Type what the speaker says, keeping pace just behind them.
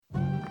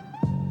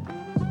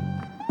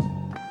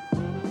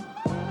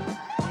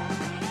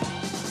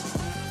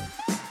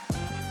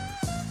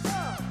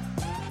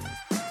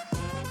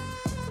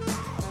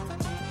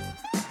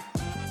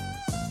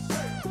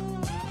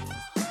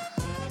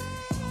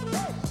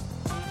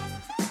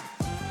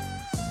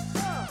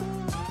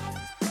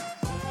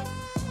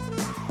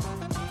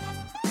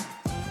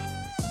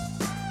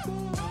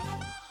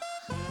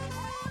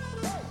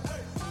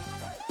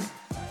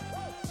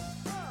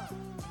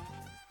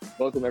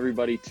Welcome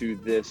everybody to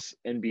this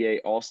NBA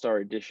All-Star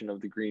edition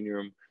of the Green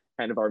Room,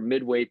 kind of our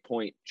midway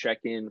point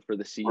check-in for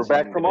the season. We're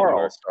back from our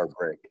All-Star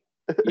break.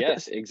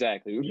 Yes,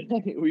 exactly.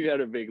 We've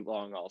had a big,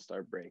 long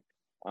All-Star break.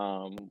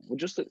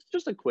 Just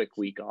a quick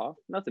week off,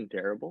 nothing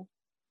terrible.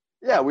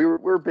 Yeah,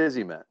 we're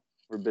busy men.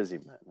 We're busy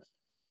men.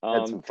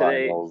 Had some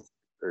finals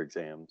or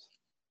exams.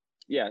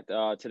 Yeah,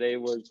 today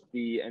was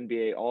the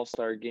NBA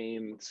All-Star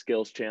game,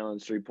 skills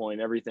challenge,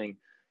 3-point, everything.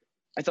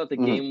 I thought the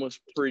game was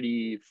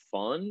pretty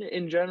fun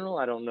in general.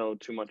 I don't know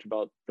too much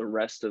about the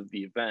rest of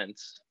the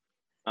events.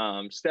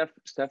 Steph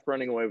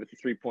running away with the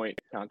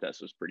 3-point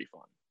contest was pretty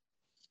fun.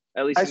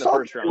 At least in the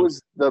first round. It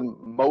was the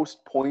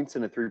most points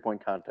in a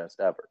 3-point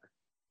contest ever.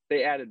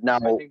 They added. I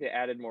think they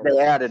added more. They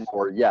added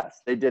more.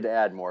 Yes, they did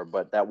add more,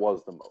 but that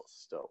was the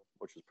most still,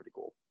 which was pretty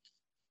cool.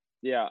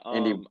 Yeah.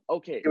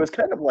 Okay. It was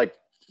kind of like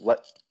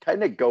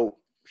kind of goat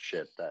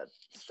shit that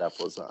Steph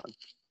was on.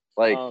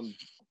 Like,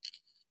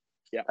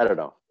 yeah. I don't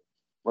know.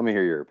 Let me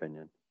hear your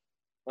opinion.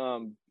 I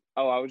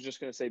was just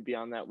gonna say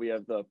beyond that, we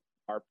have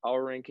our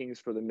power rankings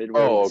for the midway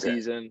of the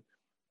season.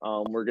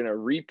 We're gonna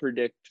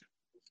re-predict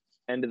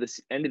end of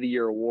the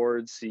year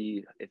awards,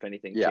 see if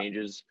anything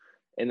changes,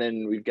 and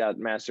then we've got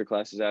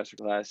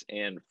masterclass,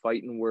 and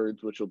fighting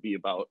words, which will be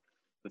about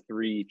the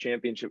 3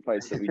 championship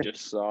fights that we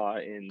just saw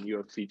in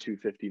UFC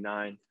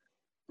 259.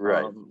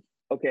 Right.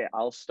 Okay,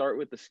 I'll start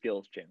with the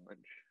skills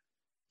challenge.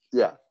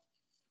 Yeah.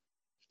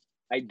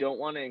 I don't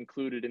want to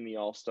include it in the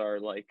All-Star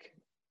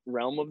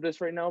realm of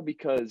this right now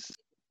because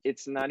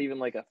it's not even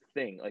like a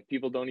thing. Like,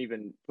 people don't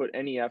even put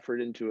any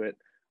effort into it.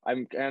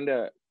 I'm kind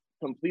of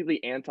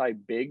completely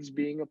anti-bigs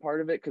being a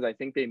part of it because I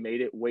think they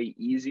made it way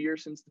easier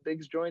since the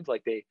bigs joined.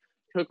 Like, they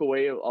took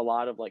away a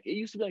lot of it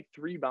used to be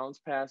 3 bounce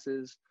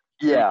passes,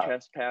 3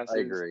 chest passes, I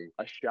agree.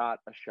 a shot,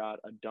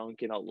 a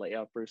dunk, and a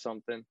layup or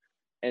something.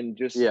 And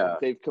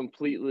they've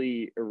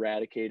completely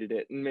eradicated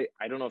it. And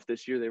I don't know if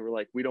this year they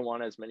were we don't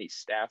want as many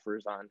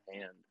staffers on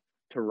hand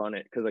to run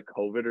it because of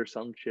COVID or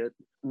some shit.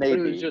 Maybe.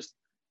 But it was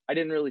I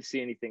didn't really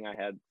see anything I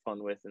had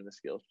fun with in the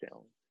skills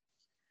challenge.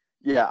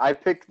 Yeah, I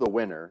picked the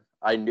winner.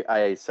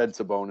 I said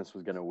Sabonis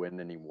was going to win,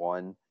 and he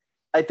won.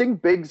 I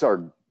think bigs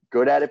are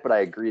good at it, but I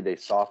agree they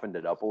softened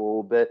it up a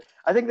little bit.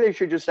 I think they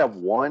should just have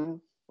one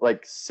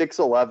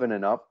 6'11"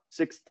 and up,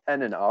 6'10"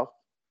 and up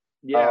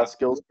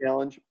skills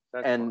challenge.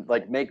 And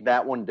make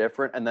that one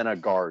different, and then a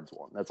guards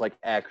one that's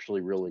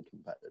actually really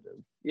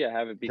competitive. Yeah,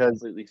 have it be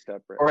completely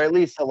separate, or at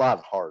least a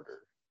lot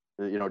harder.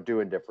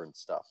 Doing different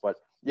stuff. But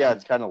yeah,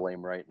 it's kind of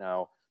lame right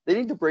now. They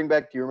need to bring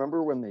back. Do you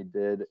remember when they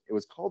did? It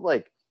was called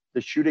the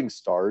Shooting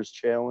Stars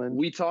Challenge.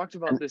 We talked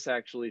about this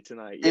actually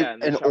tonight.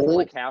 And they shot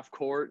from half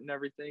court and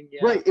everything. Yeah,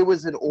 right. It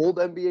was an old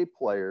NBA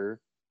player,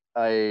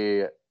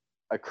 a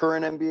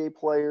current NBA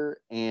player,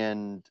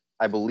 and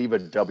I believe a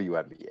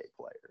WNBA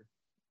player.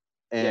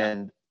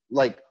 And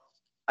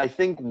I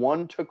think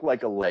one took a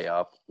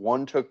layup,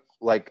 one took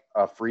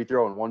a free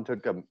throw, and one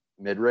took a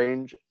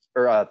mid-range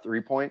or a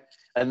 3-point,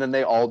 and then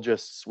they all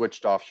just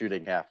switched off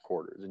shooting half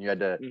quarters, and you had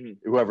to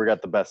whoever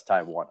got the best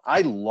time won. I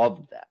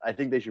loved that. I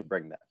think they should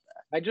bring that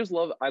back.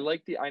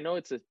 I know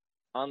it's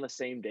on the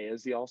same day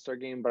as the All-Star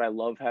game, but I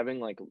love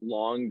having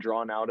long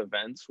drawn out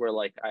events where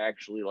I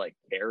actually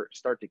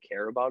start to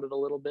care about it a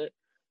little bit.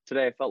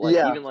 Today I felt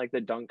even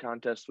the dunk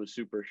contest was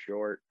super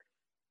short.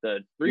 The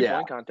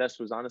 3-point contest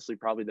was honestly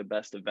probably the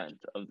best event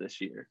of this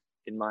year,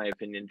 in my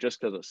opinion, just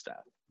because of Steph.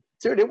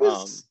 Dude, it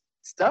was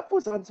Steph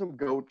was on some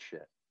GOAT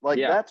shit.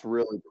 That's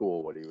really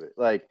cool what he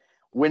was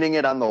winning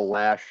it on the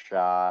last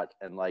shot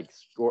and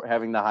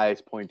having the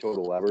highest point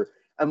total ever.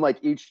 And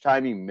each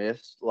time he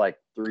missed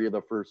 3 of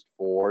the first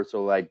 4,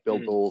 so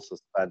built a little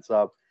suspense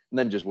up and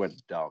then just went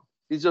dumb.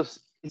 He's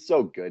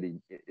so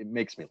good. It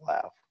makes me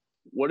laugh.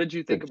 What did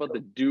you think about the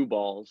do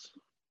balls,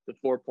 the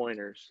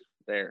 4-pointers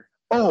there?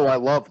 Oh, I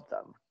loved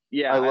them.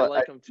 Yeah, I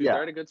like them too. Yeah.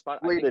 They're at a good spot.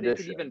 I think they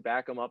could even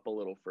back them up a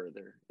little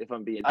further, if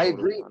I'm being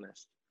totally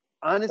honest.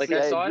 Honestly,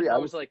 I saw agree. it. I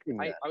was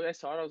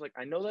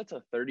I know that's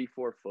a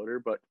 34-footer,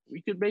 but we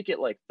could make it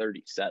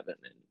 37,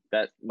 and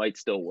that might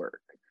still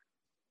work.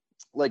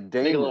 Dame, make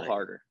it a little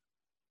harder.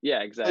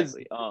 Yeah,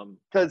 exactly.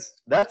 Because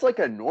that's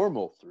a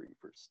normal 3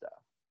 for Steph.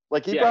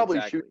 He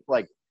probably shoots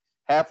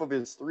half of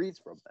his threes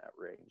from that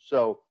range.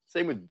 So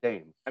same with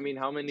Dame. I mean,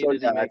 how many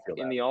did he make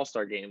in the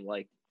All-Star game?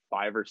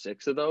 5 or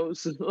 6 of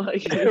those,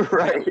 right?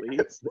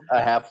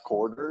 A half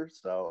quarter.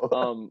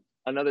 So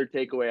another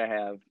takeaway I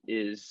have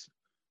is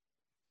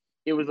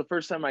it was the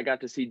first time I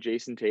got to see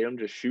Jason Tatum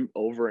just shoot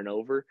over and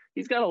over.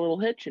 He's got a little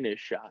hitch in his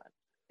shot.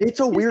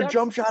 It's a weird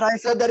jump shot. I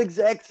said that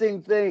exact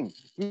same thing.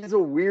 He has a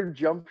weird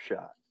jump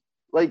shot.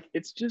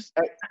 It's just,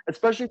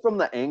 especially from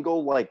the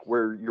angle,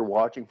 where you're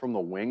watching from the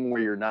wing,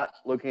 where you're not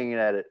looking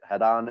at it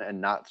head on and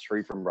not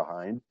straight from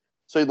behind.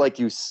 So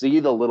you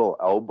see the little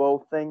elbow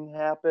thing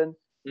happen.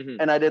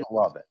 And I didn't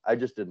love it. I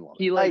just didn't love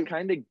it. He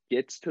kind of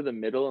gets to the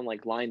middle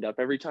and lined up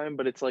every time,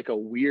 but it's a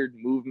weird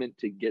movement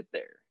to get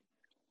there.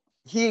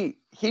 He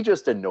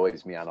just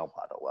annoys me on a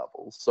lot of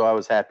levels. So I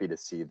was happy to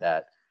see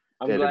that.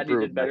 I'm glad he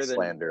did better than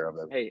slander of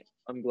him. Hey,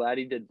 I'm glad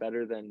he did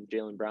better than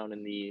Jaylen Brown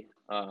in the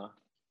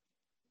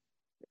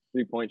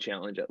 3-point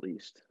challenge at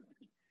least.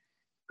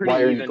 Pretty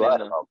Why are you even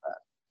glad about that?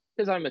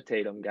 because I'm a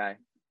Tatum guy.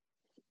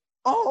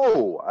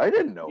 Oh, I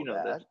didn't know You know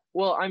that. this.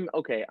 Well,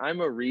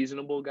 I'm a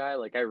reasonable guy.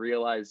 Like, I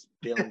realize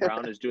Jaylen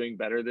Brown is doing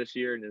better this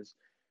year and is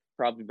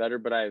probably better,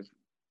 but I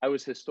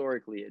was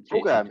historically a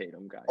Jason Okay.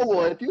 Tatum guy. Oh,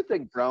 well, So if you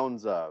think Brown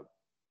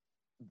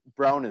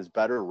is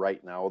better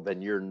right now,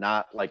 then you're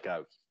not like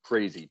a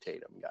crazy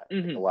Tatum guy.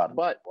 Like a lot of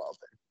but people out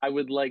there. I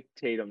would like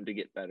Tatum to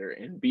get better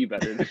and be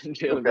better than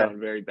Jaylen Okay. Brown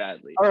very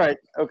badly. All right.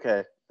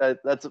 Okay.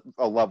 That's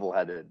a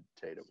level-headed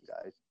Tatum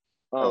guy.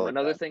 like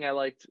Another that. thing I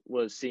liked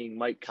was seeing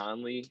Mike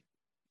Conley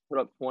put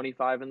up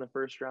 25 in the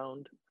first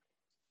round.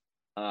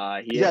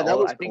 I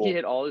think he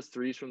hit all his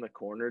threes from the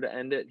corner to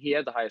end it. He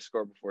had the highest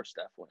score before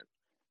Steph went.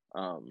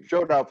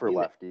 Showed out for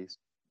lefties.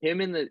 Him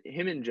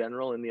in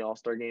general in the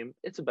All-Star game,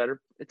 it's a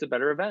better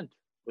event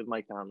with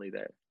Mike Conley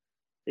there.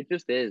 It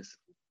just is.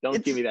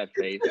 Don't give me that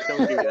face.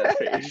 Don't give me that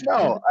face.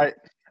 No,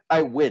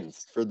 I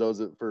winced for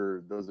those of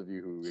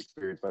you who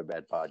experienced my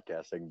bad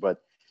podcasting.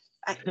 But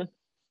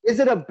is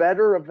it a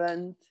better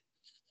event?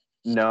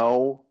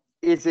 No.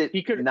 Is it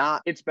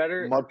not? It's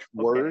better. Much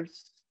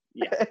worse.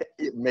 Yeah.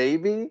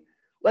 Maybe.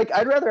 Like,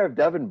 I'd rather have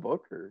Devin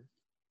Booker,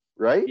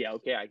 right? Yeah.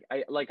 Okay.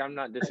 I'm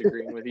not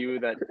disagreeing with you.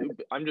 That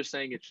I'm just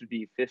saying it should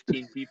be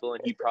 15 people,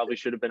 and he probably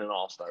should have been an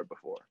All-Star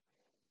before.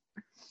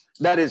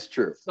 That is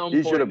true.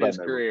 He should have been in his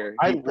career.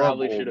 He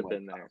probably should have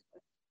been there.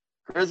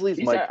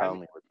 Grizzlies Mike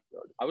Conley was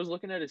good. I was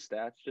looking at his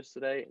stats just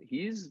today.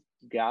 He's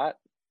got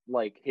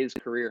like his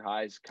career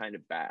highs kind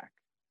of back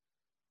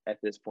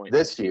at this point.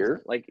 This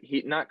year? Like,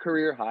 he not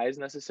career highs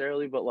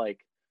necessarily, but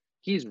like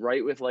he's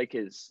right with like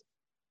his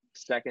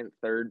second,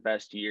 third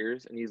best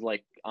years, and he's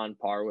like on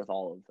par with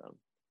all of them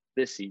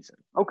this season.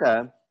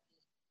 Okay.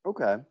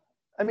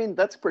 I mean,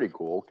 that's pretty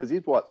cool because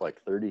he's what,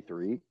 like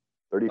 33,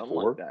 34? Something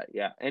like that,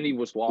 yeah. And he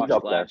was washed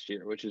last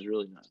year, which is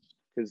really nice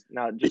because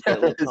now just that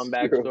little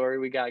comeback story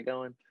we got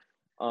going.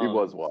 He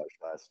was washed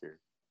last year.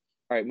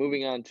 All right,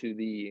 moving on to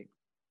the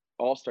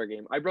All-Star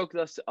game. I broke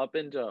this up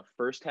into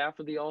first half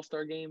of the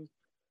All-Star game,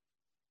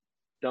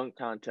 dunk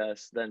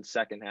contest, then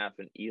second half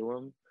in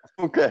Elam.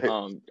 Okay.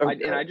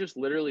 I just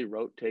literally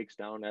wrote takes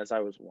down as I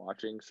was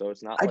watching, so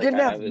it's not. I didn't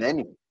have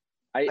many.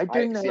 I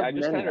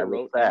just kind of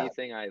wrote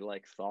anything I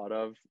like thought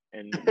of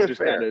and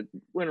just kind of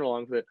went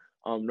along with it.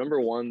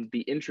 Number one,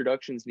 the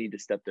introductions need to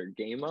step their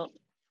game up.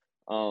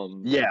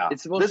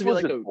 It's supposed to be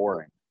like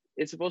boring.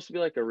 It's supposed to be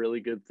like a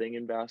really good thing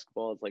in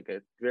basketball. It's like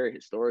a very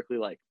historically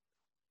like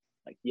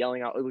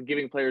yelling out,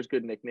 giving players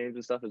good nicknames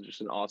and stuff is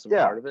just an awesome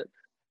part of it.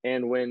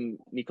 And when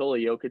Nikola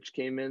Jokic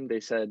came in, they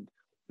said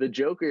the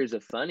Joker is a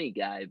funny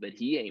guy, but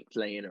he ain't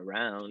playing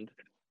around.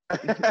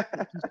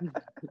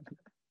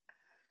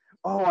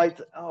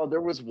 There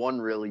was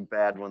one really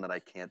bad one that I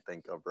can't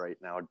think of right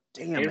now.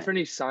 Damn it.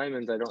 Anthony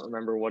Simons, I don't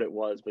remember what it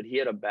was, but he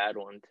had a bad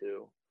one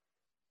too.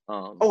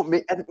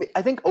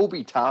 I think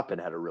Obi Toppin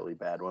had a really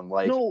bad one.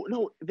 Like,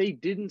 no, they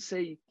didn't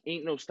say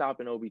ain't no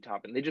stopping Obi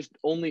Toppin. They just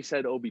only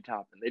said Obi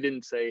Toppin. They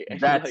didn't say any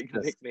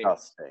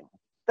disgusting.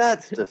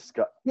 That's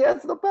disgusting. Yeah,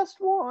 it's the best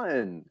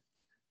one.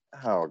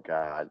 Oh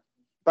God.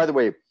 By the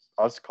way,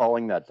 us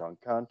calling that dunk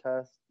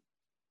contest,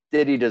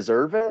 did he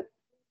deserve it?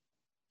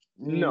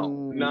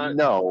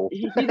 No.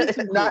 He did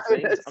some cool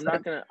things.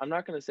 I'm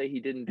not gonna say he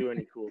didn't do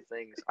any cool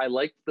things. I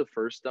liked the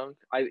first dunk.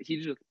 I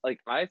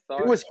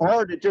thought it was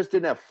hard. It just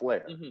didn't have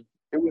flair. Mm-hmm.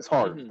 It was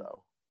hard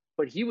though.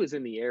 But he was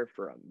in the air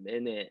for a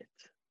minute.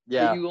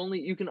 Yeah. I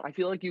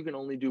feel like you can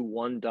only do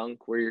one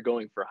dunk where you're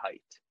going for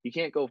height. You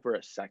can't go for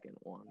a second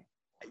one.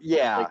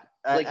 Yeah.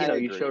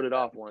 You showed it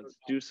off once.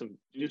 Do some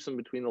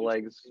between the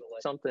legs,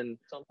 something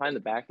behind the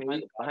back.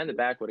 Maybe behind the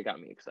back would have got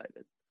me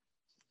excited.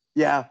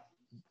 Yeah.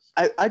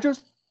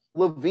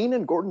 Levine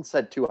and Gordon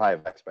set too high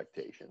of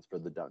expectations for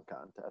the dunk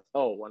contest.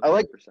 Oh,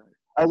 100%.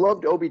 I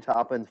loved Obi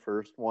Toppin's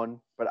first one,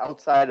 but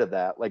outside of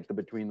that, like the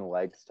between the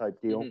legs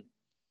type deal,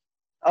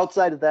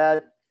 outside of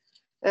that,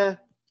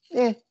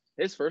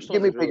 his first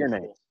one. Give me bigger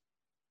names. Cool.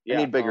 Yeah, I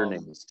need bigger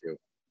names too.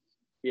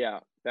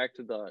 Yeah, back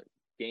to the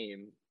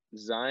game.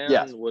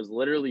 Zion was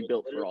literally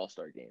built for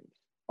All-Star games.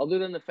 Other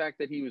than the fact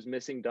that he was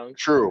missing dunks.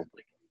 True.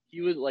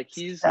 He was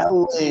he's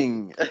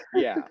selling.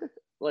 Yeah.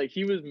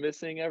 He was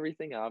missing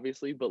everything,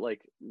 obviously, but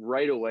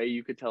right away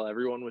you could tell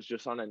everyone was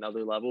just on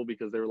another level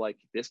because they were like,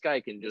 this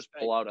guy can just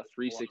pull out a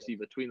 360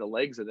 between the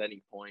legs at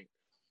any point.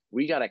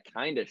 We got to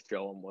kind of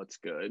show him what's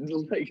good.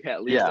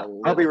 At least a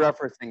little. I'll be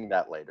referencing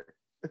that later.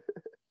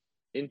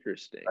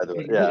 Interesting. By the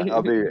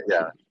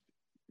way,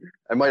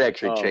 I might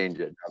actually change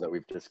it now that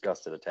we've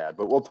discussed it a tad,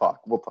 but we'll talk.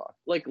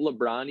 Like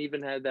LeBron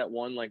even had that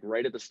one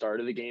right at the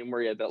start of the game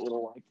where he had that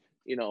little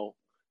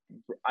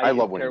I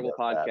love when terrible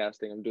podcasting.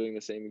 That. I'm doing the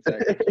same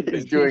exact thing.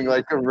 He's doing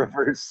a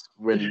reverse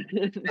wind.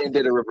 He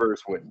did a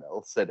reverse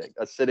windmill,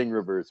 sitting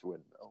reverse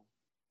windmill.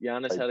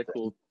 Giannis had a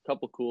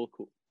couple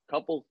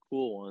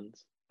cool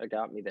ones that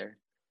got me there.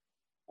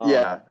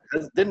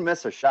 Didn't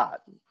miss a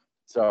shot.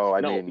 So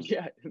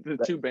the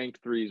two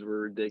banked threes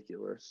were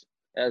ridiculous.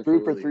 3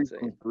 for 3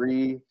 from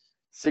 3,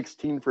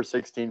 16 for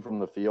 16 from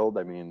the field.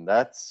 I mean,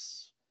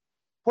 that's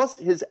Plus,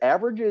 his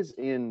averages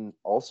in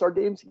All-Star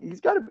games,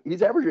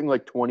 he's averaging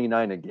like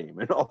 29 a game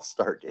in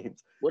All-Star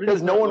games What did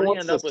because no one he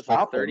wants end to up with, like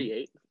stop him.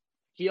 38?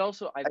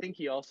 I think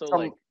he also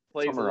Some,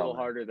 plays a little around there.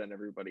 harder than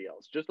everybody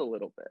else, just a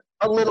little bit.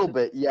 A little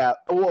bit, yeah.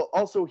 Well,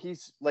 also he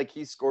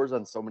scores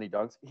on so many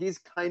dunks. He's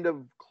kind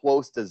of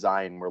close to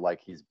Zion, where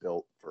like he's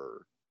built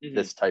for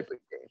this type of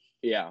game.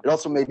 Yeah. It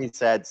also made me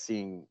sad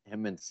seeing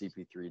him and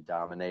CP3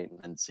 dominate,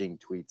 and then seeing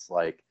tweets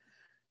like,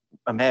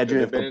 "Imagine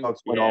if the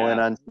Bucks went all in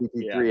on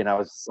CP3," and I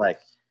was just like,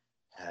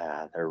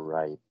 they're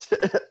right.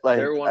 Like,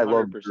 they're I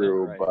love 100%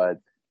 Drew, right.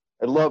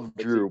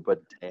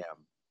 but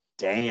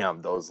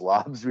damn, those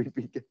lobs we'd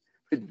be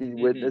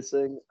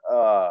witnessing.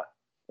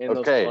 And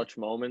those clutch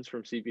moments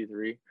from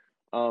CP3.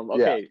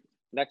 Okay,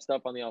 next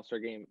up on the All-Star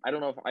game. I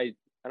don't know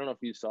if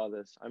you saw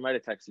this. I might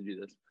have texted you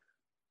this.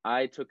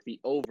 I took the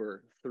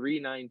over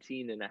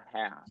 319 and a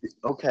half.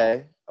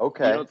 Okay. Do you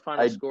know what the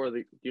final score?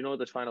 Do you know what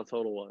the final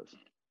total was?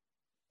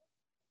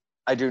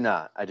 I do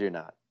not.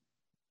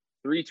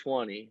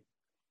 320.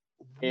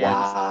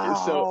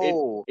 Wow.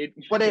 So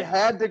it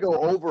had to go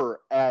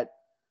over at.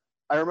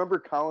 I remember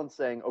Colin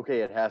saying, "Okay,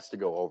 it has to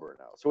go over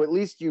now." So at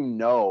least you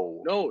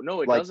know. No,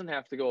 it doesn't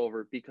have to go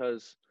over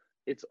because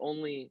it's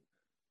only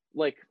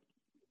like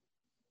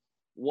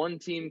one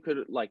team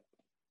could like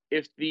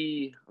if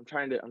the I'm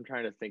trying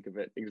to think of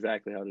it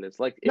exactly how it is.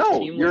 Like if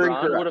Team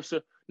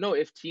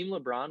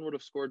LeBron would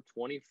have scored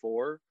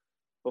 24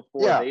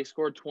 before they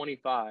scored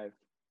 25,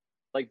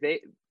 like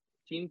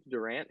Team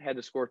Durant had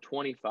to score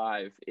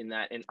 25 in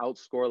that and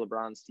outscore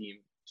LeBron's team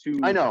to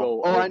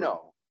go over. I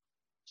know.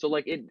 So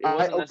like it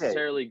wasn't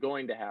necessarily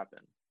going to happen.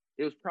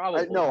 It was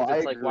probably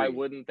it's like, why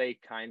wouldn't they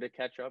kind of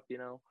catch up, you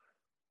know?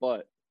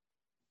 But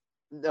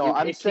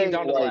it came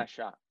down to the last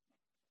shot.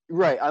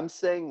 Right. I'm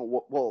saying,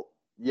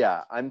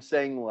 I'm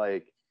saying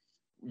like,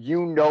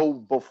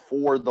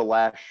 before the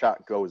last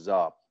shot goes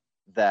up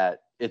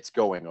that it's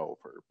going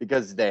over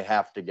because they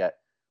have to get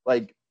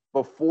like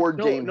before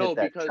Dame hit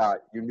that shot,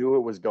 you knew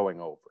it was going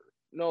over.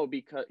 No,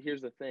 because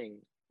here's the thing.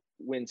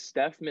 When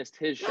Steph missed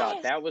his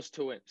shot, that was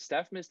to win.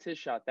 Steph missed his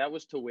shot, that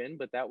was to win,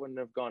 but that wouldn't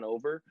have gone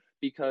over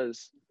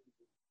because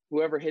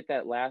whoever hit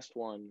that last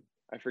one,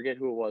 I forget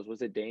who it was.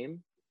 Was it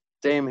Dame?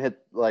 Dame hit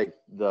like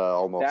the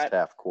almost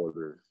half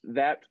quarter.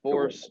 That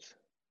forced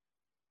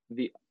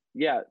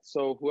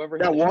so whoever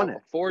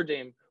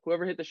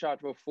hit the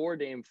shot before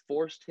Dame,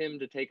 forced him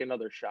to take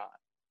another shot.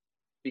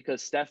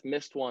 Because Steph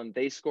missed one,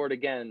 they scored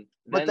again.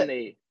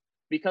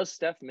 Because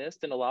Steph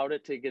missed and allowed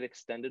it to get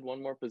extended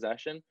one more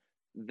possession,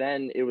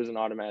 then it was an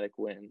automatic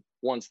win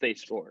once they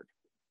scored.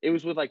 It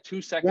was with like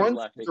 2 seconds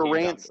left.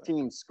 Durant's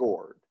team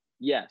scored.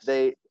 Yes.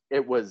 You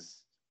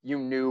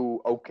knew,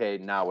 okay,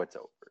 now it's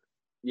over.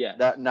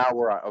 Yeah. Now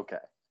we're on, okay.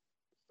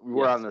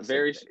 We're on the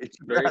very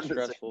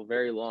stressful,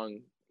 very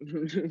long.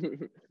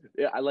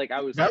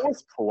 That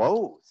was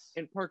close.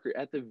 And Parker,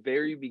 at the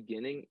very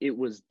beginning, it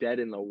was dead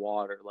in the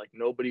water. Like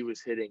nobody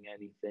was hitting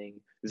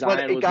anything.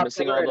 Zion was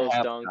missing all those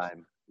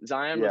dunks.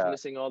 Zion was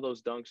missing all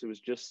those dunks. It was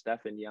just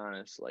Steph and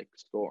Giannis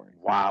scoring.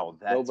 Wow,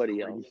 that's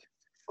nobody else.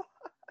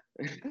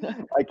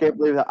 I can't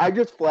believe that. I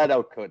just flat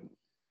out couldn't.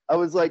 I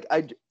was like,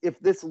 if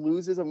this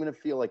loses, I'm gonna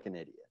feel like an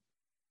idiot.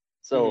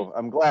 So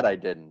I'm glad I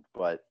didn't.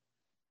 But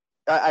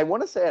I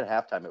want to say at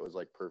halftime it was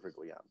like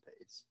perfectly on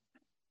pace.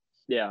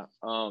 Yeah.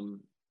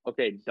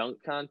 Okay.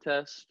 Dunk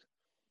contest.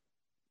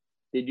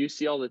 Did you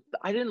see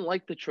I didn't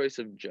like the choice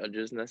of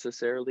judges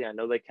necessarily. I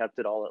know they kept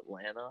it all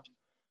Atlanta.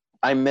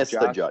 I missed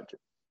the judges.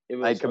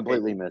 I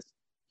completely missed.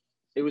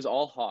 It was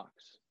all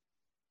Hawks.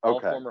 All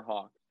former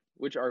Hawks,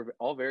 which are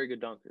all very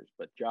good dunkers.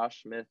 But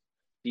Josh Smith,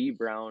 D.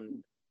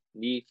 Brown,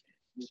 Neek,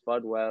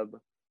 Spud Webb,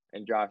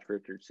 and Josh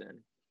Richardson.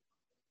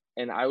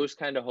 And I was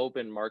kind of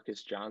hoping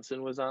Marcus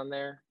Johnson was on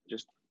there.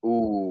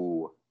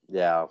 Ooh,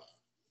 yeah.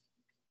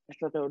 I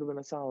thought that would have been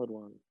a solid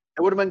one.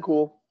 It would have been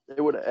cool.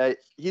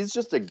 He's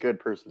just a good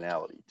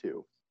personality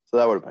too, so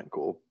that would have been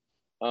cool.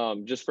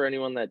 Just for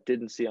anyone that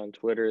didn't see on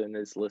Twitter and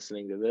is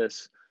listening to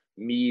this,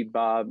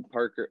 Bob,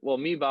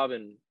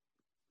 and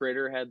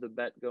Critter had the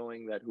bet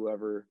going that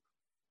whoever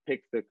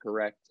picked the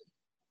correct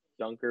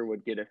dunker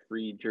would get a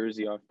free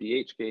jersey off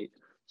DHgate.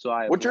 So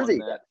what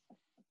jersey?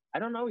 I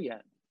don't know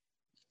yet.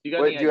 You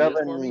got any ideas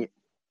for me?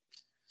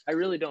 I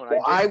really don't.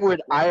 Well,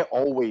 I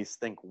always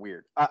think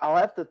weird. I'll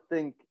have to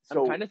think.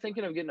 So I'm kind of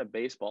thinking of getting a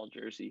baseball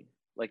jersey,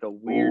 like a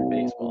weird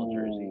baseball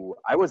jersey.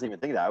 I wasn't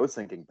even thinking that. I was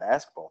thinking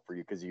basketball for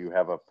you because you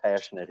have a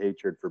passionate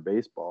hatred for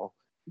baseball.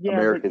 Yeah,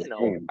 America's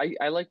game.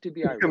 I like to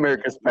be ironic.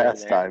 America's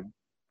pastime.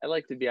 I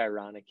like to be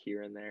ironic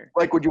here and there.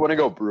 Like, would you want to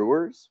go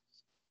Brewers?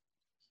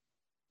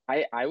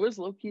 I was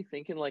low-key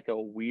thinking like a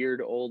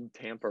weird old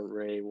Tampa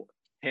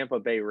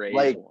Bay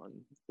Rays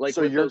one. Like,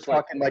 so you're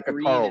talking like a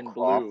Carl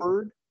Crawford?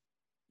 Blue.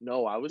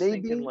 No, I was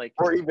thinking like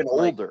or even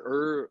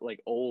older.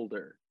 Like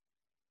older.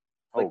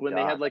 Like when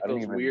they had like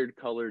those weird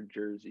colored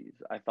jerseys.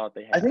 I thought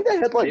they had. I think they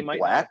had like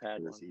black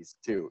jerseys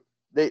too.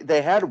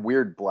 They had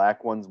weird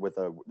black ones with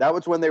that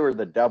was when they were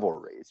the Devil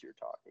Rays you're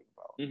talking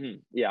about.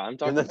 Yeah, I'm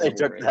talking. And then they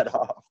took that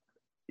off.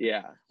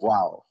 Yeah.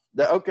 Wow.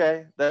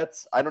 Okay,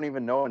 I don't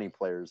even know any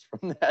players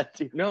from that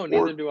team. No,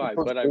 neither do I.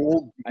 Those But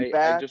old I just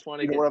D-backs, want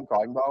to you know get. what I'm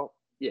talking about?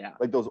 Yeah,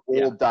 Like those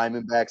yeah. old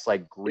Diamondbacks,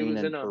 like It green was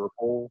and in a.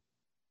 purple.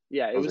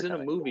 Yeah, it Those was are in a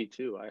kind of cool. movie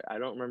too. I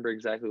don't remember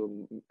exactly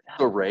what.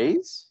 The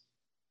Rays?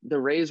 The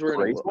Rays were The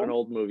in Rays an one?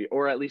 old movie,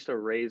 or at least a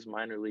Rays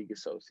minor league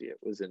associate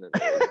was in an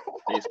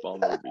old baseball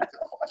movie.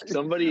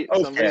 Somebody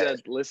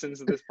that listens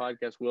to this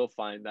podcast will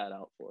find that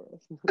out for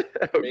us.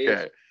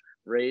 Okay.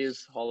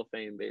 Rays Hall of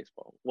Fame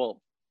baseball.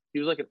 Well, he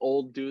was like an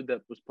old dude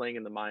that was playing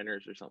in the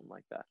minors or something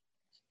like that.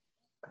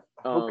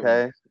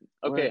 Okay.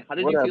 Okay. How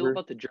did you feel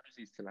about the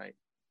jerseys tonight?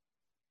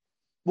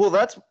 Well,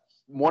 that's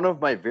one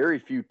of my very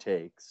few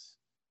takes,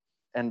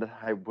 and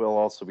I will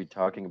also be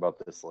talking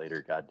about this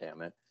later. God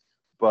damn it!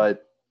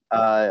 But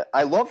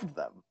I loved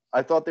them.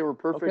 I thought they were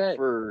perfect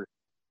for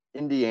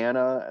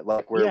Indiana,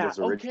 like where it was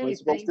originally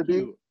supposed to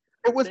be.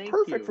 It was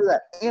perfect for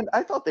that, and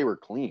I thought they were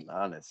clean.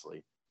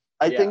 Honestly,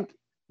 I think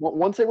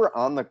once they were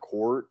on the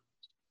court,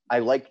 I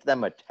liked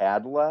them a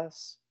tad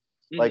less.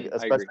 Like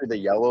especially the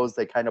yellows,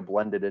 they kind of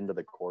blended into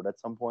the court at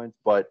some points,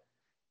 but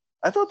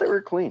I thought they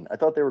were clean. I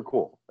thought they were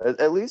cool.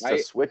 At least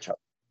a switch up.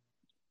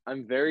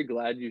 I'm very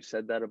glad you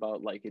said that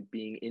about like it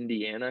being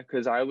Indiana,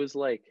 because I was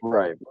like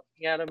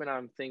looking at them and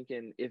I'm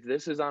thinking, if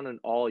this is on an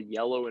all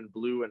yellow and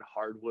blue and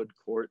hardwood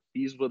court,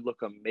 these would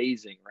look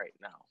amazing right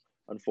now.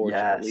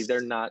 Unfortunately,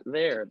 they're not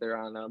there. They're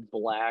on a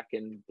black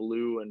and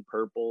blue and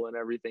purple and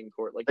everything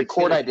court. Like the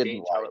court I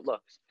didn't how it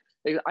looks.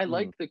 I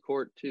liked the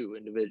court too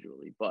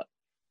individually, but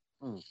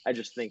I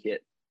just think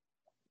it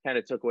kind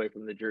of took away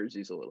from the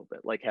jerseys a little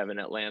bit, like having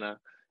Atlanta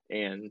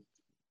and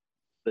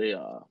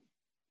the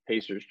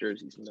Pacers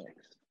jerseys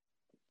mixed.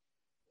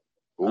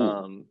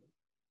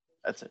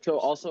 That's it. So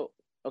also,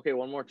 okay,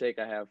 one more take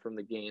I have from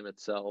the game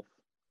itself.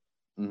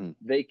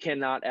 They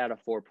cannot add a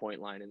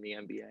 4-point line in the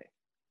NBA.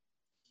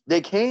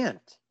 They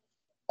can't.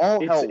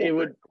 It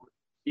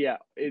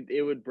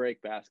would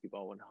break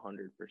basketball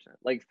 100%.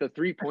 Like the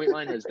 3-point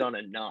line has done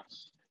enough.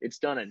 It's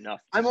done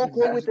enough. I'm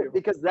okay with it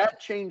because that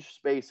changed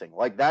spacing.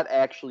 Like that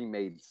actually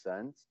made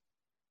sense.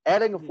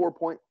 Adding a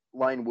 4-point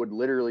line would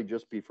literally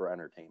just be for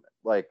entertainment.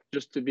 Like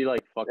just to be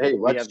like, fuck hey, it.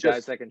 We have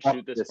guys that can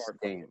shoot this far.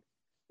 Game.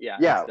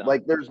 Yeah.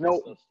 Like there's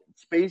no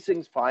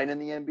spacing's fine in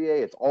the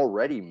NBA. It's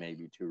already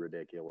maybe too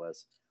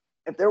ridiculous.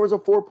 If there was a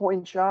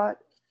 4-point shot,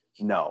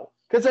 no.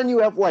 Because then you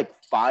have like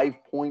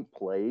 5-point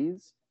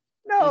plays.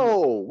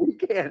 No, we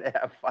can't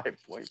have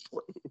 5-point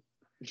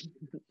plays.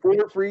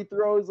 4 free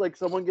throws, like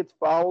someone gets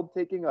fouled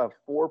taking a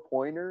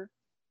 4-pointer.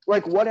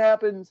 Like what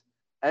happens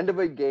end of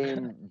a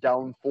game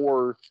down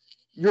 4?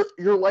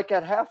 You're like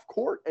at half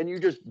court and you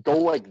just go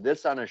like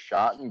this on a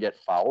shot and get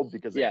fouled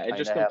because it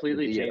just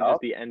completely changes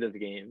the end of the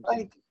game.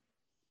 Like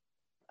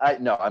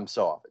I'm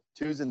so off it.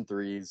 2s and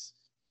 3s,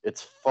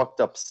 it's fucked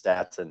up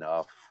stats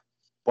enough.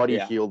 Buddy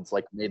Hield's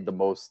like made the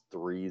most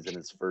threes in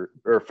his first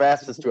or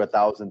fastest to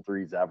 1,000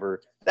 threes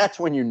ever. That's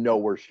when you know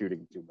we're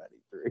shooting too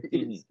many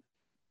threes.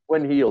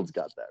 When Hield's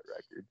got that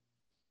record.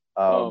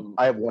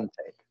 I have one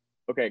take.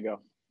 Okay, go.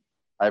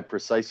 I have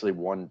precisely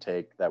one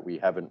take that we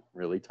haven't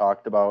really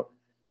talked about.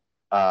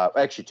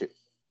 Actually, 2.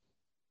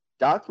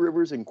 Doc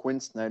Rivers and Quinn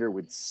Snyder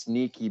would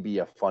sneaky be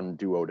a fun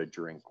duo to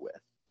drink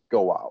with.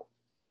 Go out.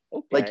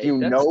 Okay. Like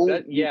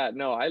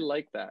I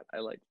like that.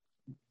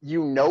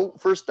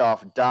 First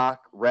off,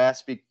 Doc,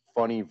 raspy,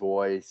 funny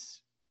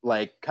voice,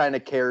 like kind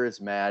of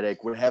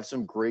charismatic, would have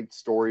some great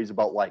stories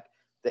about like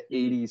the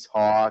 80s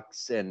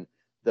Hawks and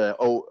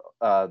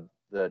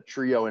the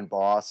trio in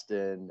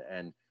Boston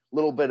and a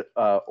little bit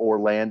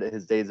Orlando,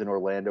 his days in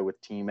Orlando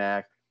with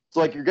T-Mac. So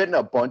like you're getting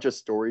a bunch of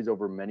stories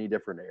over many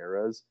different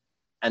eras.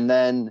 And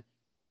then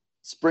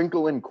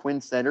sprinkle in Quinn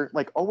Snyder,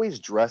 like always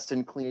dressed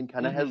and clean,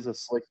 kind of has a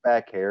slick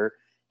back hair.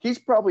 He's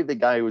probably the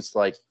guy who's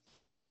like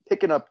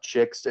picking up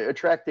chicks,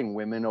 attracting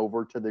women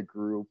over to the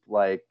group.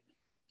 Like,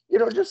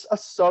 just a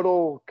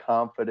subtle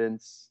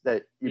confidence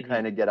that you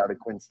kind of get out of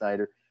Quinn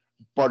Snyder.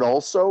 But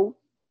also,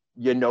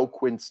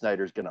 Quinn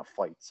Snyder's going to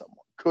fight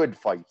someone, could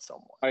fight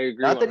someone. I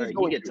agree. Not that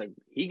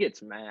he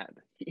gets mad.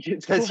 He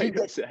gets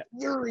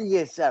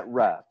furious at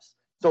refs.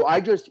 So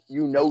I just,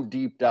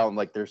 deep down,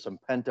 like there's some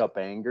pent up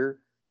anger.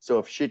 So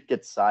if shit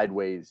gets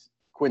sideways,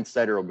 Quinn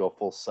Snyder will go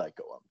full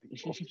psycho on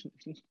people.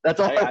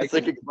 That's all I was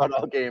thinking about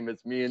all game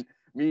is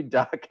me,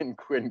 Doc, and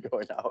Quinn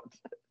going out.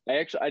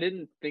 I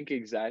didn't think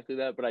exactly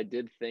that, but I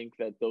did think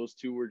that those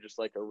two were just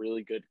like a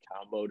really good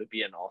combo to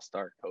be an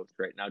all-star coach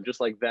right now. Just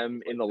like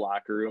them in the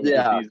locker room with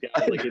these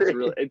guys. Like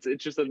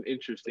it's just an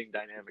interesting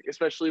dynamic,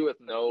 especially with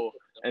no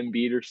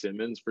Embiid or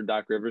Simmons for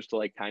Doc Rivers to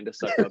like kind of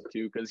suck up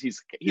to, because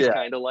he's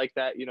kind of like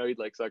that, he'd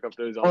like suck up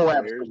to his own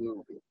players.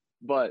 Absolutely.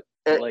 But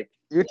like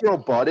you throw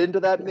Bud into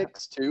that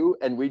mix too,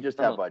 and we just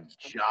have a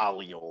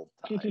jolly old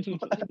time.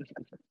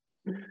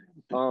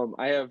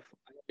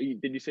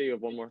 Did you say you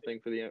have one more thing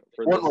for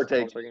one more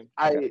take?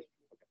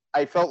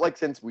 I felt like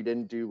since we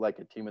didn't do like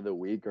a team of the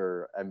week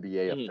or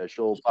NBA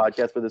official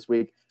podcast for this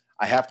week,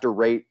 I have to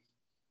rate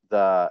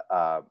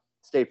the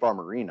State Farm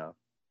Arena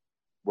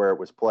where it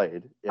was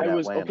played in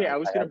Atlanta. I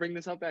was going to bring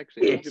this up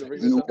actually. It's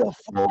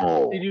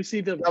beautiful. Did you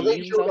see the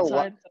beams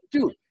outside?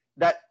 Dude,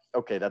 that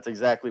okay, that's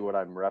exactly what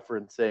I'm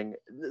referencing.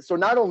 So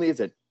not only is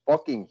it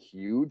fucking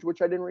huge,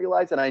 which I didn't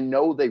realize, and I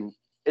know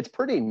it's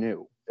pretty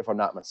new, if I'm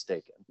not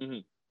mistaken. Mm-hmm.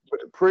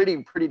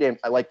 Pretty damn,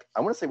 I want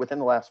to say within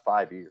the last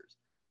 5 years.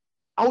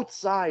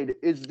 Outside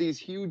is these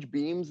huge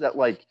beams that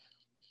like,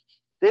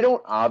 they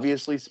don't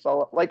obviously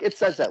spell it. Like it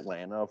says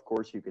Atlanta, of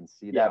course you can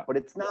see that, but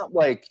it's not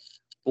like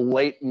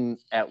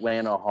blatant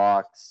Atlanta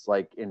Hawks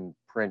like in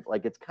print.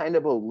 Like it's kind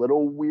of a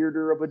little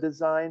weirder of a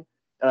design,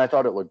 and I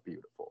thought it looked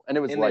beautiful. And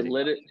it was lighting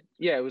up.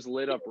 Yeah, it was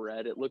lit up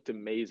red. It looked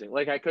amazing.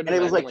 Like I couldn't. And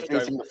it was imagine, like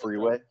facing the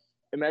freeway.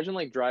 Imagine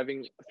like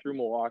driving through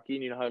Milwaukee,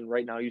 and you know how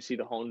right now you see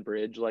the Hone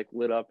Bridge like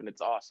lit up, and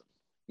it's awesome.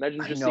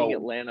 Imagine just seeing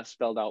Atlanta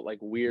spelled out like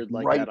weird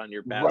like that on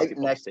your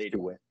basketball stadium.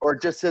 To it. Or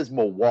it just says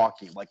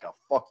Milwaukee, like a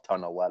fuck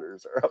ton of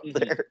letters are up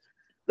there.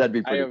 That'd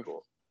be pretty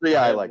cool. So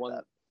yeah, I like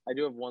that. I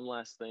do have one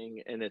last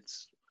thing, and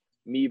it's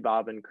me,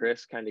 Bob, and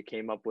Chris kind of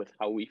came up with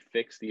how we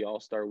fixed the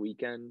All-Star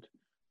weekend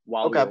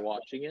while we were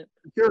watching it.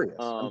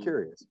 I'm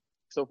curious.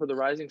 So for the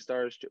Rising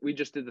Stars, we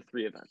just did the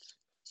 3 events.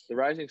 The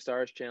Rising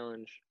Stars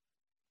Challenge,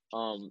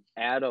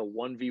 add a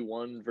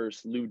 1v1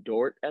 versus Lou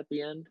Dort at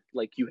the end.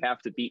 Like you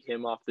have to beat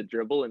him off the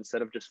dribble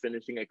instead of just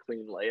finishing a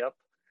clean layup.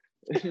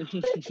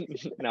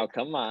 Now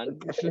come on.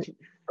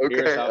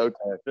 Okay.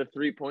 The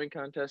 3-point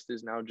contest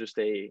is now just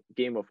a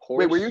game of horse.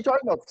 Wait, were you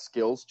talking about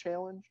skills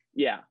challenge?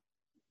 Yeah.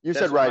 You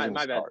said Rising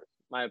Stars. Bad.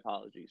 My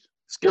apologies.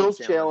 Skills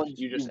challenge.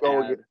 You just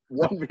go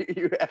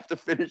you have to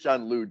finish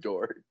on Lou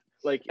Dort.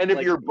 Like, and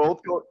if you're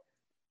both going,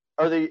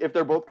 if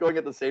they're both going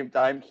at the same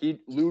time,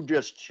 Lou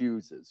just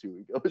chooses who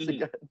he goes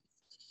against.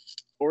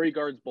 Or he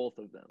guards both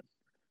of them.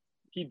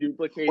 He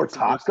duplicates. Or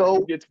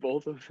Taco gets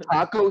both of them.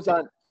 Taco's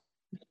on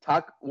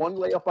one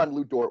layup on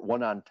Lou Dort,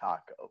 one on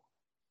Taco.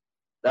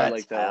 I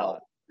like that a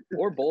lot.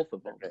 Or both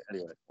of them. Okay,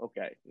 anyway.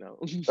 Okay, no.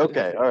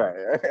 Okay, all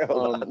right.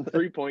 Hold on.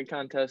 3-point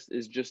contest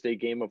is just a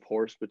game of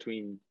horse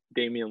between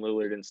Damian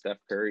Lillard and Steph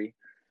Curry.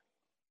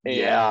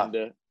 And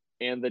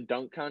the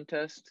dunk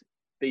contest,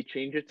 they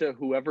change it to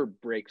whoever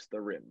breaks the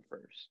rim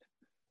first.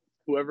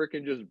 Whoever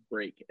can just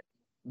break it.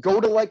 Go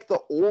to like the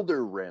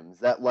older rims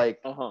that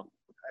like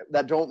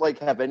that don't like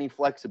have any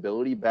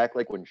flexibility back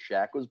like when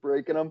Shaq was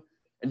breaking them,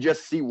 and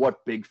just see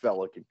what big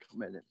fella can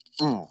come in.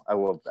 I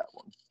love that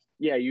one.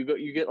 Yeah, you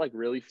get like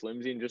really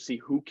flimsy and just see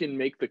who can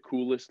make the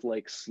coolest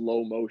like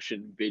slow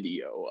motion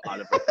video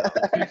out of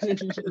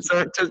it.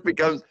 So it just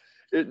becomes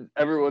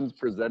everyone's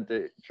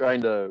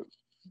trying to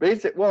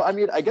base it. Well, I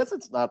mean, I guess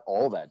it's not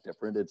all that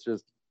different. It's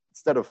just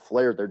instead of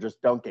flare, they're just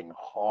dunking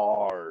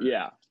hard.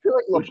 Yeah, I feel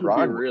like which would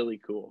be really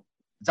cool.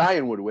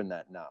 Zion would win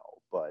that now,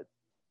 but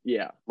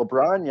yeah,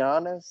 LeBron,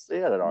 Giannis, they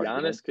had an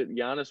argument.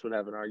 Giannis would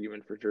have an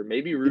argument for sure.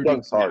 Maybe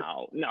Rudy.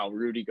 No,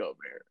 Rudy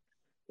Gobert.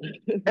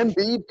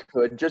 Embiid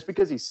could, just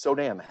because he's so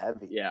damn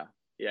heavy. Yeah,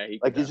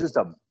 he's just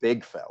a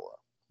big fella.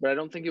 But I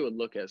don't think it would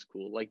look as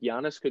cool. Like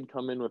Giannis could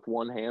come in with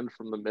one hand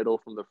from the middle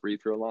from the free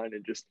throw line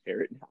and just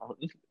tear it down,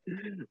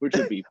 which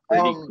would be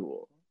pretty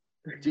cool.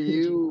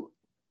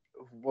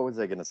 What was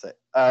I gonna say?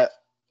 I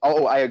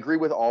agree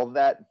with all of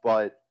that,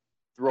 but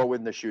throw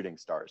in the Shooting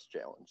Stars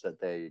challenge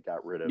that they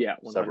got rid of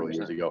several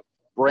years ago.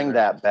 Bring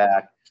that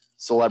back.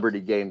 Celebrity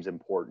games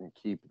important.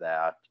 Keep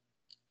that.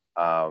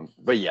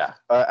 But yeah,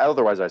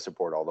 otherwise I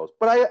support all those.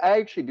 But I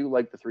actually do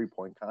like the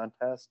 3-point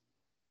contest.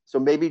 So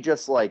maybe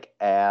just like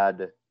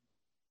add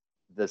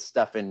the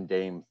Stephen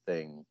Dame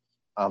thing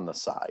on the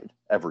side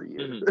every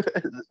year.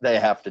 They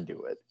have to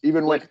do it,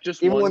 even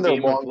when they're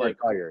long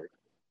retired.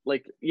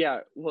 Like, yeah,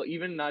 well,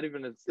 not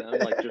even it's them.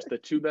 Like, just the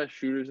 2 best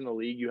shooters in the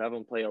league, you have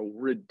them play a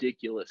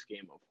ridiculous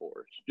game of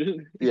horse.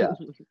 Yeah.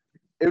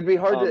 It would be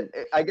hard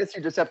to. I guess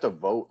you just have to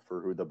vote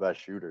for who the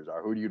best shooters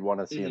are. Who you'd want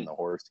to see in the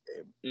horse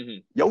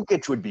game.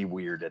 Jokic would be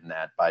weird in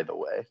that, by the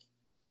way.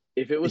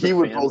 If it was a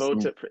fan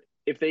vote,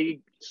 if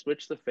they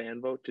switch the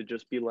fan vote to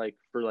just be like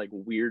for like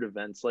weird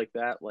events like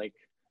that, like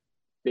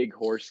big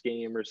horse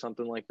game or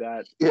something like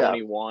that,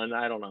 21,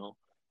 I don't know.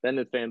 Then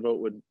the fan vote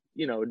would,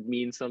 it'd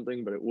mean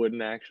something, but it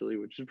wouldn't actually,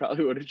 which is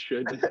probably what it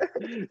should.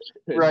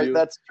 Right,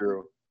 that's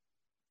true.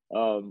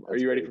 Are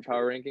you ready for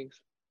power rankings?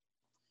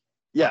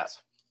 Yes.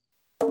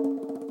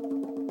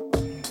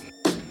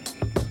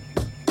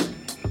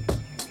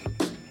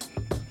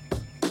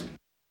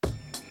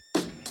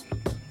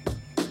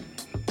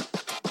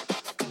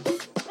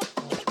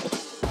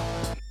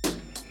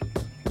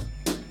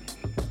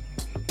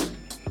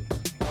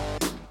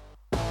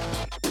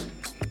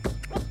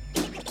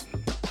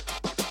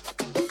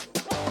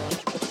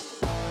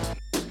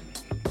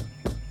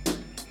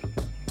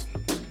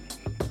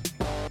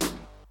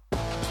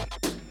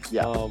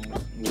 Yeah.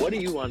 What do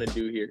you want to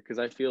do here? Because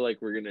I feel like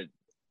we're gonna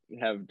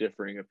have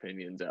differing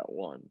opinions at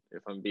one.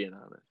 If I'm being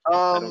honest,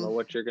 I don't know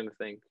what you're gonna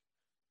think.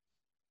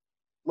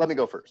 Let me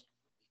go first.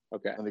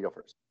 Okay. Let me go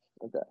first.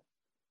 Okay.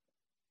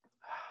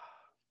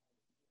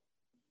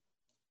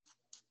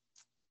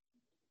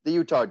 The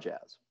Utah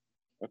Jazz.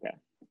 Okay.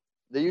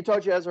 The Utah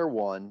Jazz are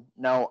 1.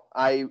 Now,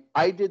 I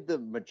did the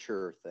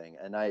mature thing,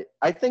 and I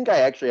think I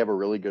actually have a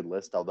really good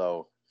list,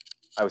 although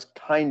I was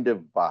kind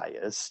of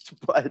biased,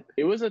 but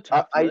it was a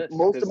tough list.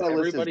 Most of my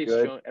list is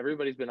good.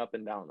 Everybody's been up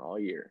and down all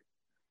year.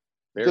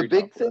 The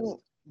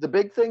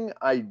big thing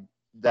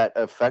that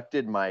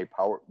affected my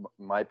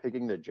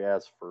picking the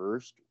Jazz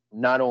first,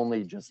 not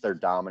only just their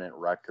dominant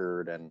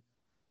record, and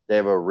they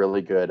have a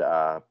really good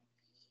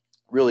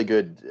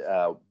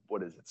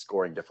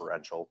scoring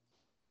differential,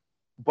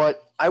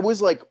 but I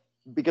was like,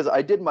 because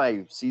I did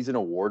my season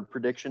award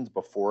predictions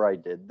before I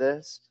did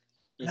this,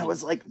 and I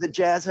was like, the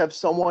Jazz have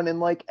someone in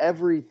like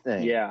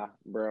everything. Yeah,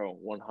 bro,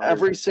 100%.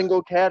 Every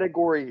single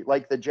category,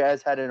 like the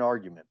Jazz had an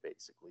argument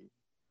basically.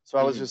 So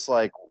I was just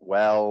like,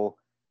 well,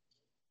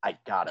 I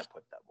gotta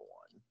put them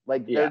one.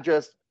 Like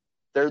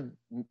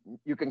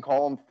you can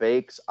call them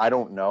fakes. I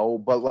don't know,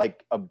 but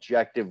like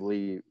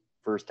objectively,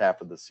 first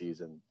half of the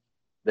season,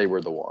 they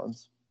were the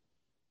ones.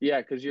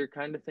 Yeah, because you're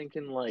kind of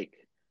thinking like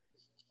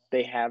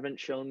they haven't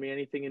shown me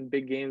anything in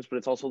big games, but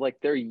it's also like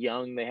they're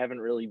young. They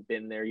haven't really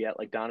been there yet.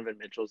 Like Donovan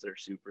Mitchell's their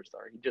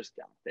superstar. He just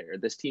got there.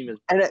 This team is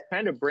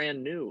kind of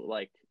brand new.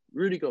 Like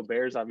Rudy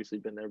Gobert's obviously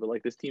been there, but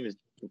like this team is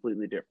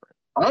completely different.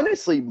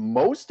 Honestly,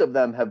 most of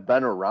them have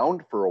been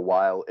around for a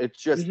while.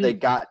 It's just they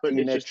got that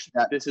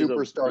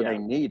superstar they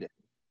needed.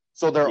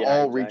 So they're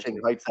all reaching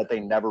heights that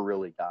they never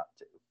really got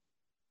to.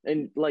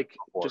 And like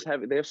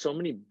they have so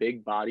many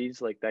big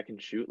bodies like that can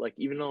shoot. Like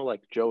even though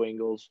like Joe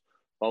Ingles,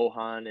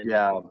 Bohan, and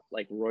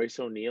like Royce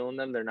O'Neal and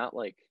them, they're not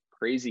like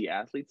crazy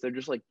athletes. They're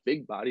just like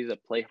big bodies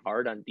that play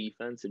hard on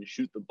defense and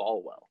shoot the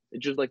ball well.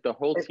 It's just like the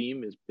whole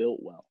team is built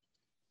well.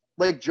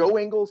 Like Joe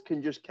Ingles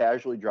can just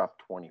casually drop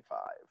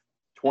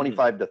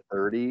 25 to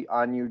 30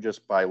 on you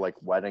just by like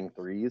wetting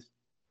threes.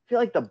 I feel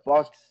like the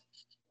Bucks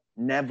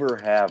never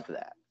have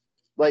that.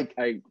 Like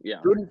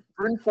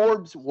Bryn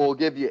Forbes will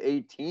give you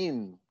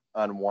 18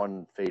 on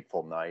one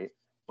fateful night,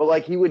 but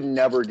like he would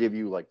never give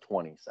you like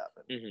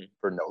 27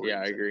 for no reason.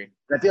 Yeah, I agree.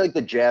 And I feel like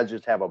the Jazz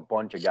just have a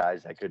bunch of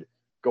guys that could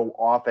go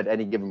off at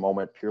any given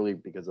moment purely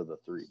because of the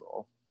three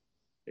ball.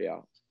 Yeah.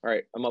 All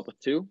right, I'm up with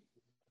 2.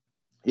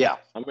 Yeah.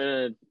 I'm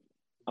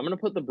gonna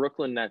put the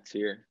Brooklyn Nets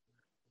here.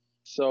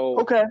 So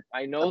okay,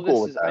 I know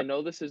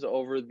this is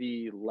over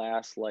the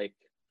last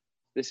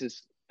this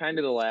is kind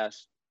of the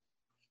last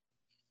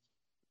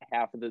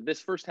half of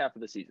this first half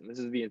of the season. This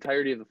is the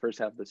entirety of the first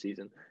half of the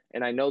season.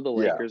 And I know the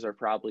Lakers are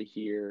probably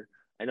here.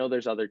 I know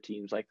there's other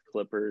teams like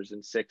Clippers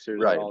and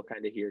Sixers are all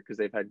kind of here because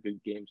they've had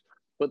good games.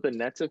 But the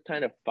Nets have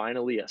kind of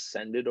finally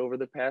ascended over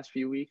the past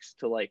few weeks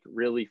to like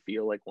really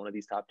feel like one of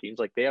these top teams.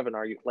 Like they have an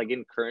argument, like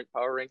in current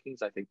power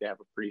rankings, I think they have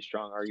a pretty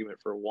strong argument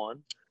for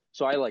one.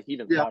 So I like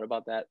even thought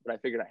about that, but I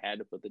figured I had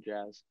to put the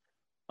Jazz.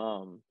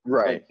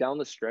 Like down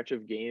the stretch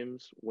of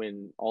games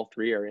when all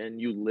three are in,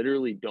 you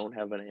literally don't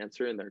have an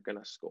answer and they're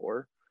gonna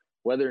score.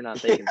 Whether or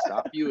not they can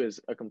stop you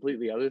is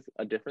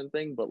a different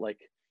thing, but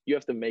like you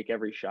have to make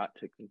every shot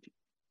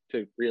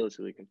to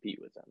realistically compete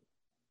with them.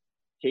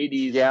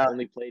 KD's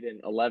only played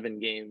in 11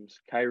 games.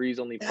 Kyrie's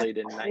only played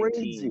in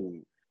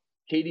 19.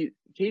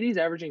 KD's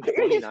averaging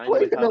 29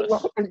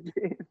 without a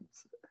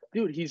games.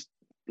 Dude, he's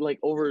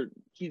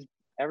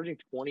averaging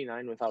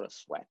 29 without a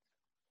sweat.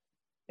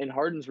 And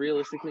Harden's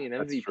realistically an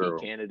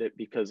MVP candidate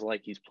because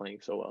like he's playing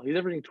so well. He's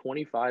averaging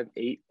 25,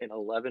 8, and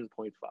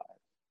 11.5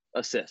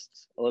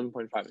 assists.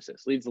 11.5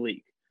 assists. Leads the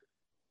league.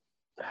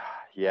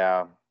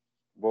 Yeah.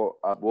 Well,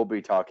 we'll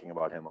be talking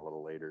about him a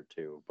little later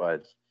too,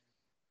 but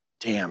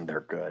damn,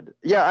 they're good.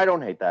 Yeah, I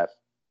don't hate that.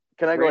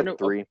 Can I go with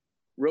 3?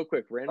 Real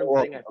quick, random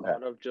thing I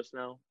thought of just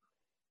now.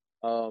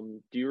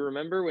 Do you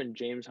remember when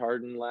James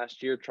Harden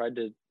last year tried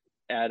to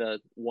add a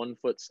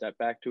 1-foot step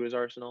back to his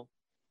arsenal?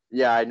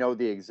 Yeah, I know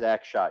the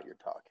exact shot you're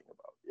talking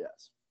about.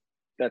 Yes.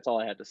 That's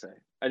all I had to say.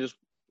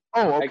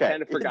 I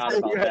kind of forgot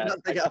about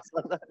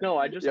that. No,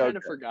 I just kind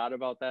of forgot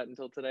about that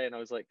until today, and I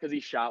was like, because he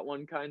shot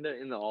one kind of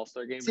in the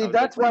All-Star game. See,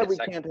 that's why we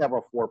can't have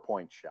a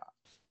 4-point shot.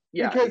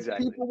 Yeah, because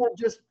exactly.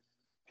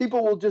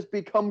 people will just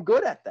become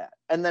good at that,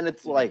 and then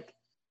it's like,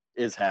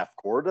 is half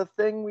court a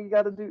thing we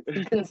got to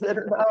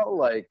consider now?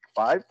 Like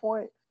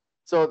 5-point?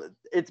 So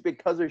it's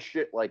because of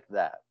shit like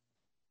that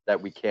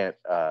we can't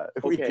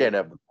we can't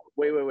have.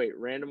 Wait.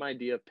 Random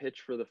idea.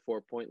 Pitch for the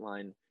 4-point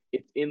line.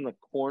 It's in the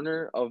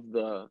corner of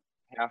the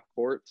half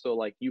court, so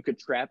like you could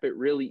trap it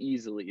really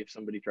easily if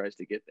somebody tries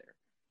to get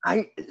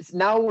there.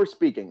 Now we're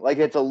speaking. Like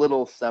it's a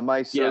little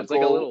semicircle. Yeah, it's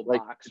like a little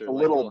box or like a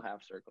little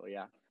half circle.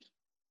 Yeah.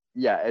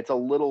 Yeah, it's a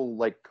little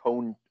like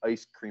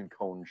ice cream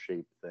cone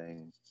shaped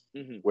thing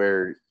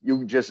where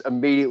you just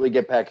immediately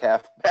get past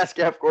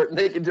half court and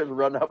they can just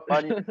run up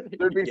on you.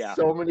 There'd be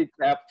so many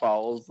tap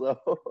fouls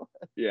though.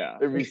 Yeah.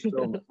 There'd be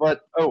so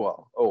but oh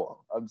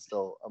well. I'm a fan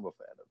of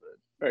it.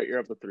 All right, you're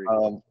up to 3.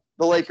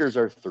 The Lakers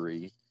are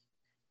 3.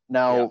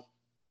 Now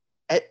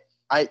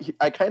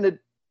I kind of,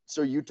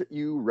 so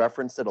you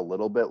referenced it a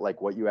little bit, like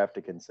what you have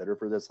to consider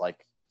for this,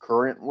 like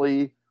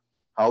currently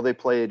how they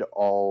played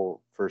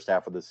all first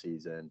half of the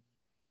season.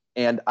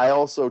 And I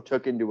also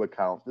took into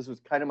account, this was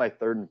kind of my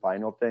third and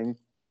final thing,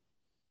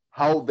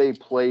 how they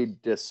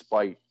played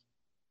despite,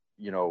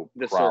 the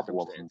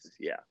problems,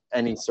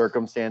 any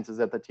circumstances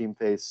that the team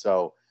faced.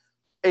 So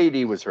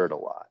AD was hurt a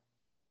lot.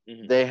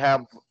 They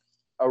have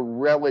a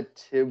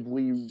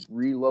relatively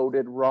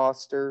reloaded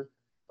roster.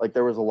 Like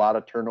there was a lot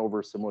of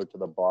turnover similar to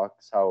the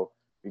Bucks. How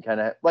we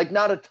kind of like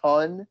not a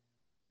ton,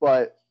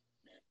 but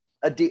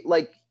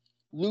like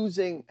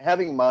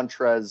having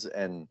Montrez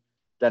and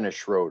Dennis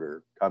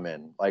Schroeder come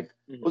in. Like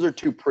those are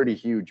two pretty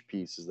huge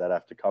pieces that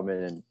have to come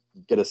in and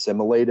get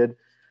assimilated.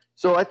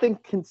 So I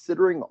think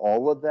considering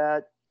all of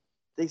that,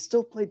 they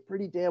still played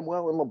pretty damn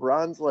well. And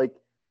LeBron's like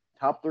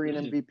top 3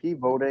 in MVP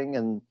voting,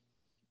 and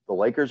the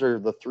Lakers are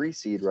the 3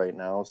 seed right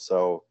now.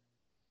 So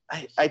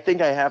I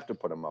think I have to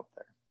put him up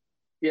there.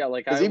 Yeah,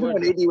 like because even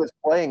when AD was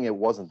playing, it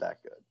wasn't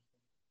that good.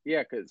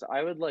 Yeah, because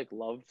I would like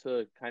love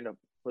to kind of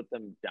put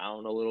them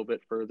down a little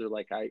bit further.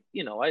 Like I'd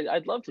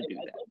love to do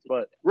that,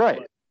 but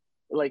right,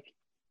 like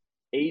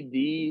AD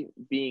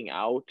being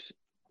out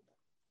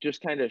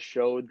just kind of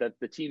showed that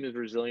the team is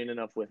resilient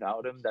enough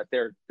without him that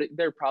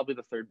they're probably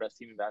the 3rd best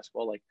team in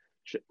basketball.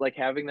 Like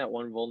having that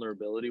one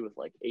vulnerability with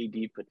like AD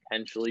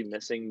potentially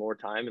missing more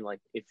time, and like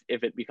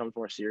if it becomes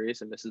more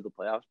serious and misses the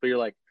playoffs, but you're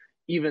like,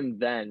 even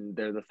then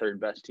they're the 3rd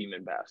best team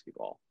in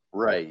basketball.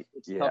 Right.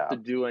 It's tough to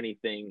do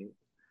anything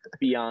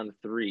beyond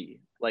 3.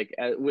 Like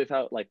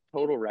without like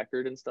total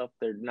record and stuff,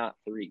 they're not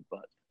 3,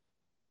 but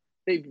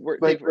they've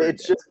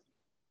it's just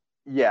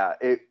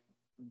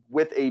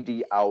with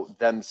AD out,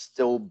 them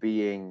still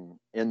being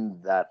in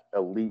that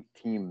elite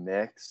team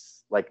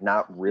mix, like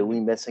not really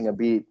missing a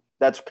beat.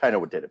 That's kind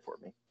of what did it for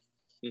me.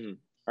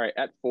 All right,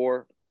 at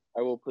 4,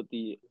 I will put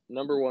the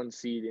number 1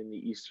 seed in the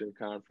Eastern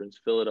Conference,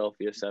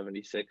 Philadelphia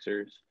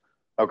 76ers.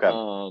 Okay.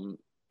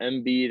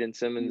 Embiid and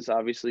Simmons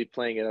obviously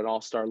playing at an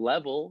all-star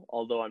level,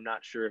 although I'm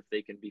not sure if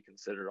they can be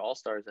considered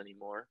all-stars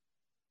anymore.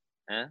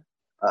 I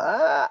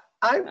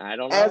don't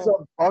know. As a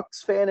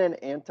Bucks fan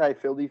and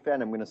anti-Philly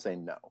fan, I'm going to say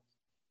no.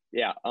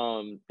 Yeah,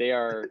 they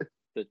are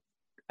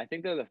I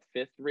think they're the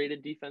 5th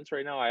rated defense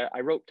right now.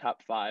 I wrote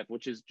top 5,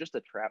 which is just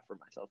a trap for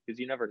myself because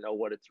you never know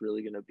what it's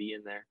really going to be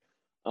in there.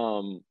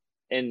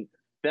 And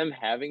them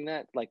having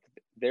that, like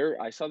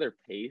I saw their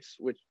pace,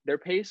 which their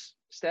pace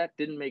stat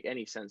didn't make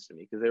any sense to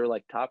me because they were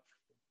like top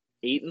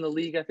 8 in the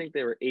league. I think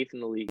they were 8th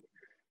in the league.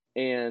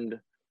 And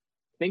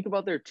think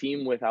about their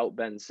team without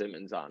Ben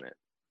Simmons on it.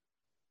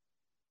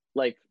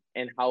 Like,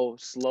 and how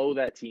slow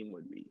that team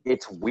would be.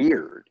 It's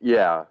weird.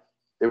 Yeah.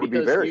 It would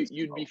be very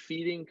you'd be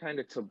feeding kind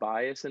of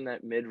Tobias in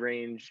that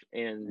mid-range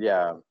and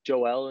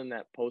Joel in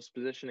that post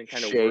position and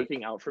kind of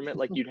working out from it.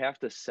 Like you'd have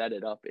to set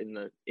it up in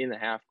the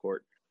half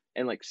court,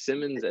 and like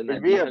Simmons and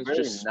that defense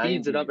just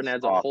speeds it up and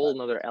adds a whole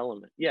another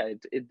element. Yeah,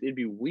 it'd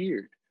be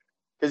weird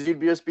because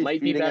you'd just be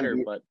might be better,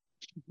 but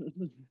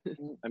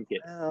I'm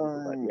kidding.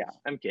 But yeah,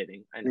 I'm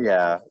kidding. I know.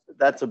 Yeah,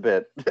 that's a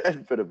bit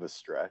of a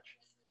stretch.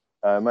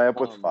 Am I up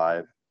with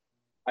 5?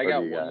 I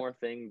got one more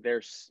thing.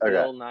 They're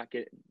still not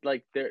getting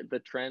like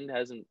the trend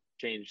hasn't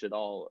changed at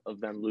all of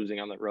them losing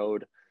on the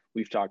road.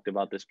 We've talked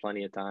about this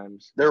plenty of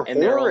times. They're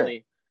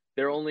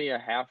only a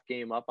half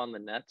game up on the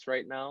Nets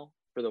right now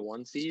for the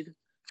 1 seed,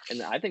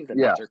 and I think the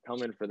Nets are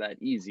coming for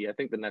that easy. I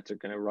think the Nets are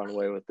going to run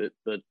away with the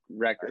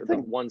record, the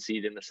 1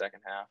 seed in the second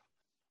half.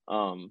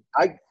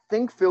 I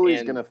think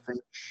Philly's going to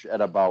finish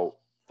at about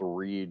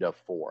 3 to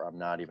 4. I'm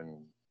not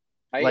even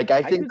I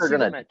think they're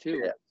going to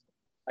 2.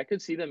 I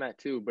could see them at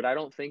 2, but I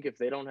don't think if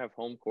they don't have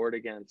home court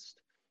against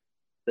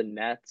the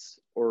Nets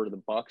or the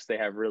Bucks, they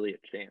have really a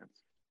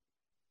chance.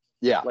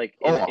 Yeah. Like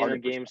in a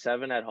game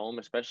 7 at home,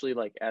 especially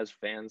like as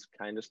fans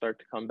kind of start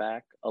to come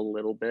back a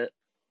little bit,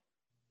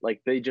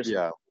 like they just,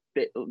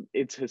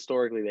 it's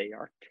historically, they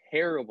are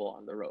terrible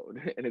on the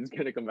road and it's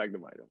going to come back to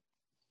bite them.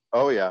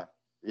 Oh yeah.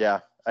 Yeah,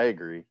 I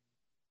agree.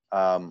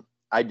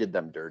 I did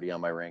them dirty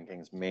on my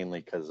rankings mainly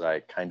because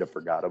I kind of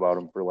forgot about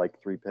them for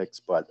like 3 picks,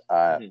 but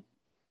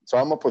so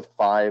I'm up with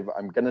 5.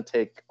 I'm going to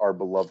take our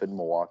beloved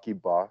Milwaukee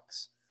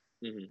Bucks.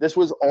 This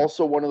was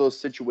also one of those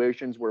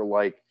situations where,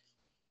 like,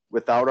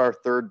 without our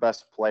 3rd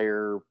best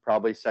player,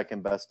 probably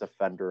 2nd best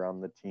defender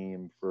on the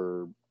team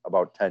for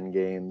about 10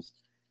 games,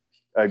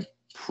 a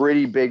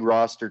pretty big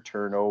roster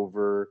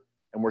turnover,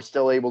 and we're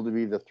still able to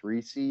be the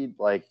 3 seed.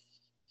 Like,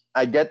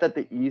 I get that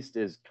the East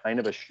is kind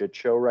of a shit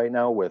show right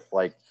now with,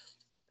 like,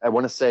 I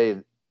want to say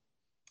the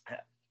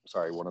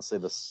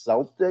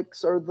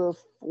Celtics are the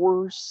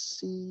 4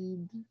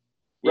 seed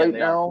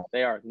now.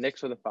 They are.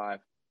 Knicks are the 5.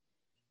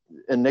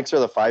 And Knicks are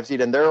the 5 seed,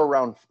 and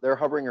they're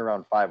hovering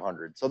around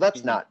 500. So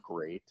that's not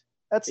great.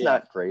 That's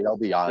not great, I'll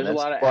be honest. There's a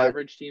lot of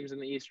average teams in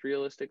the East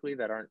realistically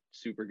that aren't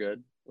super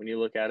good when you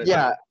look at it.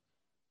 Yeah.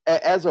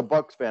 As a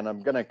Bucks fan,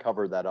 I'm going to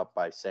cover that up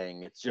by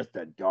saying it's just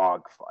a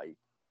dogfight.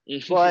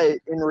 But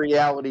in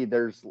reality,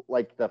 there's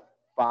like the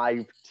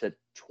 5 to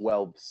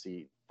 12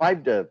 seed.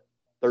 5 to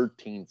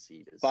 13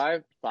 seed is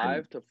 5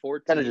 to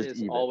 14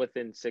 is all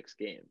within 6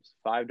 games.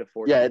 5 to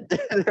 14. Yeah,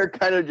 they're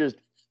kind of just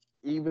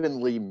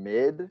evenly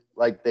mid.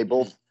 Like they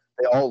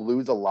all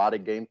lose a lot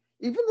of games.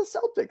 Even the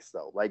Celtics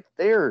though, like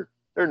they're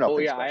nothing. Oh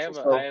yeah,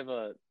 special.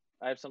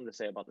 I have something to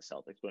say about the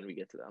Celtics when we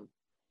get to them.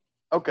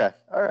 Okay,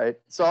 all right.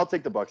 So I'll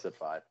take the Bucks at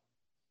 5.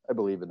 I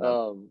believe in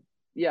them.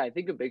 Yeah, I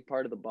think a big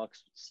part of the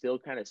Bucks still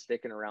kind of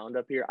sticking around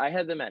up here. I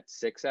had them at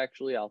 6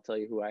 actually. I'll tell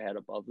you who I had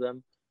above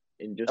them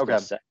in just a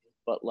second.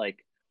 but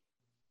like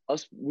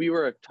we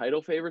were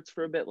title favorites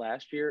for a bit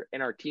last year,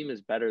 and our team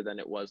is better than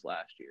it was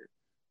last year.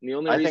 And the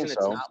only reason it's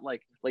not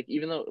like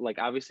even though like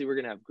obviously we're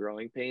gonna have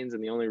growing pains,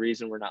 and the only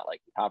reason we're not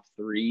like top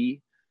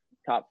 3,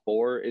 top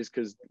 4 is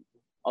because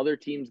other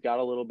teams got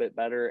a little bit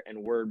better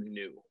and we're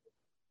new.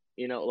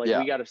 You know, like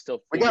we got to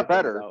still figure got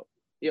better. out.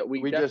 Yeah,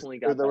 we definitely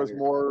got there better. was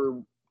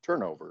more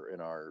turnover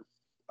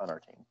on our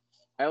team.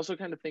 I also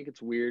kind of think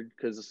it's weird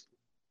because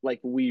like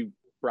we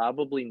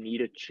probably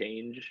need a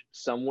change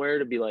somewhere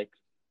to be like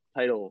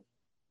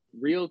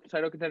real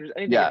title contenders.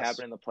 Anything can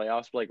happen in the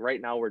playoffs, but like right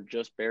now we're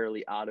just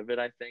barely out of it,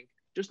 I think.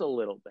 Just a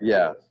little bit.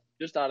 Yeah.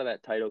 Just out of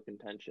that title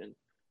contention.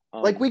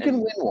 Like we can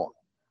win one.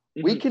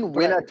 We can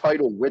win a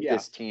title with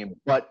this team,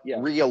 but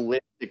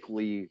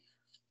realistically,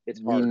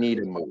 we need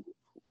a move.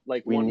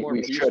 Like one more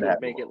piece would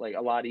make it like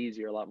a lot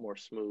easier, a lot more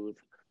smooth.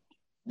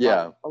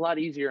 Yeah. A lot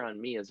easier on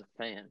me as a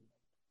fan.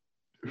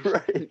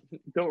 Right.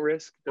 Don't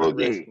risk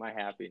my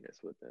happiness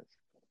with this.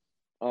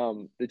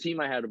 The team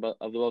I had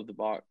above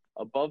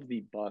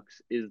the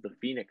Bucks is the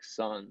Phoenix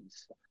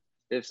Suns.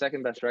 They have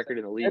second best record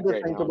in the league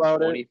right now.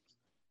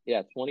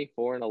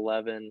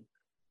 24-11.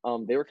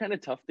 They were kind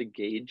of tough to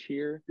gauge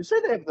here. You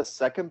say they have the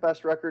second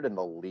best record in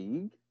the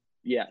league?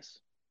 Yes.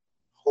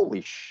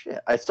 Holy shit.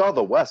 I saw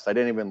the West. I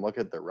didn't even look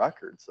at the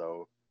record,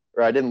 or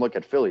I didn't look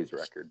at Philly's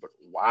record, but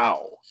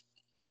wow.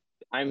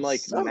 I'm like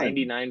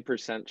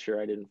 99%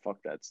 sure I didn't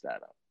fuck that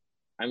stat up.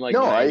 I'm like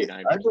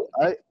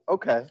 99%.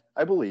 Okay,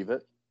 I believe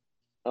it.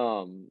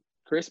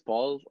 Chris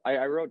Paul,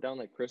 I wrote down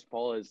that Chris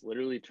Paul has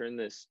literally turned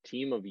this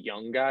team of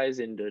young guys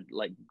into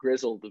like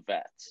grizzled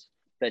vets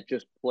that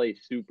just play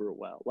super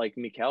well. Like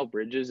Mikal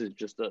Bridges is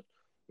just a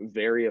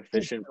very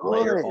efficient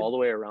player all the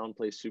way around,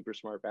 plays super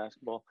smart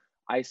basketball.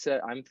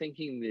 I'm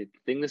thinking the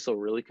thing this will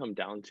really come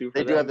down to for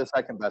them. They do have the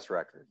second best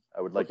record.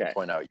 I would like to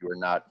point out you are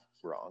not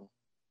wrong.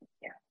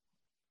 Yeah.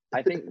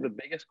 I think the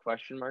biggest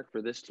question mark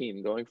for this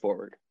team going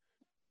forward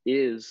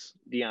is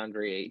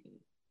DeAndre Ayton.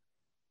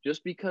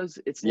 Just because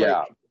it's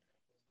like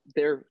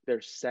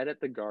they're set at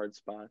the guard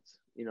spots.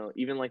 You know,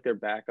 even like their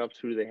backups,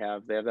 who do they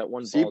have? They have that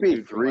one ball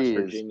dude from West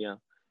Virginia.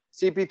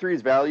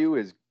 CP3's value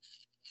is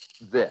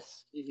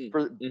this.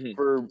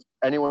 For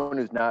anyone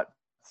who's not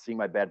seeing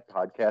my bad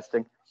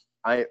podcasting,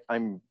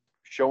 I'm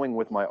showing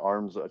with my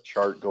arms a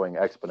chart going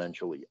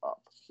exponentially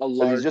up.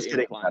 So he's just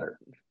getting better.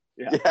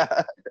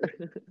 Yeah.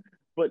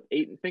 But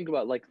Ayton, think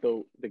about like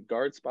the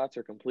guard spots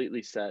are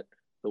completely set.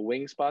 The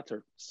wing spots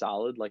are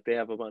solid. Like they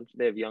have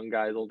young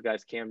guys, old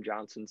guys. Cam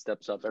Johnson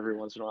steps up every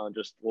once in a while and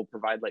just will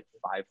provide like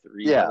 5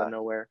 threes out of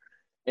nowhere.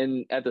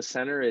 And at the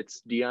center,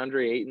 it's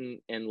DeAndre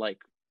Ayton and like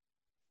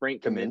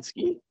Frank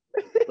Kaminsky.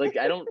 Like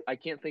I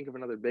can't think of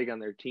another big on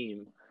their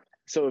team.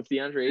 So if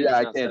DeAndre Ayton's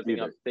not stepping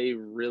up, they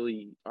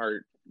really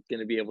are going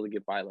to be able to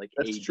get by like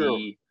AD.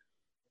 True.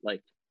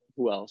 Like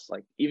who else?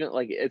 Like even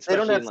like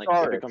especially in like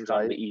if it comes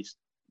out of the East.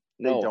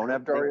 They don't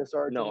have Darius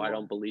Saric? No, I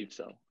don't believe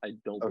so. I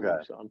don't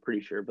believe so. I'm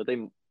pretty sure, but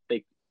they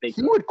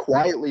he would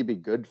quietly be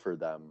good for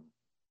them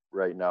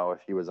right now if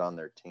he was on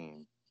their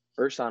team.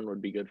 Ersan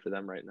would be good for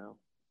them right now.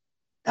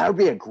 That would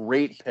be a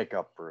great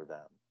pickup for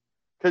them.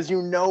 Because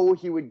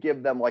he would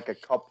give them like a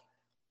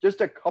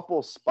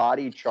couple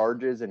spotty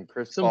charges and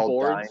Chris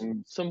Paul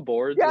dying. Some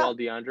boards while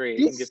DeAndre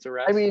Ayton gets a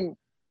rest. I mean,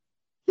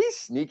 he's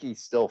sneaky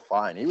still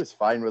fine. He was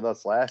fine with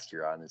us last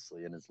year,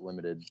 honestly, in his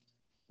limited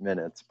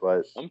minutes,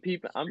 but I'm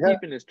peeping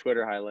his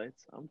Twitter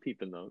highlights. I'm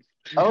peeping those.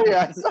 Oh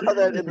yeah, I saw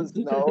that in the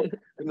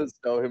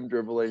snow, him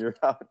dribbling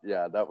around.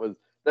 Yeah,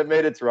 that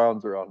made its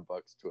rounds around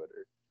Buck's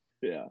Twitter.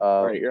 Yeah.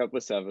 All right, you're up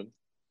with 7.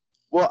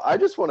 Well, I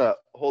just want to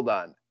hold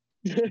on.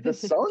 The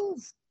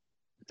Suns,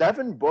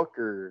 Devin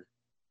Booker,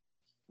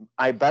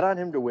 I bet on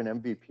him to win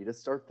MVP to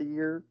start the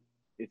year.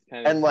 It's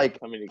kind of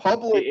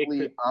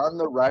publicly on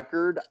the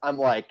record, I'm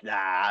like,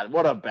 nah,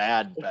 what a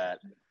bad bet.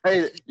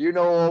 Hey,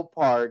 old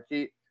Park,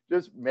 he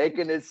just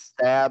making his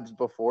stabs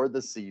before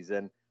the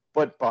season,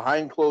 but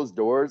behind closed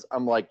doors,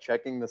 I'm like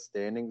checking the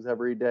standings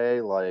every day,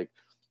 like,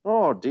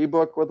 oh,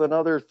 D-Book with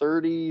another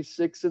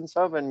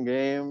 36-7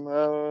 game,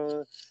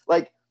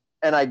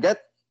 and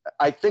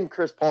I think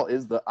Chris Paul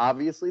is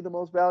obviously the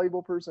most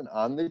valuable person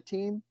on the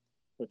team,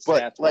 but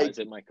stats-wise,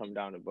 it might come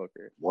down to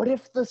Booker. What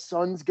if the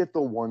Suns get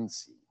the 1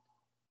 seed?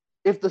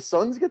 If the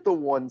Suns get the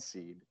 1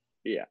 seed,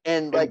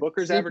 and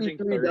Booker's averaging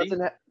 30,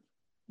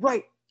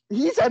 right?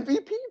 He's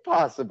MVP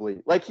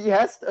possibly. Like he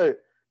has to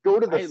go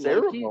to the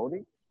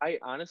ceremony. I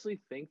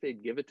honestly think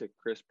they'd give it to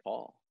Chris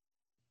Paul.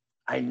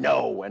 I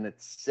know, and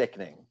it's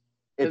sickening.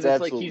 It's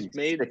absolutely like he's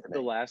made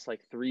the last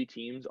 3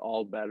 teams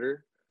all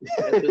better.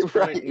 At this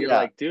point, you're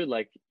like, dude,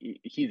 like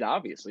he's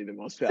obviously the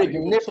most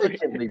valuable.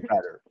 Significantly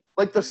better.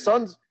 Like the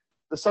Suns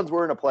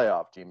were in a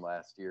playoff team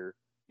last year.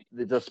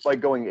 Despite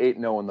going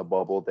 8-0 in the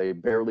bubble, they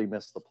barely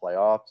missed the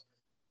playoffs.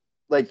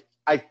 Like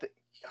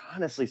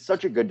honestly,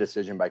 such a good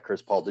decision by Chris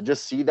Paul to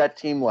just see that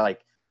team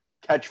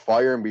catch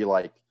fire and be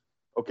like,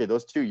 okay,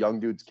 those 2 young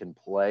dudes can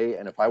play,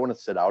 and if I want to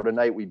sit out a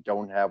night, we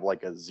don't have a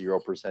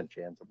 0%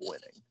 chance of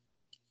winning.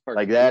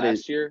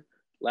 Last year,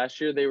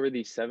 Last year, they were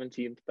the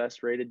 17th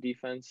best rated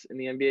defense in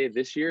the NBA.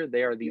 This year,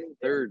 they are the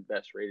third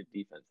best rated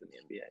defense in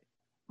the NBA.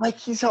 Like,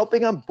 he's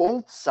helping on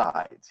both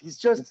sides. He's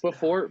just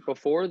before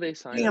they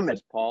signed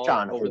Chris Paul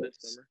John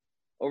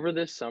over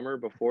this summer,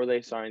 before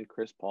they signed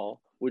Chris Paul,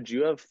 would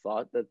you have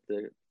thought that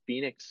the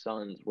Phoenix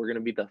Suns were going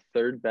to be the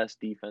third best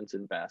defense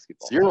in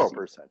basketball? 0%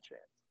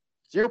 chance.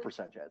 0%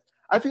 chance.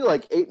 I feel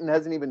like Ayton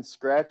hasn't even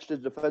scratched his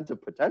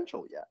defensive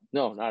potential yet.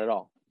 No, not at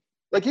all.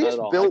 Like, he's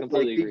built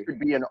like he could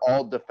be an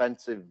all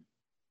defensive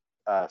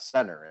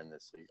center in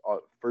this league,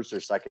 first or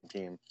second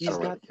team.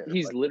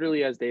 He's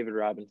literally has David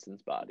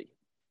Robinson's body.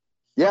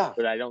 Yeah,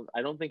 but I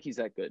don't think he's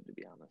that good, to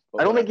be honest.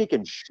 But I don't think he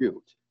can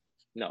shoot.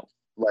 No,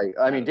 like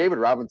I mean, David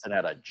Robinson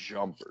had a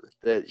jumper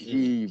that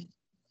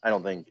I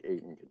don't think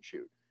Ayton can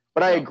shoot.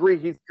 But I agree,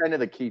 he's kind of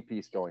the key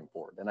piece going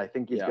forward, and I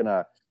think he's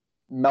gonna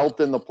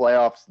melt in the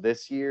playoffs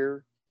this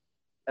year,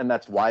 and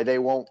that's why they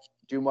won't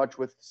do much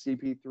with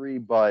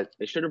CP3. But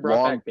they should have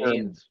brought back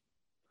Baines.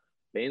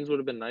 Baines would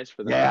have been nice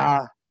for them.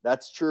 Yeah,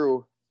 that's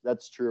true.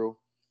 That's true.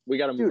 We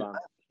got to move on.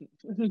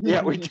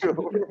 Yeah, we do.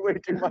 We're way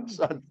too much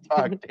Suns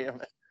talk. Damn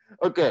it.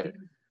 Okay,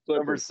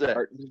 number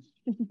 6.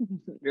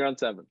 You're on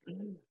 7.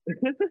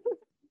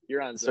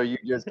 You're on 7. So you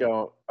just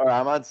go, all right,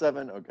 I'm on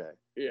 7? Okay.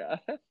 Yeah.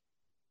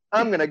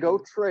 I'm going to go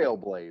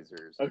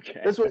Trailblazers.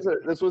 Okay. This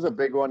was a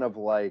big one of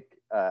like,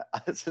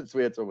 since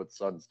we had so much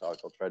Suns talk,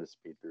 I'll try to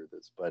speed through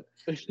this. But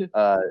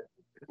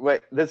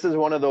wait, this is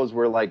one of those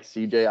where like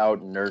CJ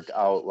out, Nurk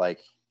out, like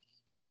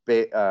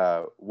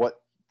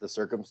what the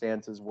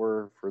circumstances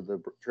were for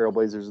the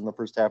Trailblazers in the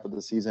first half of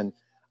the season.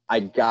 I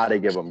gotta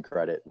give them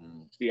credit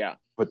and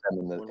put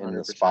them in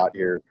the spot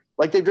here.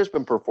 Like, they've just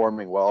been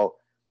performing well.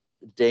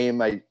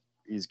 Dame,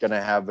 he's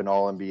gonna have an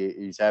All NBA.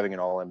 He's having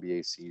an All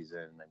NBA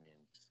season. I mean,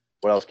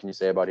 what else can you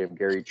say about him?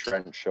 Gary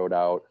Trent showed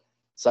out.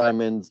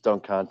 Simon's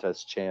dunk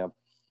contest champ.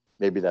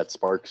 Maybe that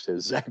sparks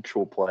his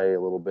actual play a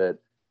little bit.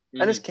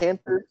 And his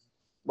Cantor,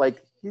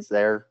 like, he's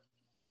there.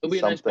 He'll be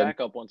a nice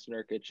backup once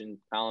Nurkic and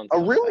Collins. A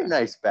really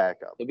nice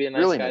backup. He'll be a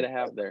nice guy to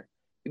have there.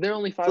 They're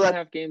only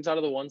 5.5 games out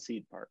of the 1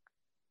 seed park.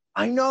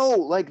 I know,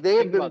 like they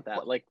have been about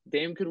that. Like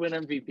Dame could win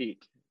MVP.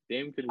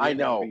 MVP.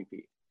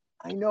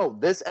 I know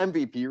this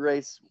MVP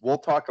race. We'll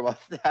talk about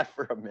that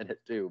for a minute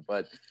too,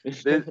 but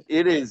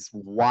it is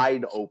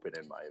wide open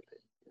in my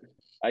opinion.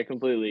 I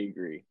completely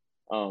agree.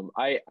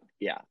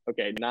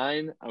 Okay,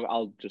 9.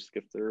 I'll just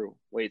skip through.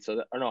 Wait,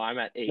 I'm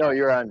at 8. No,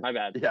 you're on. My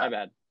bad.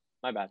 Yeah.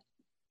 My bad.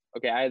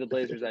 Okay, I had the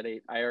Blazers at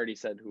 8. I already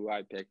said who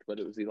I picked, but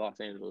it was the Los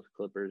Angeles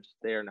Clippers.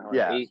 They are now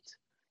at 8.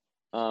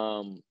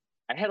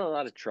 I had a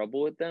lot of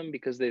trouble with them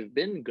because they've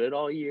been good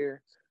all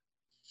year,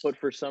 but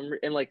for some reason,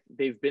 and like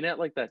they've been at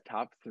like that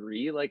top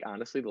 3, like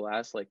honestly, the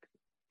last like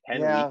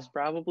 10 weeks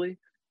probably.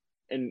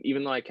 And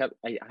even though I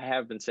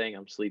have been saying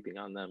I'm sleeping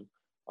on them,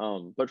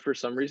 but for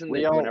some reason,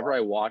 whenever I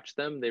watch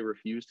them, they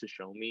refuse to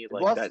show me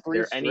like that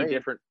they're any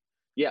different.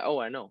 Yeah. Oh,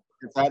 I know.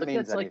 But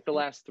that's like the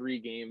last 3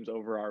 games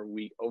over our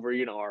week, over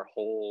our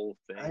whole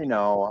thing. I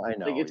know.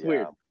 Like, it's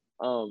weird.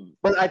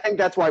 But I think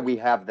that's why we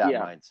have that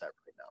mindset right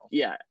now.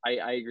 Yeah,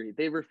 I agree.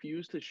 They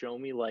refuse to show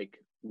me like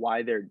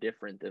why they're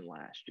different than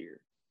last year.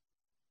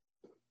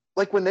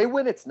 Like when they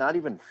win, it's not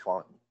even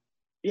fun.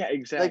 Yeah,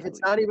 exactly. Like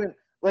it's not even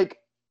like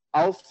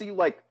I'll see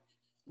like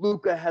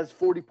Luka has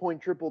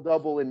 40-point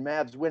triple-double and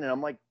Mavs win, and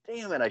I'm like,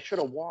 damn it, I should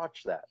have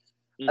watched that.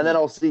 Mm-hmm. And then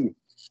I'll see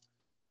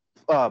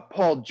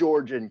Paul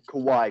George and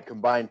Kawhi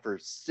combined for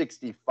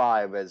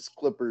 65 as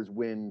Clippers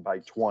win by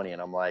 20,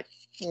 and I'm like,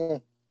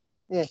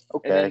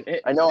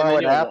 okay. I know how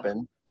it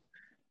happened.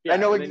 Yeah, I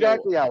know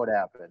exactly how it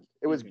happened.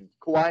 It was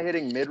Kawhi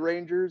hitting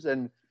mid-rangers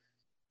and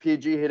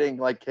PG hitting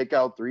like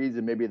kick-out threes,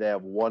 and maybe they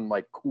have one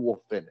like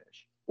cool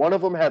finish. One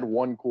of them had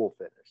one cool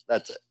finish.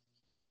 That's it.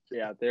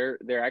 Yeah,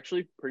 they're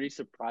actually pretty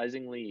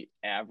surprisingly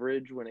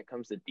average when it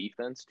comes to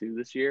defense too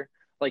this year.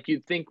 Like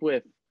you'd think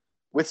with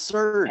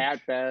Serge,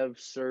 Pat Bev,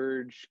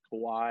 Serge,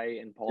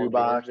 Kawhi, and Paul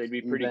George, they'd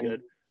be pretty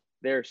good.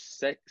 They're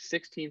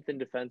 16th in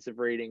defensive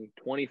rating,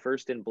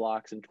 21st in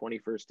blocks, and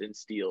 21st in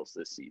steals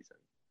this season.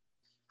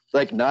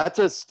 Like, not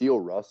to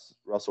steal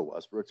Russell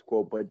Westbrook's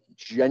quote, but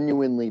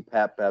genuinely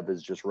Pat Bev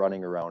is just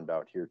running around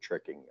out here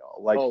tricking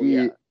y'all. Like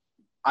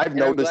I've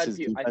noticed his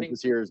defense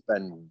this year has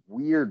been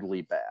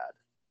weirdly bad.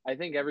 I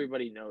think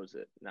everybody knows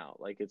it now.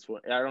 Like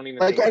I don't even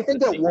like I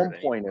think at one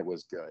point it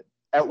was good.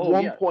 At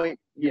one point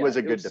he was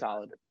a good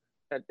defender.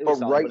 But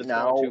right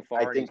now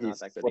I think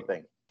he's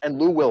slipping. And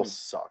Lou Will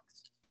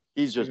sucks.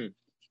 He's just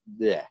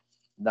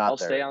not I'll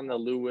there. stay on the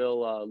Lou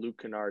Will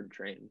Luke Kennard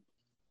train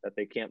that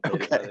they can't play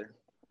together.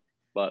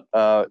 But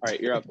all right,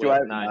 you're up. Do I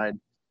have 9?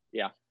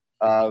 Yeah.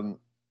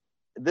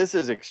 This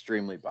is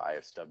extremely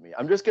biased of me.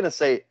 I'm just gonna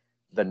say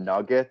the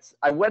Nuggets.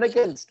 I went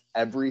against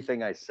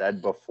everything I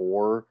said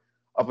before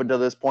up until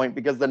this point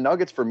because the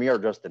Nuggets for me are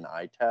just an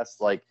eye test.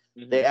 Like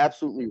they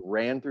absolutely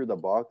ran through the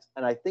Bucks,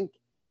 and I think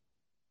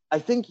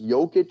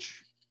Jokic.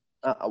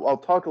 I'll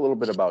talk a little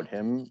bit about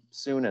him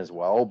soon as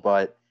well,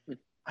 but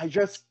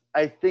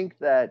I think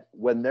that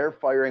when they're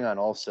firing on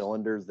all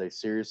cylinders, they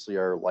seriously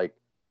are like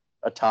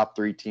a top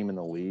 3 team in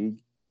the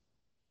league,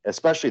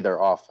 especially their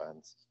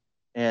offense.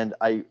 And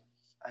I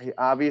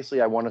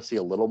obviously I want to see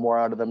a little more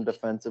out of them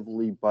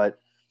defensively, but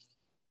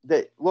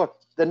the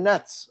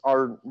Nets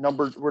we're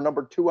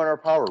number 2 on our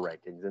power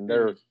rankings, and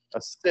they're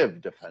a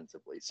sieve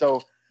defensively.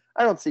 So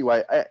I don't see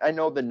why. I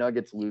know the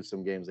Nuggets lose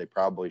some games they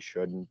probably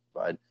shouldn't,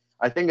 but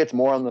I think it's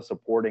more on the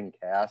supporting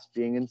cast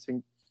being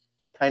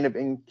kind of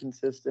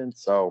inconsistent.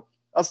 So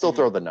I'll still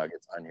throw the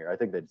Nuggets on here. I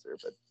think they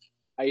deserve it.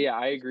 Yeah,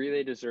 I agree.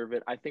 They deserve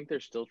it. I think they're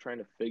still trying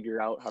to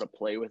figure out how to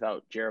play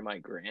without Jeremiah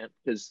Grant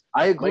because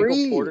I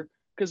agree.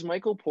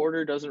 Michael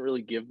Porter doesn't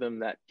really give them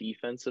that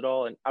defense at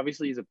all. And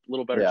obviously he's a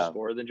little better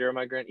scorer than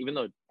Jeremiah Grant, even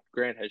though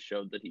Grant has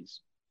showed that he's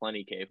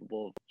plenty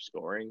capable of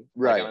scoring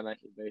on a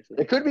nightly basis.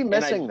 It could be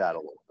missing that a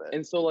little bit.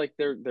 And so like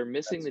they're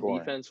missing the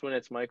defense when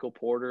it's Michael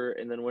Porter,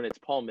 and then when it's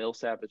Paul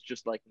Millsap, it's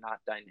just like not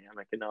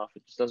dynamic enough.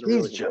 It just doesn't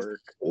really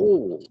work.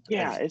 Old.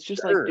 Yeah, it's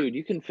just like, dude,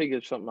 you can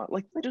figure something out.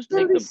 Like just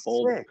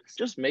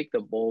make the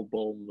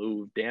bull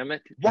move, damn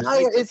it.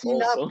 Why is he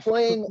not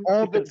playing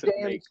all the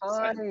damn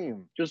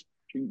time? Just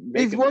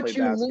he's what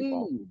you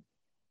need.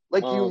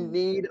 Like, you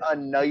need a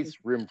nice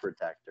rim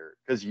protector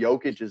because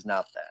Jokic is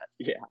not that.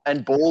 Yeah.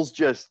 And Bull's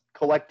just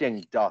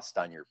collecting dust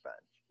on your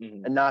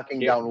bench and knocking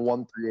down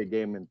 1-3 a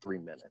game in 3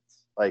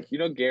 minutes. Like,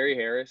 Gary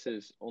Harris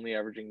is only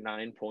averaging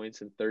 9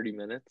 points in 30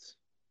 minutes.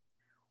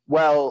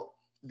 Well,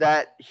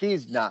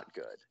 he's not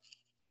good.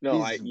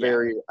 No, I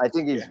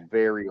think he's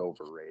very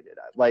overrated.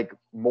 Like,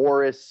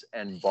 Morris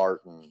and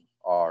Barton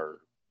are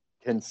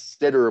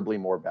considerably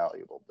more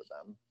valuable to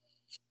them.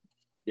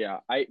 Yeah,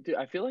 I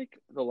feel like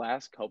the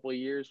last couple of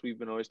years we've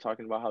been always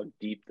talking about how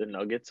deep the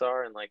Nuggets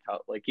are and like how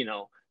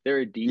they're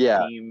a deep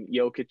team.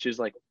 Jokic is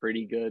like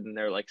pretty good and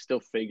they're like still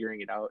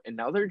figuring it out. And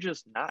now they're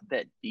just not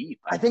that deep.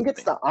 I think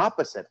it's the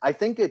opposite. I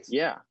think it's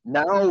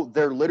now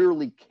they're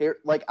literally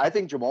I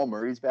think Jamal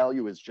Murray's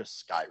value is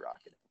just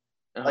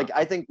skyrocketing. Like,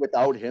 I think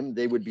without him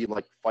they would be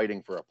like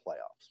fighting for a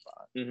playoff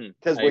spot.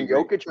 Because when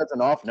Jokic has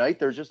an off night,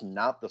 there's just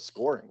not the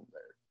scoring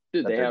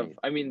there.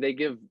 Dude, they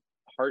give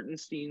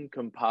Hartenstein,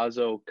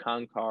 Campazzo,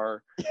 Konkar,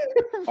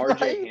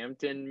 RJ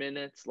Hampton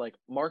minutes. Like,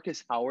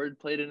 Marcus Howard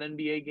played an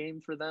NBA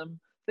game for them.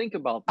 Think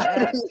about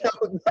that.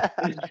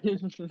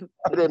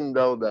 I didn't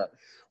know that.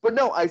 But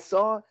no, I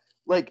saw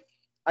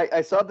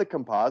I saw the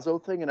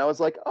Campazzo thing, and I was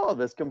like, oh,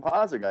 this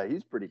Campazzo guy,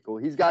 he's pretty cool.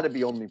 He's got to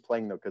be only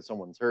playing, though, because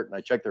someone's hurt. And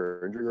I checked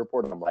their injury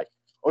report, and I'm like,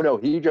 oh, no,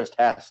 he just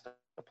has to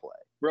play.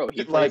 Bro,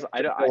 he plays.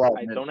 I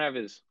don't have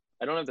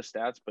the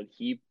stats, but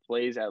he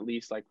plays at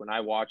least, like, when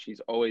I watch,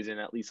 he's always in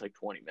at least like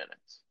 20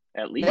 minutes.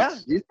 At least. Yeah,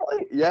 he's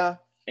playing. Yeah.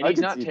 And he's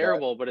not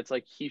terrible, but it's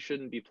like he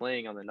shouldn't be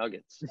playing on the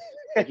Nuggets.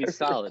 Like, he's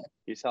solid.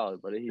 He's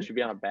solid, but he should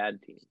be on a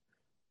bad team.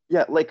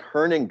 Yeah, like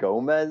Hernan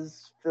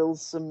Gomez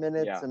fills some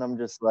minutes, and I'm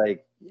just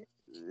like,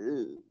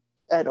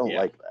 I don't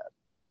like that.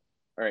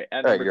 All right,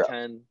 at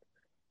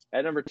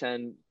number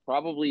 10,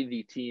 probably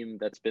the team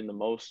that's been the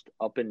most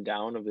up and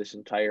down of this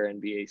entire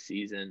NBA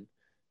season.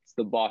 It's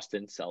the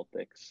Boston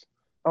Celtics.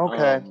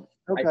 Okay.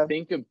 I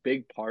think a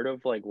big part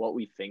of like what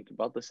we think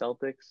about the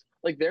Celtics,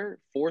 like they're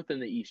 4th in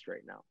the East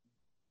right now.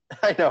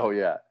 I know,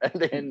 yeah, and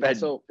they've been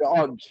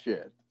dog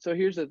shit. So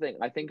here's the thing: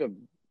 I think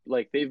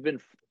they've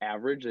been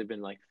average. They've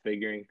been like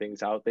figuring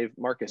things out.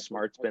 Marcus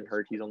Smart's been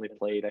hurt. He's only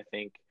played, I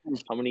think,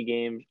 how many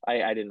games?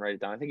 I didn't write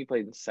it down. I think he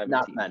played in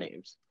 17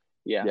 games.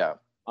 Yeah.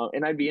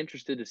 And I'd be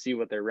interested to see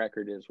what their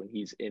record is when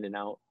he's in and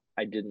out.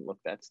 I didn't look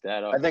that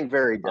stat up. I think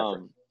very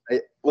different.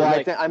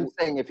 I'm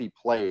saying if he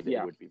played,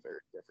 it would be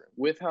very different.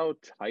 With how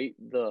tight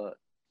the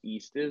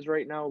East is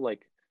right now,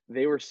 like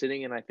they were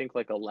sitting in, I think,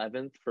 like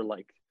 11th for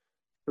like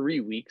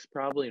 3 weeks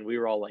probably, and we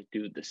were all like,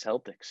 dude, the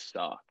Celtics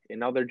suck. And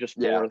now they're just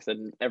 4th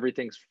and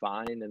everything's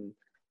fine, and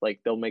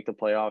like they'll make the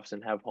playoffs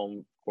and have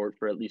home court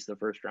for at least the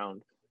first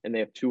round. And they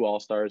have 2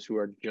 All-Stars who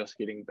are just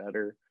getting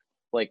better.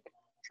 Like,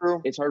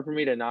 true. It's hard for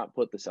me to not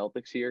put the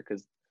Celtics here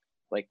because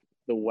like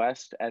the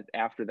West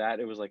after that,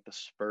 it was like the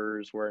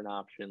Spurs were an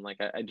option. Like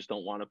I just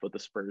don't want to put the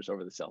Spurs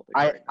over the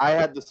Celtics. I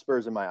had the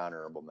Spurs in my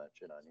honorable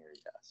mention on here,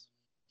 yes.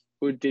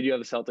 Who did you have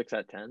the Celtics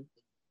at 10?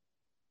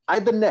 I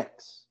had the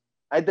Knicks.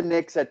 I had the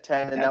Knicks at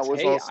 10, and that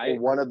was also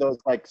one of those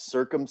like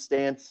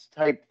circumstance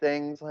type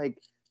things, like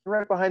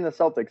right behind the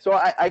Celtics. So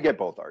I get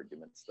both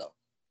arguments though.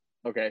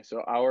 Okay,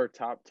 so our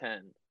top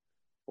 10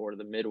 for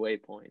the midway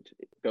point,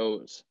 it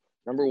goes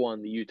number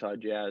 1, the Utah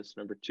Jazz,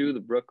 number 2, the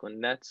Brooklyn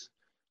Nets,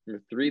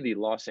 number 3, the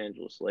Los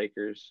Angeles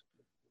Lakers,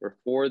 number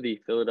 4, the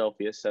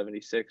Philadelphia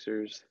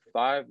 76ers,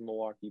 5,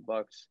 Milwaukee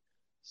Bucks,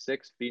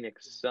 6,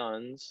 Phoenix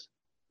Suns,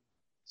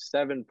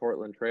 7,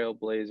 Portland Trail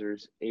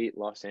Blazers, 8,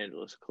 Los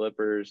Angeles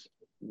Clippers,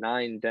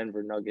 9,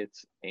 Denver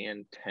Nuggets,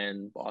 and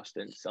 10,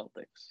 Boston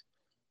Celtics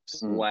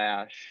 /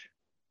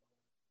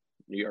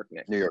 New York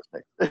Knicks.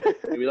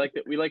 we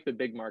like the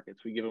big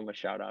markets. We give them a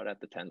shout out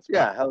at the 10 spot.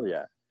 Yeah, hell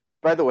yeah.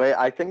 By the way,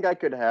 I think I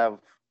could have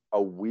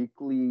a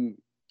weekly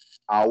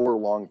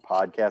hour-long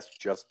podcast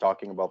just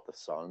talking about the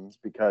Suns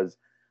because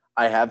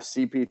I have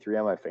CP3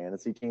 on my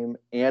fantasy team,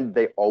 and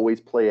they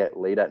always play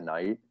late at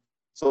night.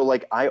 So,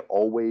 like, I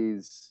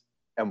always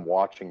am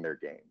watching their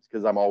games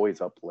because I'm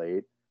always up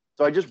late.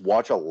 So I just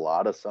watch a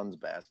lot of Suns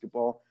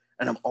basketball,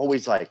 and I'm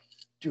always like,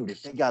 dude,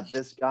 if they got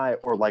this guy,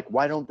 or like,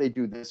 why don't they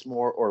do this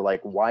more? Or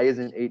like, why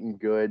isn't Aiton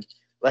good?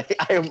 Like,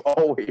 I am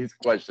always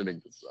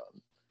questioning the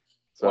Suns.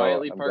 So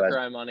Quietly, I'm Parker,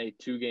 glad. I'm on a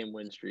 2-game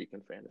win streak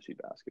in fantasy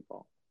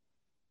basketball.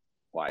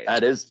 Quiet.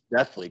 That is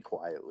definitely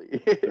quietly.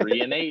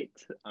 3-8.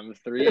 I'm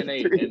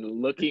 3-8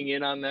 and looking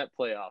in on that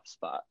playoff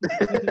spot.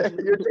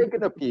 You're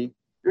taking a peek.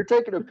 You're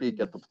taking a peek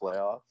at the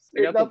playoffs.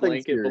 I got the Nothing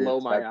blanket serious, below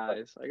my but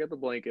eyes. I got the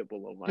blanket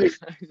below my eyes.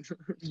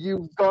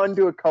 You've gone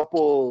to a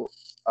couple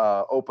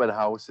open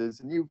houses,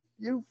 and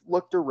you've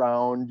looked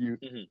around. You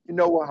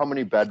know how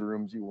many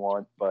bedrooms you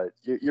want, but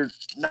you're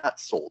not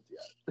sold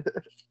yet.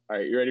 All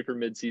right, you ready for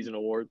mid-season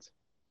awards?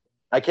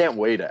 I can't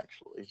wait,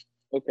 actually.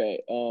 Okay.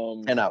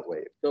 Cannot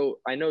wait. So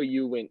I know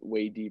you went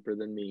way deeper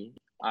than me.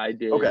 I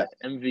did Okay.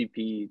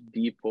 MVP,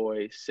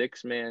 Depoy,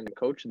 six-man,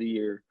 Coach of the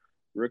Year,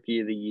 Rookie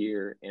of the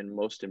Year, and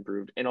Most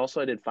Improved. And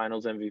also I did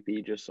Finals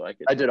MVP just so I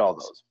could. I did all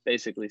those.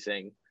 Basically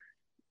say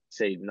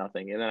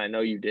nothing. And then I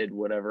know you did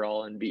whatever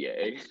all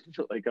NBA,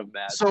 like a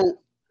mad. So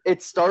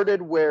it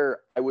started where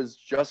I was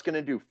just going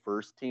to do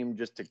first team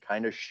just to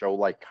kind of show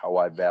like how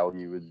I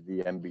value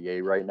the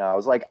NBA right now. I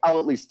was like, I'll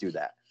at least do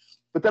that.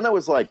 But then I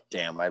was like,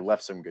 damn, I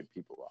left some good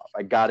people off.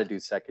 I got to do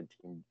second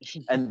team.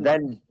 And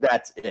then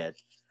that's it.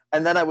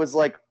 And then I was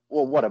like,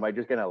 well, what? Am I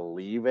just going to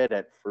leave it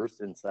at first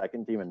and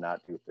second team and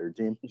not do third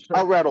team?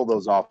 I'll rattle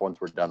those off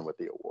once we're done with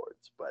the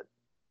awards. But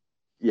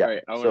yeah. All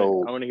right,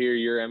 I want to hear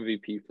your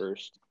MVP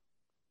first.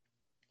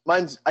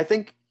 I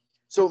think,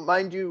 so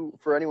mind you,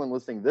 for anyone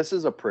listening, this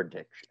is a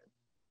prediction.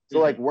 So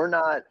like, we're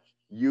not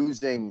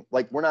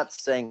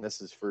saying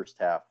this is first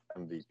half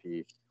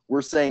MVP.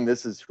 We're saying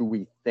this is who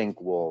we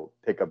think will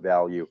pick up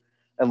value.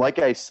 And like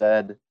I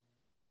said,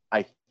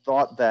 I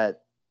thought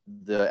that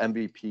the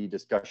MVP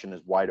discussion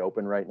is wide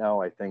open right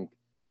now. I think,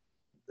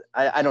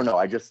 I don't know.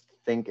 I just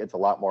think it's a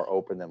lot more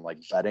open than like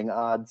betting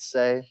odds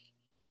say.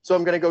 So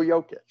I'm going to go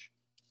Jokic.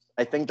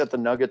 I think that the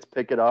Nuggets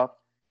pick it up.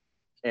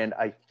 And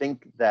I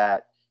think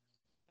that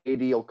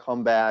AD will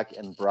come back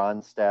and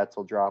Bron's stats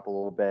will drop a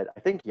little bit. I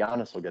think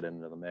Giannis will get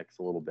into the mix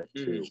a little bit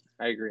too.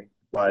 I agree.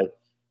 But,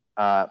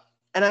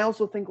 and I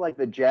also think like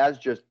the Jazz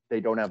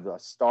they don't have the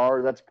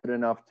star that's good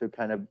enough to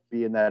kind of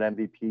be in that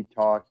MVP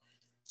talk.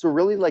 So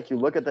really, like you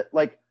look at that,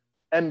 like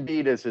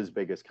Embiid is his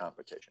biggest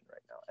competition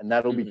right now, and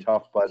that'll be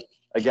tough. But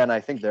again,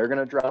 I think they're going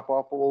to drop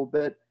off a little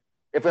bit.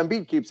 If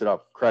Embiid keeps it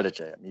up, credit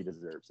to him, he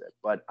deserves it.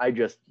 But I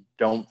just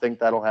don't think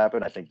that'll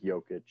happen. I think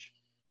Jokic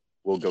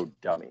will go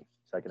dummy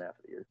second half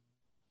of the year.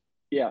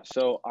 Yeah,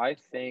 so I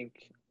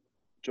think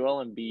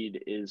Joel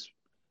Embiid is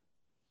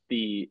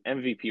the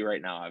MVP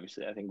right now,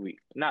 obviously. I think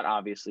not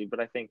obviously,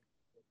 but I think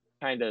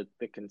kind of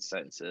the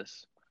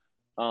consensus.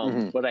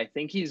 But I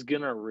think he's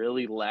going to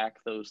really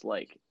lack those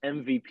like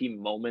MVP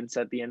moments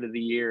at the end of the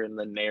year and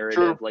the narrative.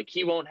 True. Like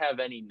he won't have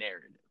any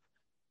narrative.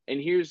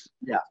 And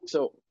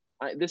so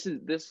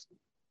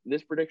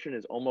this prediction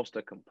is almost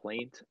a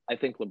complaint. I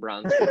think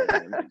LeBron's going to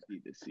win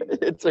MVP this season.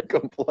 It's a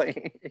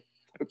complaint.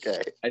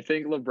 Okay. I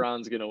think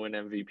LeBron's going to win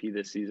MVP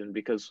this season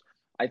because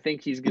I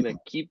think he's going to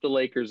keep the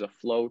Lakers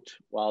afloat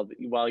while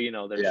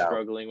they're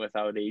struggling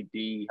without AD.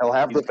 He'll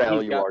have the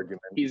value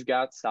argument. He's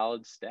got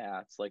solid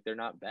stats. Like they're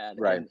not bad.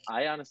 Right. And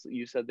I honestly,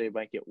 you said they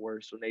might get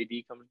worse when AD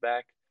comes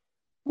back.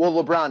 Well,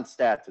 LeBron's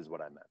stats is what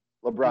I meant.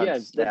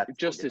 LeBron's stats.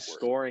 Just his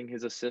scoring,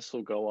 his assists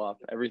will go up.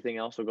 Everything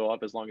else will go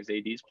up as long as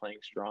AD's playing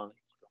strong.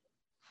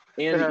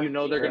 And they're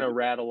going to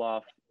rattle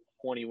off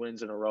 20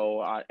 wins in a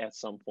row at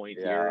some point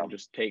here and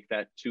just take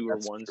that 2 or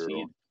 1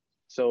 seed.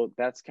 So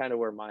that's kind of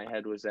where my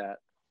head was at.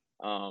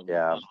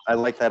 I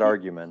like that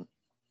argument.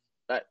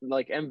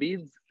 Like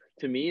Embiid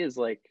to me is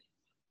like,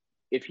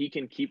 if he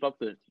can keep up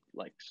the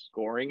like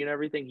scoring and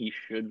everything, he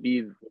should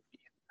be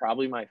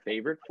probably my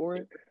favorite for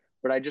it.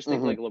 But I just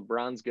think like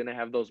LeBron's gonna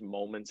have those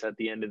moments at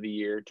the end of the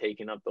year,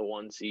 taking up the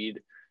 1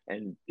 seed,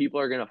 and people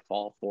are gonna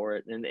fall for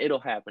it, and it'll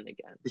happen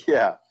again.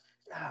 Yeah.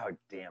 Oh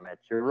damn it!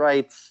 You're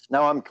right.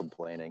 Now I'm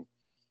complaining.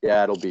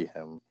 Yeah, it'll be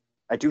him.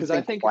 I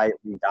think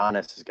quietly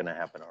Giannis is gonna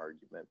have an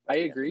argument. I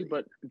agree,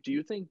 but do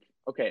you think?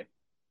 Okay.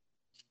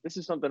 This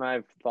is something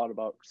I've thought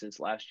about since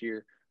last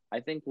year.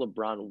 I think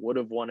LeBron would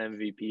have won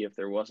MVP if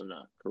there wasn't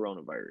a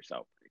coronavirus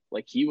outbreak.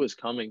 Like he was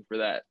coming for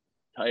that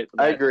type.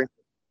 I agree.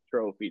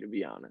 Trophy, to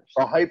be honest.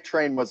 The hype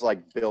train was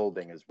like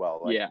building as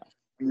well. Like,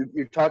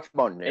 you talked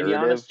about narrative.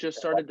 And Giannis just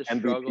started to MVP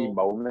struggle.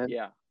 Moment.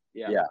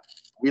 Yeah.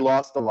 We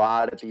lost a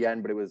lot at the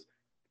end, but it was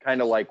kind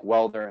of like,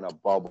 well, they're in a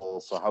bubble.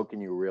 So how can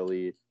you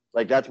really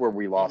like? That's where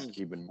we lost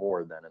even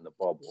more than in the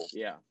bubble.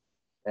 Yeah.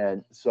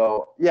 And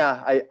so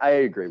I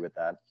agree with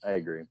that. I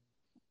agree.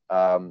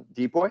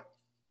 Depoy?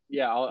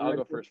 Yeah, I'll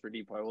go first for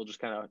Depoy. We'll just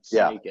kind of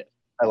snake it.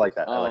 I like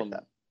that.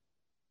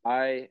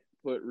 I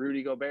put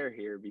Rudy Gobert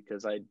here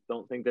because I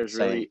don't think there's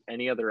really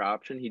any other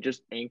option. He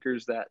just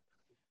anchors that.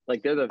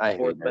 Like they're the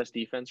 4th best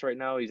defense right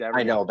now.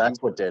 I know that's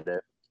what did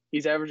it.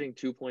 He's averaging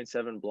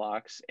 2.7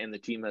 blocks, and the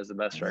team has the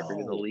best record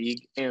in the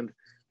league. And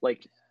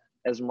like,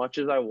 as much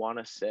as I want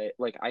to say,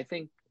 like I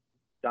think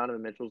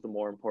Donovan Mitchell's the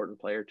more important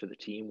player to the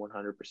team,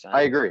 100%.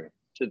 I agree.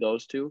 To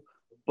those two.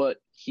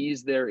 But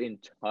he's their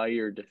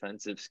entire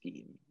defensive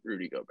scheme,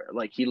 Rudy Gobert.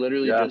 Like he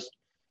literally just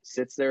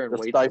sits there and The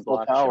waits to Stifle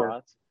block Tower.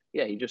 shots.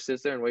 Yeah, he just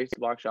sits there and waits to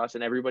block shots,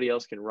 and everybody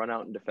else can run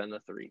out and defend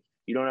the three.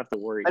 You don't have to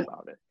worry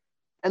about it.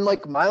 And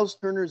like Miles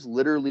Turner's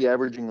literally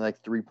averaging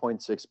like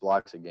 3.6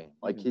 blocks a game.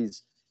 Like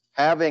he's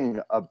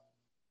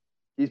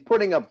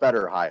putting up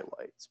better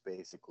highlights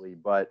basically,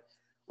 but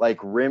like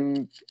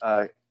rim,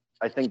 I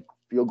think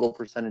field goal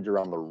percentage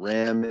around the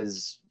rim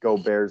is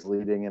Gobert's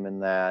leading him in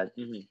that.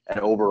 And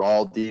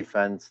overall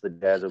defense, the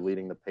Jazz are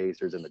leading the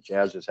Pacers, and the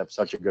Jazz just have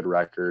such a good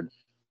record.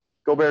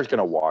 Gobert's going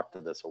to walk to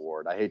this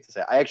award. I hate to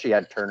say it. I actually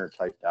had Turner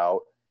typed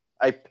out.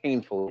 I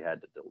painfully had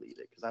to delete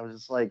it because I was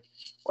just like,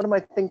 what am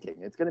I thinking?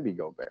 It's going to be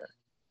Gobert.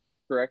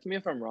 Correct me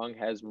if I'm wrong.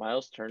 Has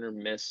Miles Turner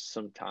missed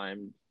some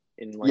time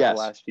in like Yes. the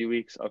last few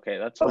weeks? Okay,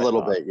 that's a what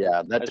little bit.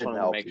 Yeah, that didn't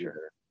help either.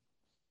 Sure.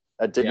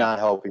 That did not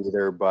help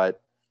either.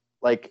 But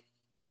like,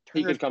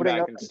 he could come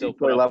back and still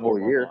put up level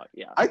year.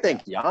 Yeah, I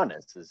think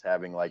Giannis is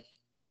having like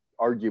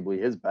arguably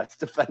his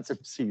best defensive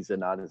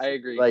season. Honestly, I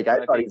agree. Like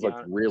I thought he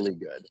looked really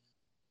good.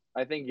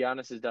 I think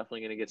Giannis is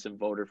definitely going to get some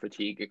voter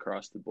fatigue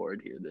across the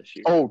board here this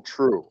year. Oh,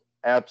 true.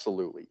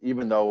 Absolutely.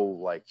 Even though,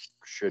 like,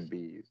 should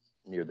be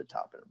near the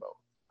top in a boat.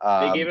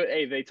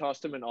 They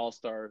tossed him an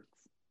all-star.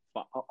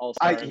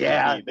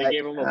 Yeah. They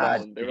gave him a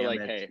bone. They were like,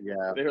 hey.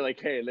 Yeah. They were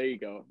like, hey, there you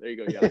go. There you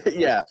go, Giannis.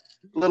 Yeah.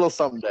 Little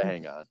something to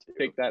hang on to.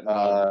 Take that.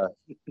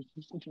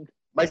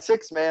 My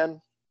sixth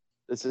man,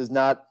 this is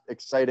not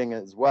exciting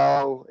as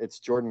well. It's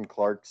Jordan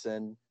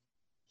Clarkson.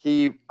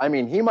 He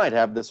might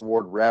have this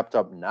award wrapped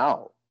up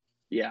now.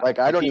 Yeah. Like,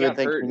 I don't even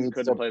think he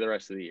couldn't play the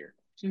rest of the year.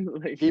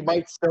 He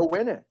might still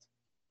win it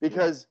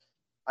because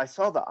I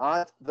saw the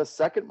odds, the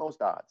second most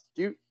odds.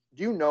 Do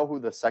you know who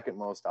the second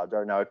most odds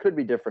are? Now, it could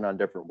be different on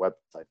different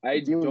websites.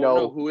 I don't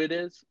know who it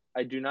is.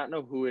 I do not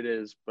know who it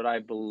is, but I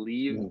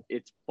believe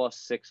it's plus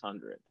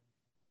 600.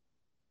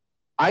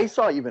 I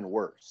saw even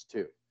worse,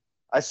 too.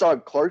 I saw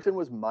Clarkson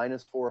was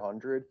minus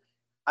 400.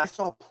 I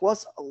saw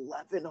plus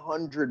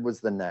 1,100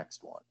 was the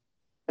next one.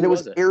 And it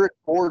was Eric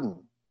Gordon.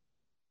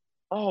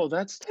 Oh,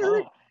 that's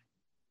tough.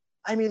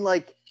 I mean,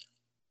 like,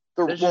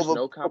 the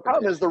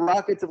problem is the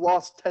Rockets have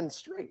lost 10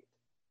 straight.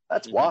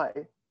 That's why.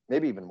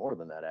 Maybe even more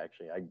than that,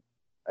 actually.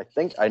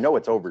 I know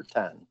it's over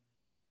 10.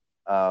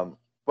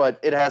 But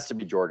it has to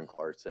be Jordan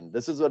Clarkson.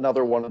 This is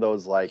another one of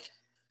those, like,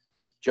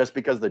 just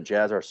because the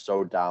Jazz are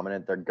so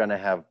dominant, they're going to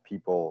have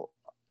people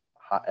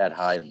at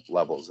high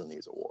levels in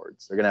these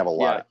awards. They're going to have a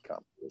lot of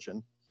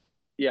competition.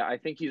 Yeah, I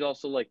think he's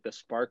also like the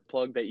spark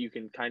plug that you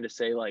can kind of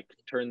say like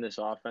turn this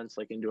offense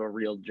like into a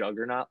real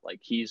juggernaut. Like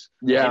he's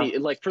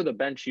like for the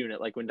bench unit,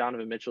 like when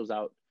Donovan Mitchell's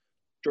out,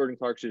 Jordan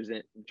Clarkson's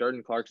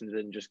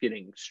in just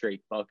getting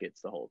straight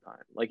buckets the whole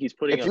time. Like he's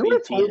putting up 18. If you would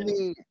have told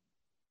me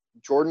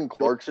Jordan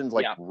Clarkson's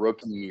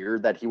rookie year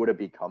that he would have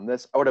become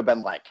this, I would have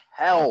been like,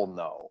 hell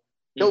no.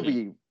 He'll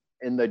be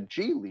in the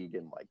G League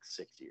in like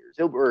 6 years.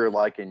 Or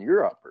like in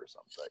Europe or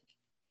something.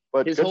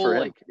 But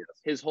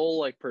his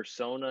whole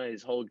persona,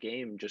 his whole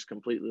game just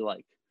completely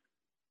like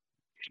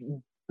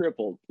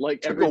tripled.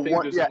 Like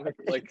everything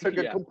took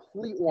a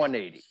complete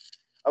 180.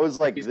 I was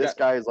like, this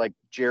guy is like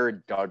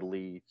Jared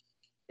Dudley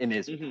in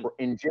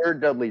Jared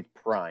Dudley's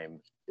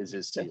prime is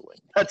his ceiling.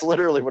 That's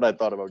literally what I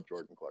thought about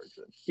Jordan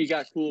Clarkson. He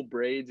got cool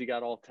braids. He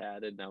got all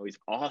tatted. Now he's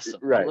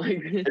awesome. Right.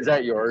 Is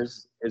that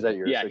yours? Is that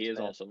yours? Yeah, he is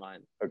also mine.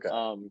 Okay.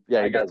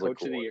 I got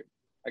coach of the year.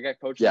 I got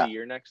coach of the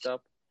year next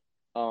up.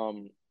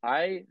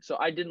 I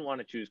didn't want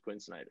to choose Quinn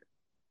Snyder.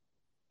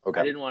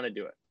 Okay. I didn't want to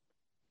do it.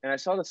 And I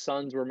saw the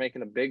Suns were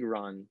making a big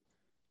run.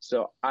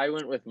 So I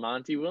went with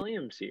Monty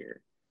Williams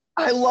here.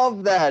 I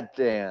love that,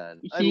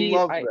 Dan. I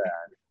love that.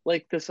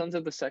 Like the Suns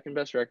have the second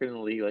best record in the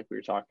league, like we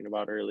were talking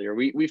about earlier.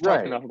 We've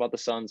talked enough about the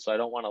Suns, so I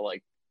don't want to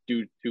like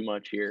do too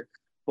much here.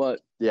 But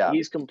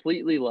he's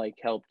completely like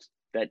helped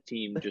that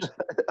team just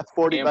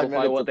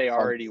amplify what they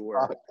already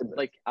were.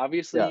 Like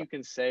obviously you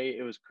can say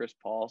it was Chris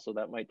Paul, so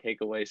that might take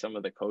away some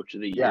of the coach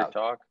of the year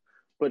talk.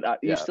 But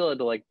you still had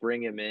to like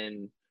bring him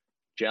in,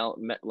 get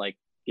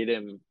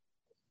him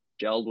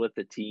gelled with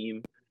the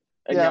team.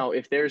 And now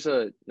if there's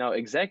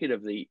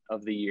executive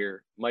of the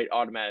year might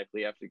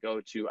automatically have to go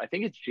to, I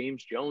think it's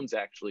James Jones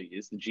actually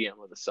is the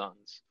GM of the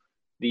Suns.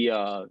 The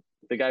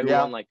guy who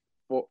won like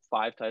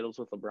 5 titles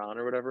with LeBron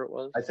or whatever it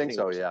was. I think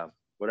so,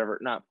 Whatever,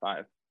 not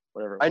 5.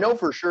 Whatever. I know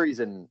for sure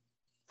he's in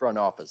front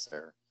office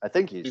there. I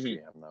think he's GM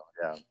though.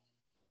 Yeah.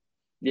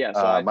 Yeah.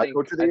 So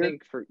coach of the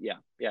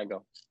year?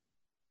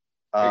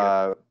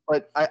 Go.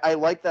 But I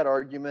like that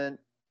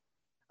argument.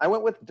 I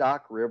went with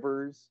Doc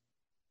Rivers.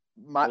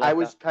 I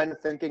was kind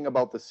of thinking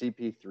about the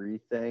CP3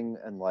 thing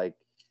and like,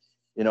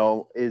 you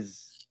know,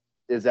 is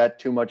that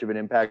too much of an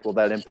impact? Will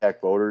that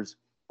impact voters?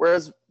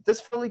 Whereas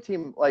this Philly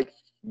team, like,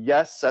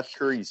 yes, Seth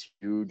Curry's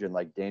huge and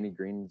like Danny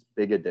Green's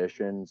big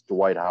additions,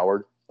 Dwight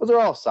Howard. Those are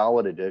all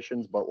solid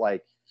additions, but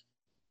like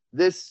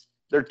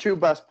their 2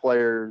 best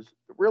players,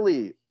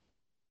 really,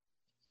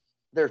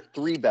 their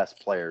 3 best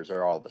players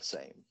are all the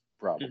same,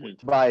 probably.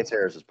 Tobias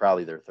Harris is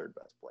probably their 3rd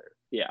best player.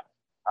 Yeah.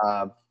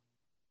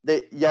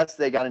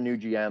 They got a new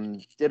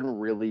GM, didn't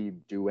really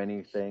do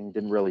anything,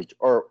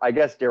 or I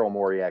guess Daryl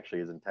Morey actually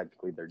isn't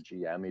technically their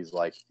GM. He's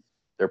like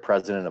their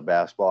president of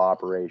basketball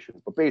operations,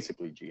 but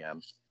basically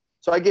GM.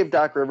 So I gave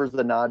Doc Rivers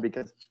the nod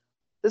because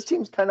this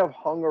team's kind of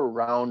hung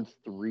around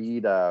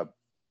 3 to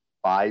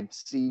 5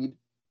 seed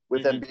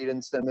with Embiid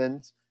and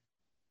Simmons.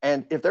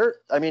 And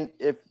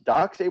if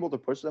Doc's able to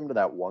push them to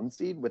that 1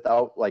 seed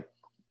without like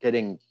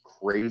getting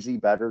crazy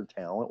better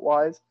talent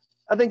wise,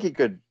 I think he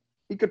could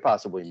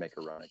possibly make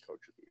a run at coach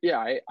of the year.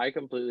 Yeah, I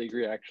completely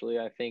agree. Actually,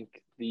 I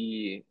think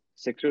the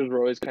Sixers were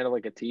always kind of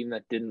like a team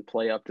that didn't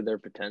play up to their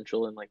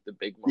potential in like the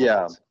big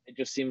moments. It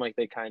just seemed like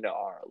they kind of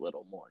are a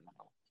little more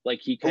now.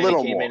 Like he kind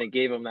of came in and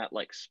gave them that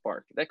like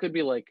spark. That could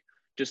be like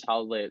just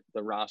how the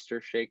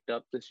roster shaked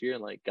up this year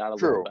and like got a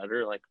little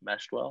better, like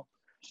meshed well.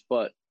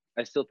 But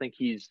I still think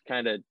he's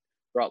kind of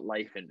brought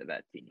life into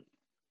that team.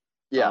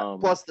 Yeah.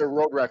 Plus their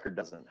road record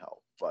doesn't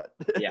help, but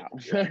yeah.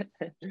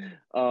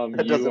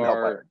 It doesn't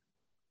help.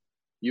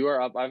 You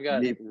are up. I've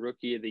got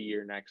rookie of the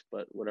year next,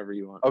 but whatever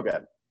you want. Okay.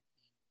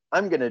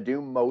 I'm going to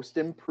do most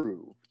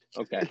improved.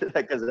 Okay.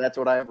 Because that's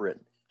what I have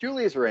written.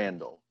 Julius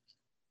Randle.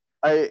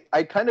 I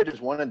kind of just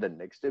wanted the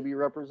Knicks to be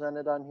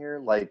represented on here.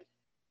 Like,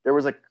 there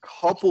was a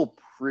couple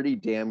pretty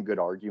damn good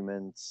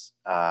arguments.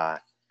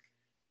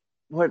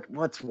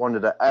 What's one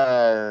of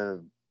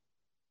the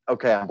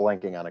okay, I'm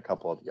blanking on a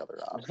couple of the other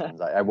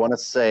options. I want to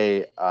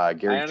say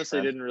Gary I honestly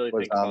Trent didn't really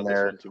was think on about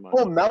there. this one too much.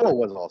 Oh, Melo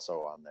was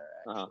also on there,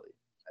 actually,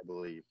 I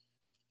believe.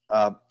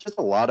 Just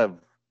a lot of,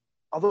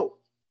 although,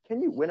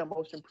 can you win a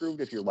most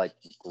improved if you're like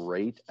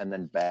great and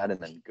then bad and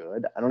then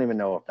good? I don't even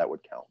know if that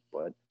would count,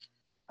 but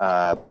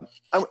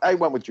I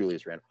went with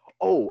Julius Randle.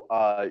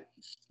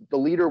 The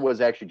leader was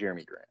actually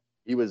Jeremy Grant.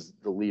 He was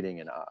the leading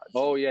in odds.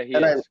 Oh yeah, he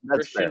is.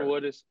 Christian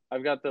Wood is.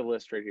 I've got the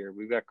list right here.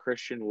 We've got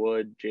Christian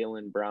Wood,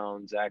 Jaylen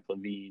Brown, Zach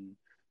LaVine,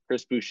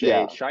 Chris Boucher.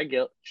 Yeah.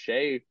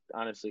 Shea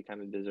honestly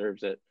kind of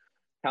deserves it.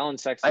 Colin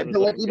Sexton was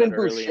looking even good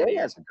early in the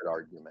year. Has a good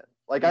argument.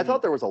 Like I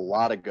thought there was a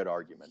lot of good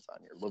arguments on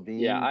here.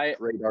 LaVine,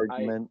 great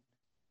argument.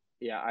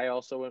 I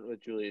also went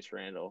with Julius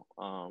Randle.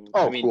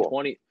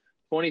 Cool.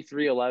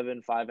 23,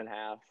 11,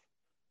 5.5.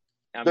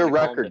 Their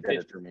record did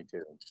it for me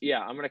too.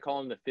 Yeah, I'm going to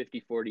call him the 50,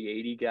 40,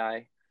 80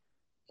 guy.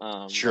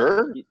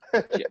 Sure.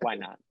 Why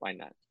not?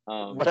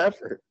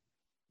 Whatever.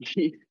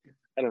 I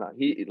don't know.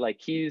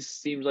 He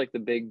seems like the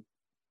big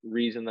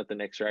reason that the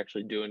Knicks are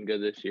actually doing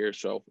good this year.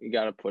 So you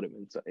got to put him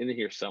in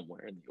here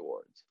somewhere in the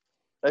awards.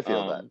 I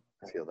feel that.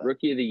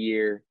 Rookie of the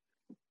year.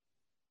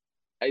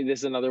 This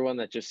is another one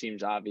that just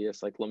seems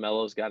obvious. Like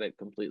LaMelo's got it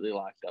completely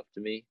locked up to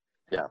me.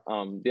 Yeah.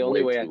 The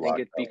only way I think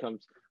it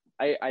becomes,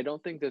 I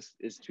don't think this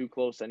is too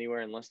close anywhere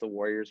unless the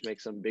Warriors make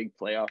some big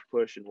playoff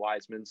push and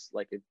Wiseman's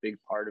like a big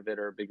part of it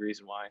or a big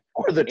reason why.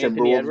 Or the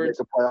Timberwolves make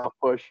a playoff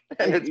push,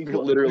 and it's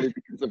literally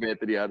because of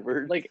Anthony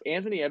Edwards. Like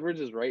Anthony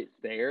Edwards is right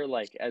there,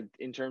 like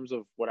in terms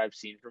of what I've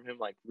seen from him,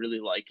 like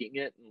really liking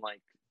it and like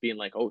being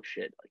like, oh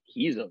shit, like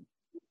he's a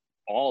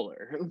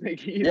baller. Like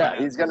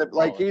he's gonna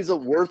like he's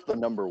worth the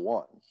number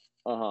one.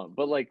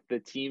 But like the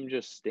team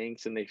just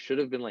stinks, and they should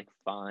have been like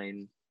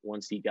fine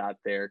once he got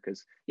there,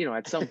 because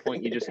at some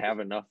point you just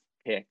have enough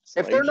picks.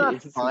 If they're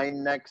not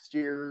fine next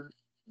year,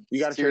 you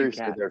got to trade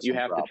Cat. You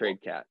have to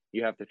trade Cat.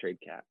 You have to trade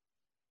Cat.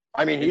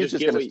 I mean, he's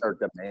just going to start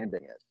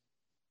demanding it.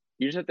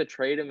 You just have to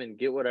trade him and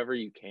get whatever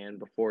you can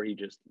before he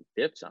just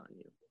dips on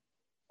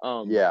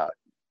you. Yeah,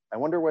 I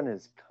wonder when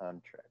his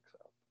contract's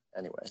up.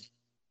 Anyway,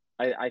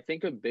 I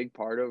think a big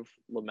part of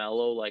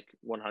LaMelo, like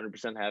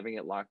 100% having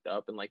it locked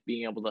up and like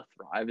being able to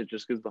thrive is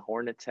just because the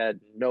Hornets had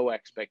no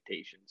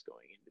expectations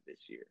going into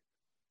this year,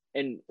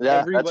 and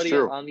everybody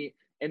on the.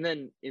 And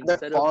then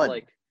instead of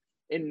like,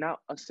 and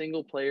not a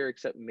single player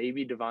except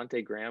maybe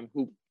Devontae Graham,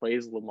 who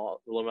plays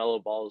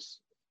LaMelo Ball's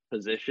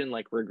position,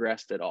 like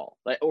regressed at all.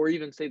 Like, or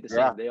even stayed the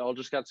same. They all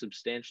just got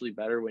substantially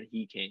better when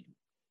he came.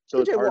 So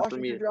it's hard for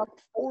me to drop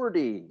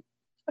 40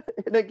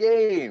 in a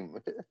game.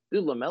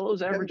 Dude,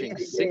 LaMelo's averaging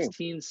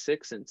 16,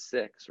 6, and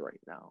 6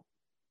 right now.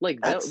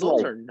 Like those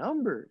are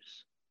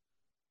numbers.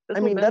 That's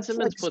what Ben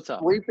Simmons puts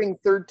up. Sweeping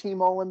third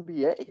team All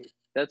NBA.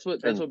 That's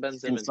what Ben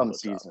Simmons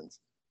puts seasons.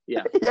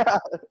 Up. Yeah.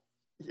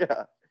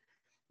 Yeah.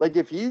 Like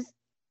if he's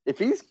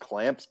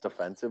clamps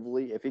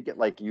defensively, if he can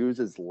like use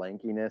his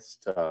lankiness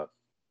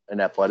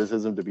and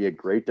athleticism to be a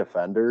great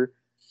defender,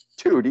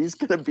 dude, he's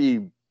gonna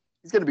be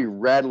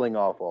rattling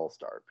off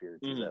all-star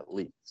appearances at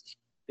least.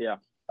 Yeah.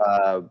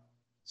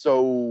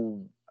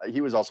 So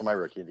he was also my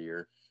rookie of the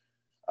year.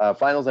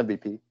 Finals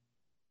MVP,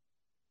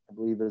 I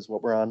believe is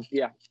what we're on.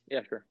 Yeah,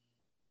 sure.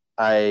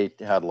 I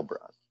had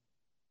LeBron.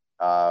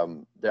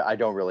 I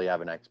don't really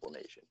have an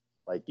explanation.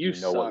 Like you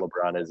know what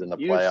LeBron is in the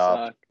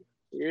playoffs.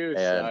 You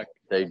suck.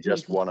 They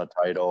just won a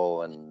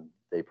title, and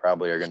they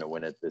probably are going to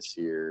win it this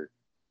year.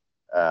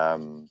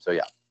 So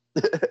yeah.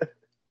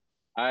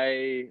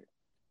 I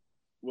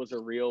was a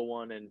real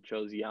one and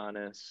chose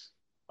Giannis.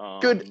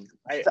 Good.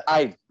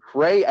 I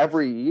pray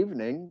every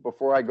evening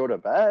before I go to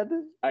bed.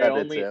 I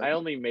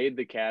only made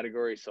the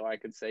category so I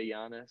could say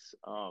Giannis.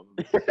 I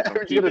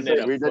was gonna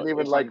say, we didn't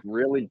even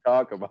really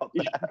talk about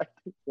that.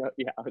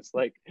 Yeah, I was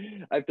like,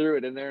 I threw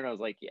it in there and I was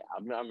like, yeah,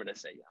 I'm gonna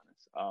say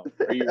Giannis.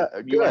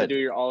 You want to do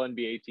your All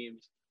NBA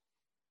teams?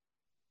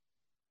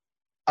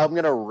 I'm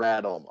gonna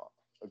rattle them off.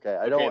 Okay,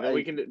 Then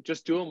we can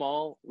just do them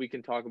all. We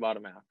can talk about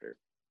them after.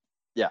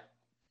 Yeah.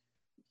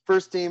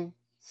 First team: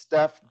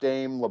 Steph,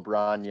 Dame,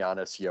 LeBron,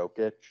 Giannis,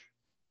 Jokic.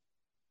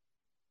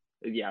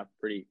 Yeah,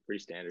 pretty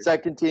standard.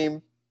 Second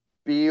team: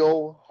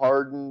 Beal,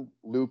 Harden,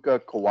 Luka,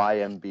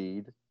 Kawhi,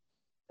 Embiid.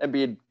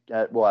 Embiid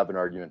will have an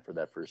argument for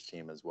that first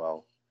team as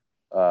well.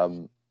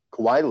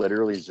 Kawhi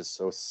literally is just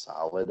so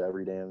solid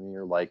every damn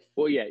year. Like,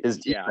 his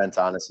defense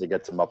honestly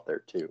gets him up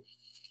there too.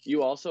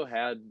 You also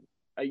had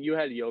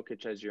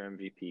Jokic as your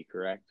MVP,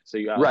 correct? So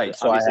you right.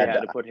 So obviously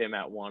had to put him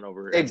at one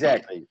over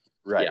exactly. Embiid.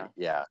 Right.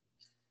 Yeah.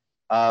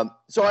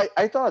 So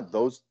I thought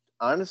those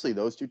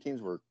two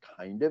teams were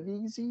kind of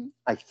easy.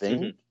 I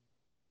think. Mm-hmm.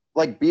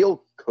 Like,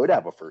 Beal could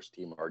have a first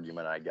team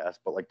argument, I guess,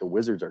 but like the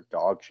Wizards are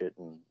dog shit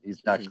and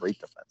he's not great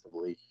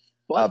defensively.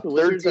 But the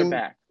Wizards are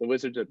back. The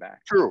Wizards are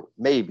back. True,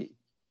 maybe.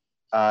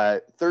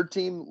 Third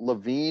team: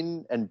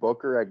 Levine and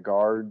Booker at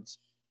guards.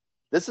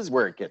 This is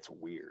where it gets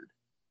weird.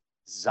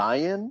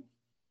 Zion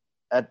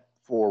at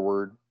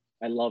forward.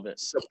 I love it.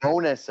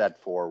 Sabonis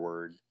at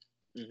forward.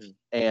 Mm-hmm.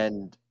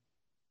 And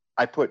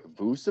I put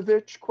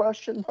Vucevic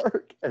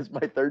as my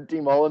third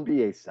team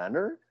All-NBA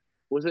center.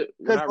 Was it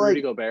not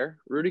Rudy Gobert?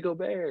 Rudy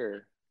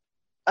Gobert.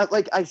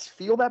 I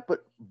feel that,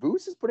 but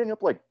Vuce is putting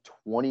up like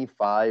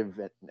 25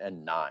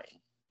 and 9.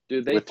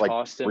 Dude, they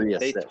tossed him.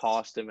 They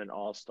tossed him an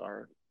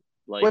all-star.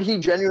 But he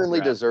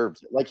genuinely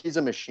deserves it. Like, he's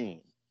a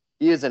machine.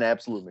 He is an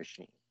absolute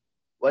machine.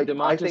 Like,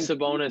 Domantas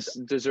Sabonis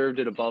deserved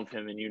it above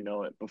him, and you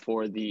know it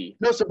before the.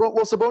 No,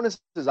 Sabonis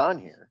is on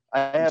here. I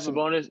have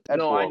Sabonis.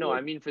 No, I know.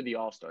 I mean for the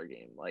All-Star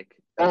game, like.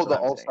 The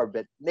All-Star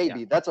bit.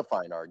 Maybe that's a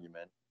fine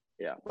argument.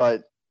 Yeah.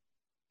 But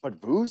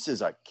Vuce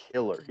is a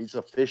killer. He's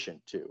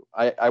efficient too.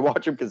 I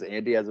watch him because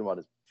Andy has him on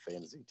his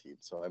fantasy team,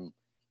 so I'm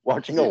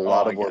watching a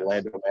lot of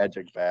Orlando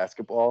Magic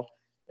basketball.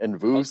 And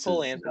Vuce.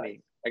 Cole Anthony.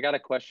 Nice. I got a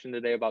question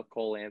today about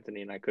Cole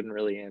Anthony, and I couldn't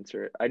really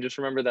answer it. I just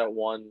remember that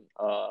one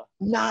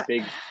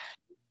big,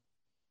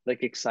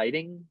 like,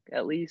 exciting,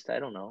 at least. I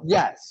don't know.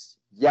 Yes,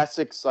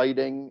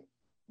 exciting.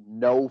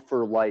 No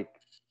for, like,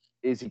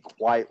 is he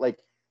quiet? Like,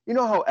 you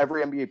know how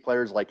every NBA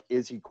player is like,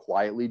 is he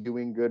quietly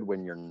doing good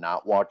when you're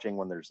not watching,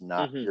 when there's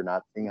not, you're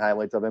not seeing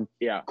highlights of him?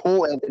 Yeah.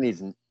 Cole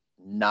Anthony's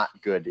not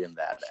good in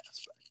that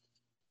aspect.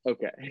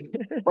 Okay.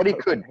 But he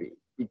could be.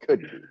 He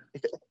could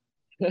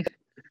be.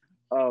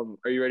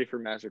 Are you ready for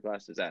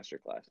Masterclass Disaster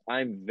Class?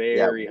 I'm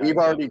very. Yeah, we've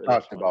already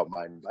talked about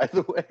mine, by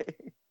the way.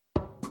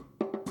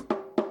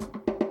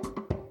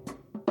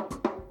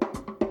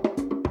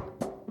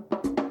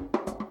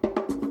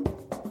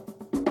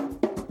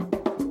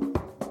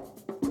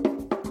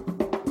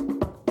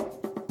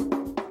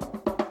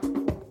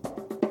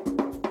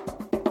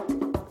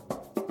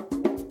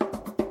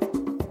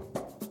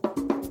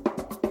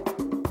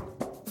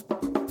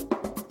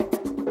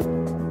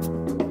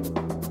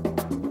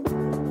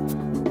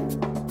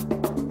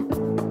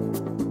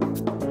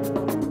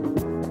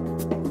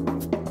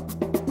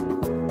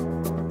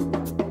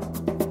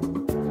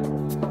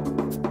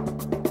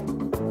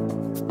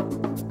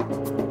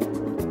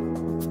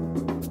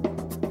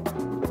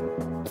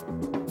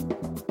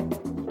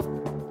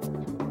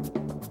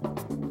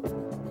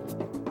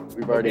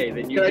 Okay,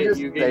 then you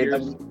get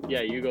yours.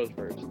 Yeah, you go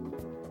first.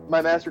 My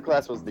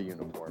masterclass was the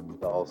uniforms,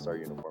 the All-Star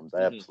uniforms.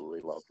 I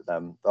absolutely loved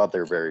them. Thought they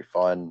were very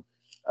fun.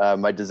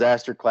 My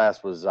disaster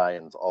class was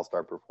Zion's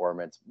All-Star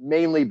performance,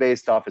 mainly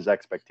based off his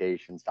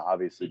expectations to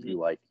obviously be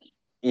like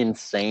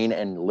insane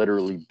and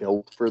literally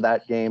built for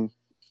that game.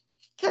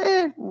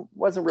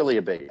 Wasn't really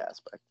a big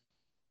aspect.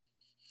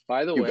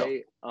 By the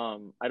way,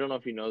 I don't know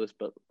if you know this,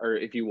 or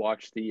if you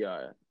watched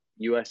the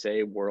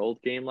USA World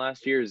game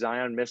last year,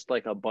 Zion missed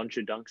like a bunch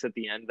of dunks at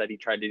the end that he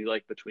tried to do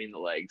like between the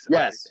legs.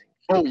 Yes.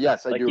 Everything. Oh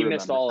yes, I do. He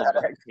missed all of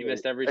them. He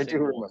missed every single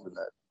one. I do remember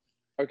that.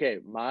 Okay,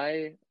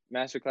 my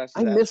masterclass.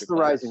 I missed the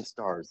Rising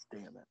Stars.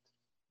 Damn it.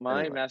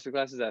 My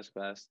masterclass disaster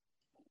class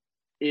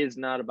is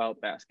not about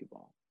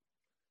basketball.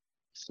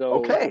 So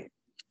okay.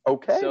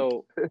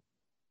 So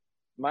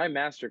my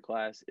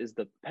masterclass is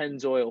the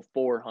Pennzoil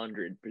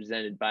 400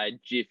 presented by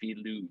Jiffy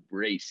Lube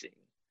Racing.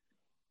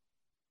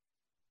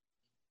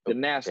 The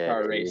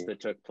NASCAR race that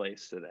took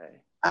place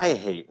today. I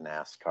hate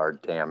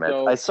NASCAR, damn it.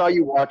 So, I saw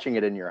you watching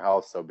it in your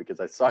house, though, because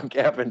I saw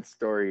Gavin's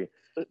story.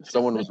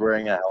 Someone was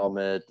wearing a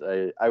helmet.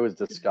 I was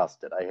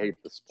disgusted. I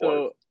hate the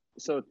sport.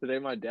 So today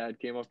my dad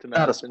came up to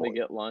Madison to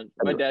get lunch.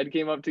 My dad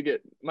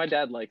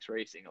likes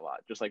racing a lot,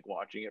 just like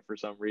watching it for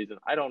some reason.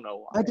 I don't know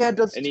why. My dad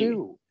does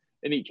too.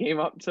 And he came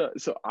up so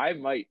I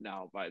might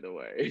now, by the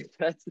way.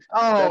 That's the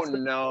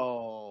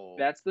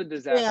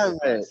disaster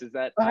class. Is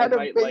that I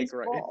might like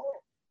racing.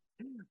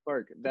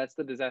 Park, that's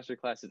the disaster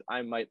classes.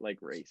 I might like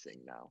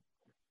racing now,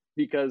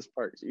 because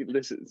Park.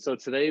 Listen, so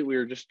today we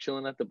were just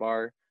chilling at the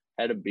bar,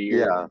 had a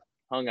beer,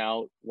 hung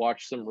out,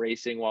 watched some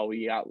racing while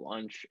we got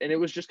lunch, and it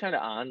was just kind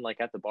of on like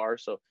at the bar.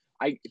 So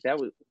that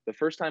was the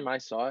first time I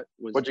saw it.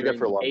 Was what'd you get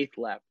for lunch? Eighth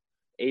lap.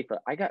 We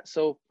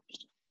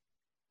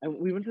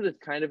went to this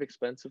kind of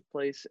expensive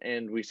place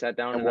and we sat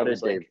down. And what did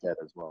Dave get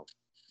as well?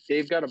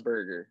 Dave got a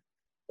burger.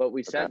 But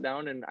we sat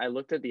down and I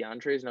looked at the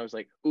entrees and I was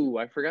like, ooh,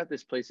 I forgot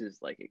this place is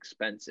like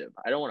expensive.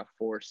 I don't want to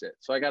force it.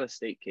 So I got a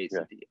steak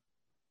quesadilla,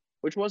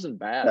 which wasn't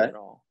bad at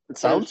all. It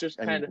So it was sounds just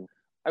kind of,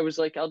 I was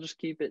like, I'll just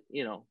keep it,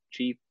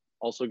 cheap,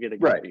 also get a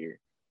good beer.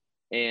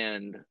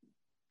 And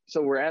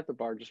so we're at the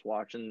bar just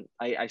watching.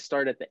 I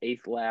start at the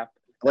 8th lap.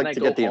 I like to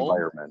get the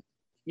environment.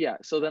 Yeah.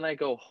 So then I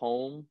go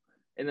home.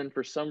 And then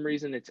for some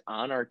reason, it's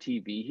on our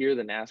TV here,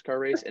 the NASCAR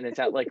race. And it's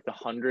at like the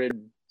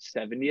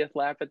 170th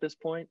lap at this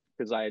point.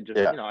 Because I had just,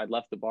 I'd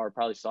left the bar,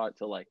 probably saw a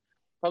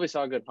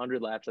good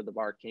 100 laps at the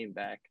bar, came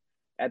back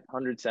at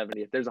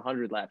 170th. There's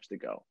 100 laps to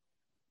go.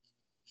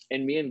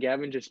 And me and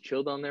Gavin just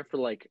chilled on there for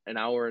like an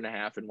hour and a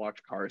half and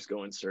watched cars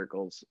go in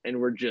circles. And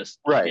we're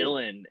just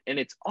chilling. And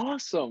it's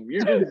awesome.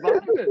 You're just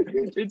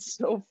vibing. It's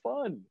so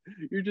fun.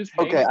 You're just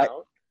hanging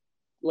out.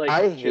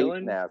 Like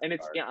chilling, and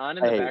it's on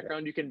in the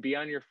background. You can be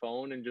on your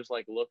phone and just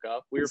like look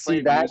up. We were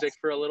playing music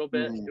for a little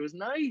bit. It was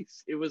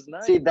nice.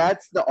 See,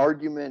 that's the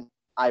argument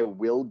I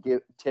will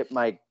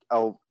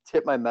I'll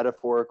tip my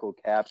metaphorical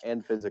cap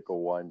and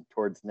physical one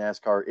towards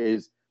NASCAR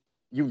is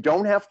you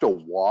don't have to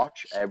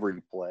watch every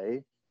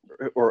play,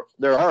 or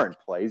there aren't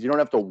plays. You don't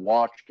have to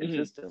watch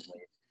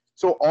consistently.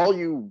 So all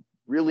you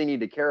really need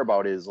to care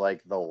about is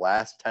like the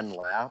last 10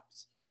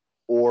 laps,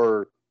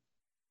 or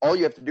all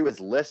you have to do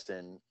is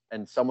listen.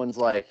 And someone's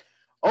like,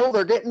 "Oh,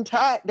 they're getting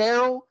tight,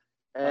 Daryl,"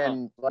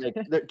 and like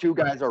the two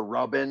guys are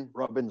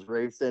Rubbin's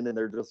racing, and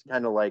they're just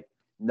kind of like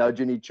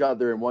nudging each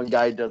other, and one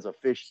guy does a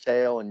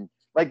fishtail, and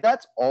like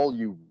that's all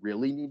you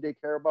really need to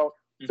care about.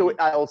 So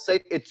I'll say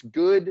it's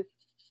good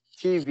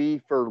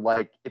TV for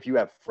like if you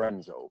have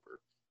friends over,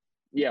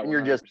 and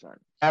you're 100%. just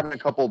having a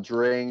couple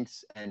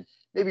drinks, and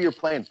maybe you're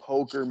playing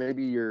poker,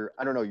 maybe you're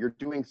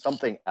doing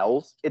something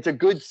else. It's a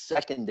good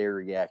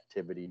secondary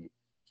activity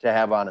to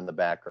have on in the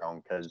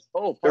background because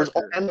there's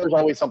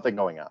always something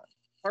going on.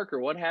 Parker,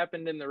 what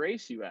happened in the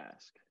race, you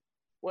ask?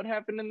 What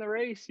happened in the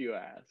race, you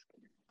ask?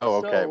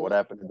 Oh, okay. What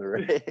happened in the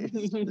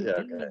race?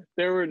 Okay.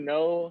 There were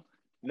no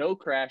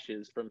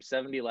crashes from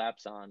 70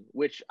 laps on,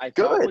 which I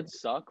thought would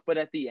suck. But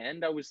at the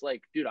end, I was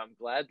like, dude, I'm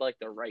glad like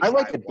the right. I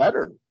like it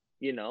better.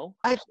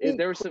 I think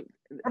there was some.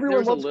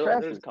 Everyone loves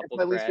crashes. There's a couple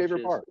That's my least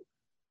favorite part.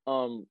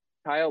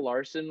 Kyle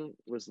Larson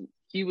was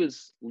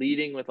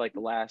leading with like the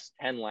last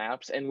 10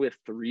 laps, and with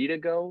 3 to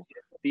go,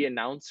 the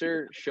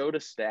announcer showed a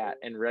stat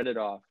and read it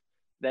off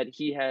that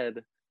he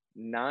had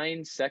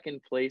 9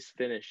 second place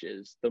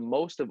finishes, the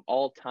most of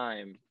all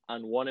time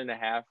on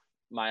 1.5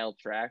 mile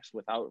tracks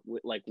without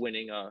like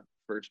winning a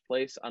first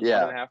place on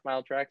 1.5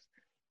 mile tracks.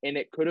 And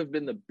it could have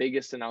been the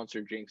biggest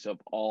announcer jinx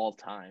of all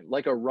time.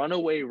 Like a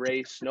runaway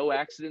race, no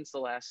accidents the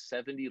last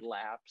 70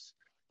 laps.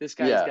 This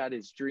guy's got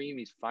his dream.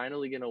 He's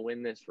finally going to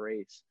win this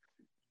race.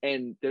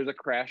 And there's a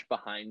crash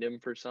behind him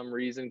for some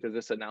reason because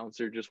this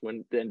announcer just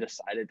went and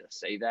decided to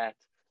say that.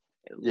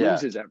 It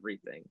loses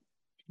everything.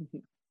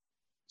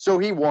 So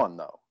he won,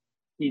 though.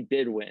 He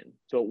did win.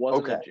 So it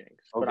wasn't a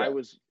jinx. But I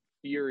was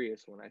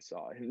furious when I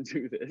saw him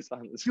do this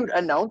on the screen. Dude,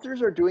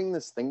 announcers are doing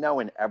this thing now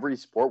in every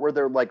sport where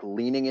they're like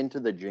leaning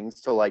into the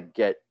jinx to like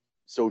get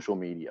social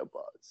media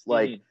buzz.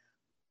 Like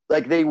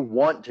they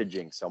want to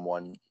jinx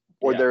someone.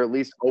 Or they're at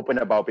least open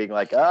about being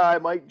like, I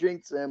might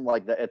jinx him.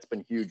 Like that, it's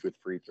been huge with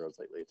free throws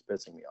lately. It's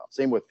pissing me off.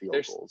 Same with field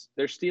goals.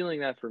 They're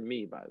stealing that from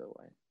me, by the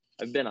way.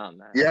 I've been on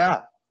that.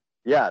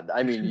 Yeah.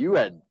 I mean, you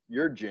had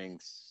your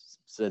jinx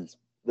since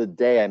the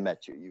day I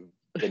met you. You've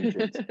been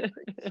jinxing.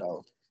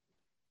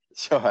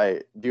 So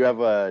do you have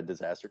a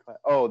disaster class?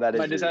 Oh, that is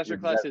my disaster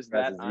class is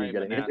that I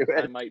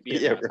might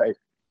be. Right.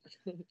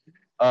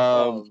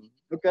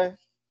 Okay.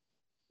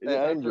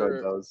 I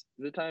enjoyed those.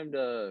 Is it time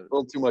to a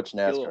little too much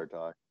NASCAR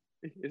talk?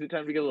 Is it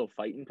time to get a little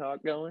fighting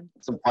talk going?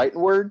 Some fighting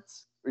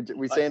words?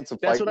 We saying some fighting words?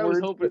 That's what I was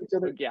hoping.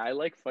 Yeah, I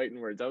like fighting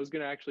words. I was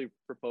gonna actually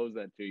propose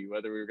that to you,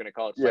 whether we were gonna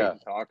call it fighting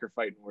talk or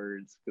fighting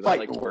words.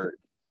 Fighting words.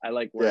 I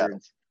like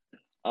words.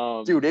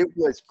 Dude, it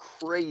was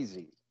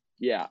crazy.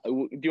 Yeah.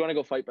 Do you want to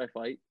go fight by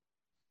fight?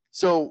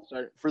 So,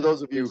 for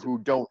those of you who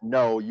don't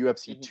know,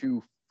 UFC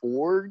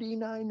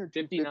 249 or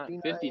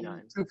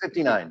 259?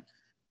 259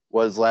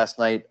 was last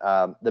night.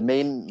 The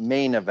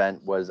main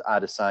event was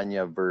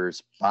Adesanya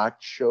versus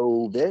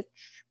Blachowicz,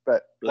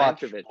 or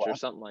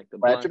something like that.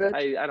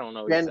 Blachowicz? I don't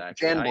know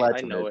exactly.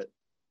 I know it.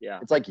 Yeah.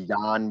 It's like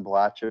Jan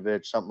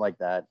Blachowicz, something like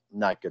that.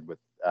 Not good with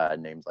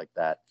names like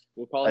that.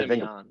 We'll call him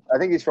Jan. I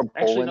think he's from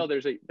Poland. Actually, no,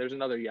 there's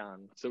another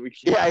Jan. So we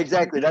can... Yeah,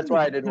 exactly. That's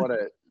why I didn't want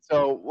to.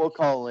 So we'll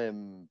call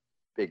him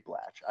Big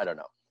Blatch. I don't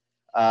know.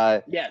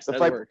 Yes, the that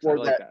fight works. before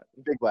I like that.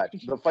 Big Blatch.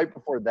 The fight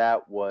before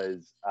that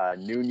was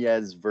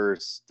Nunez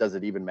versus, does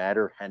it even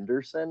matter,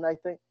 Henderson, I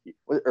think?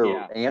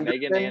 Anderson?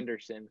 Megan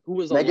Anderson, who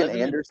was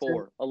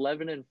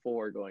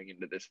 11-4 going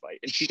into this fight.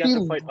 And she got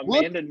to fight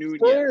Amanda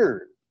Nunez.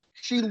 Scared.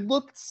 She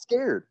looked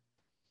scared.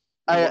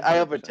 I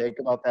have a take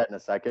about that in a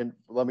second.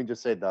 Let me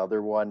just say the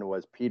other one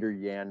was Peter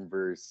Yan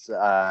versus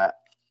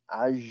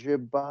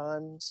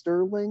Aljamain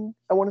Sterling,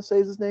 I want to say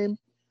is his name.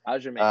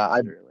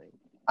 Aljamain Sterling.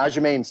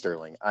 Aljamain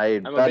Sterling. I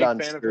I'm a bet big on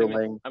fan of him.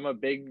 Sterling. I'm a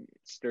big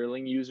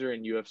Sterling user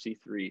in UFC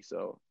 3,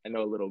 so I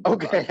know a little bit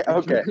Okay,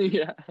 about him. okay.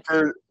 Yeah.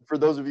 For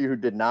those of you who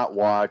did not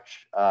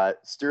watch,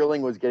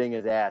 Sterling was getting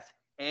his ass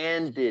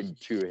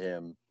handed to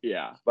him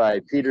Yeah.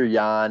 by Peter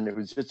Yan,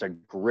 who's just a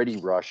gritty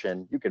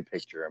Russian. You can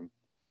picture him.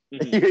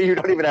 Mhm. You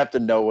don't even have to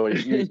know what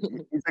he's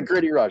a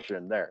gritty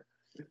Russian there.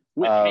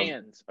 With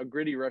hands. A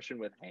gritty Russian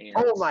with hands.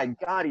 Oh my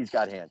God, he's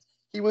got hands.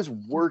 He was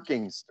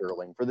working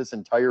Sterling for this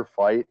entire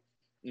fight,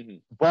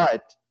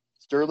 but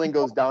Sterling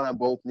goes down on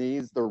both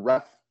knees. The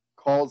ref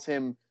calls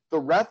him. The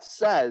ref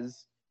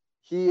says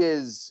he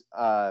is.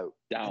 I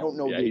don't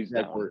know the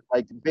exact word.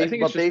 Like, I think but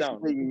it's just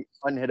basically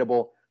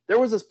unhittable. There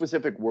was a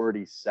specific word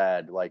he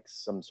said, like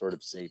some sort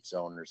of safe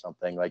zone or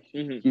something. Like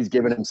he's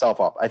given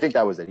himself up. I think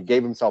that was it. He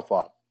gave himself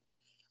up.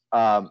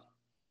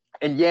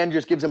 And Yan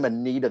just gives him a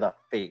knee to the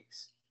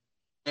face.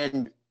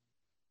 And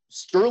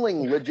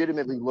Sterling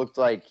legitimately looked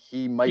like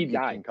he might be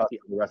concussed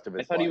for the rest of his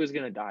life. I thought he was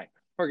going to die.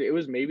 Parker, it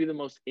was maybe the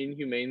most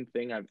inhumane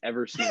thing I've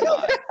ever seen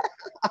live.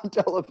 On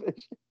television.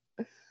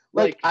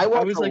 Like I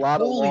watched a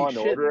lot of Law and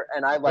Order,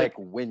 and I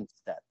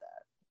winced at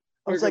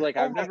that.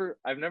 Parker,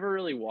 I've never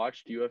really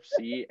watched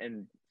UFC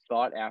and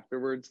thought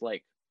afterwards,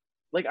 like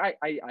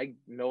I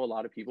know a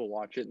lot of people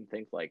watch it and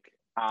think like,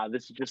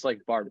 this is just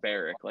like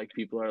barbaric. Like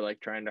people are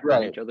like trying to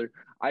hurt each other.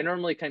 I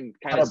normally kind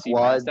of see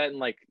past that, and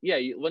like, yeah,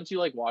 once you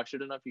like watch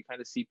it enough, you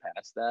kind of see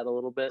past that a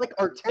little bit, like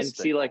artistic, and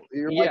see like,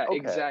 yeah, like,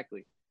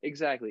 okay.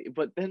 exactly.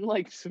 But then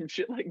like some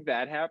shit like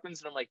that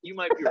happens, and I'm like, you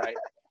might be right.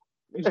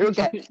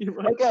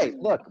 Okay.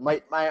 Look,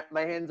 my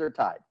hands are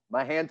tied.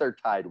 My hands are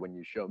tied when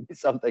you show me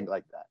something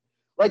like that.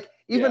 Like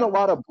even a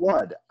lot of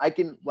blood, I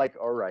can like,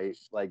 all right,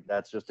 like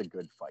that's just a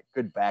good fight,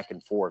 good back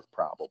and forth,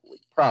 probably.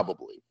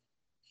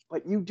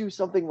 But you do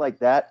something like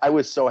that. I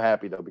was so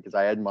happy though because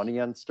I had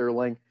money on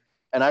Sterling,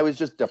 and I was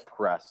just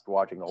depressed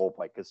watching the whole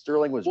fight because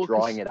Sterling was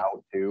drawing it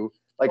out too.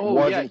 Like,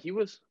 he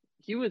was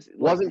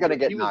wasn't gonna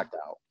get knocked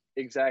out.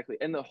 Exactly.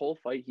 And the whole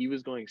fight, he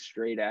was going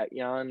straight at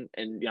Yan,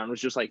 and Yan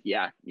was just like,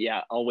 yeah,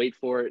 I'll wait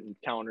for it and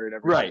counter it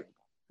every time.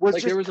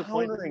 Like there was a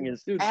point,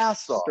 his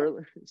ass off.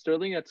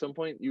 Sterling at some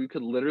point, you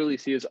could literally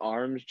see his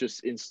arms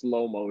just in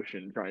slow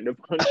motion trying to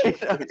punch him.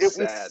 It was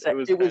sad. It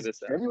was kind of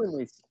sad.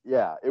 Genuinely,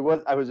 yeah, it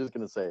was. I was just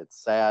going to say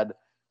it's sad,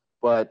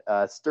 but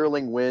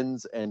Sterling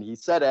wins, and he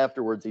said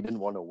afterwards he didn't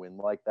want to win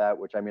like that,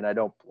 which I mean, I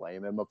don't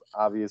blame him,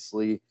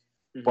 obviously,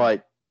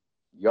 but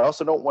you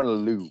also don't want to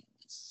lose.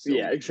 So.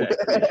 Yeah, exactly.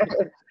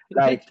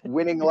 Like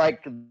winning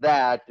like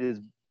that is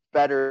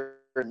better.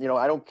 You know,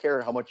 I don't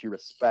care how much you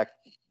respect,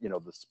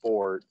 the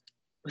sport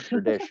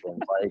tradition.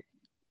 Like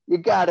you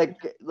gotta,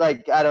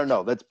 like, I don't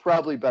know. That's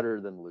probably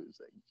better than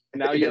losing.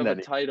 Now you have a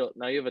title.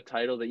 Now you have a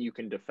title that you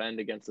can defend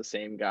against the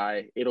same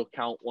guy. It'll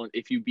count one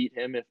if you beat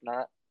him. If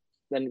not,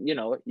 then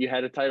you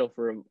had a title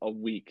for a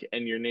week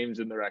and your name's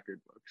in the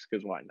record books.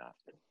 Because why not?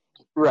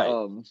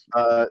 Right.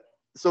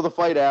 So the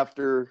fight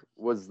after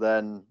was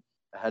then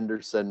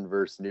Henderson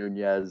versus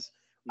Nunez.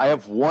 I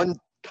have one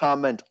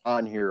comment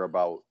on here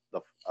about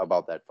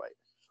that fight.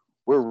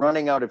 We're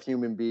running out of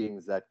human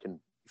beings that can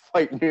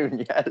fight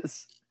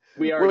Nunez.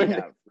 We already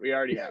have.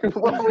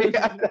 Well,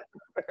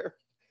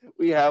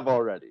 we have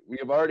already. We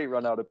have already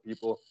run out of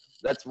people.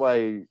 That's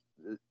why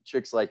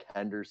chicks like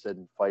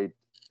Henderson fight.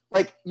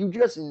 Like, you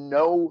just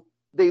know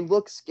they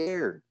look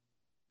scared.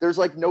 There's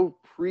like no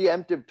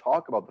preemptive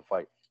talk about the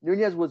fight.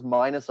 Nunez was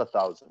minus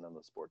 1,000 on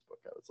the sports book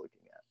I was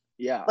looking at.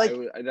 Yeah, like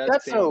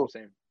that's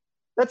same.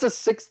 That's a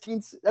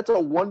 16. That's a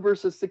 1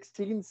 versus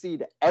 16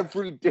 seed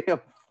every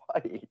damn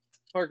fight.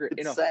 Parker,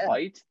 in a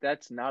fight,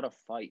 that's not a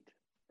fight.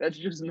 That's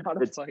just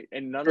not a fight,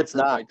 and none of her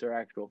fights are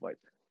actual fights.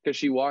 Because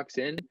she walks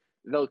in,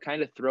 they'll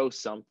kind of throw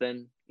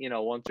something,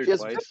 once or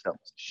twice.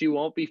 She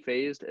won't be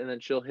phased, and then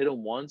she'll hit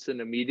them once, and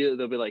immediately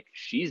they'll be like,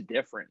 "She's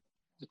different."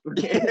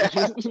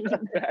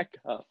 Back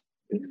up.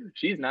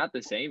 She's not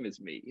the same as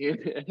me.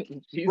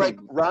 Like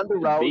Ronda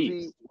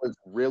Rousey was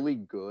really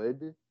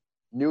good.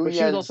 Nunez, but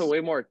she was also way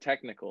more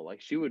technical.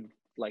 Like she would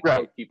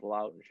take people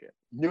out and shit.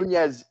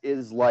 Nunez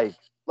is like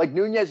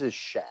Nunez is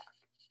Shaq.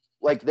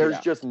 Like there's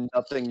just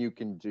nothing you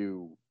can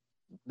do.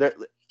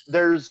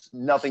 There's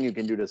nothing you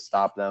can do to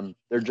stop them.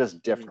 They're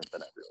just different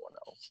than everyone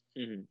else.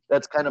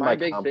 That's kind of my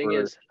big thing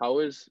is how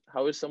is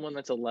someone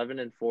that's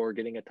 11-4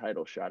 getting a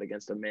title shot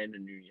against Amanda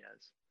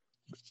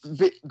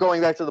Nunez?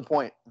 Going back to the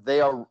point,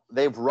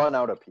 they've run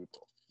out of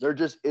people. There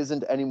just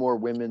isn't any more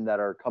women that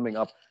are coming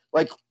up.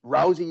 Like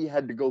Rousey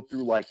had to go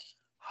through like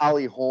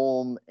Holly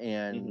Holm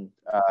and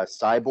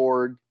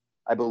Cyborg,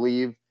 I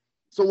believe.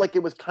 So like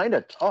it was kind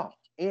of tough.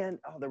 And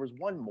there was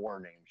one more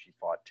name she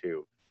fought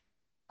too.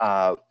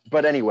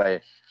 But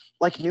anyway,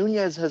 like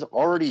Nunez has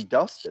already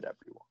dusted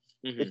everyone.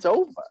 It's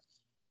over.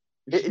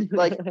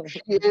 Like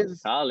she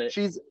is.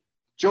 She's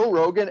Joe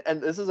Rogan,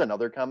 and this is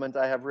another comment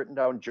I have written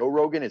down. Joe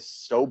Rogan is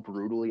so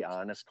brutally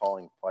honest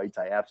calling fights.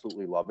 I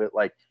absolutely love it.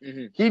 Like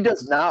he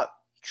does not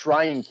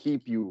try and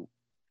keep you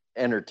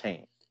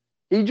entertained.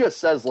 He just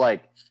says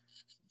like,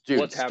 dude,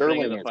 what's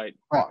happening in the fight?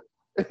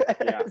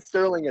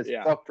 Sterling is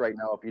fucked right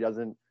now if he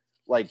doesn't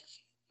like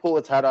pull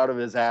its head out of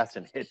his ass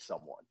and hit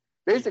someone.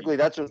 Basically,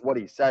 that's just what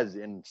he says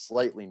in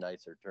slightly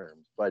nicer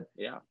terms. But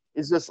Yeah.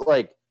 it's just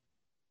like,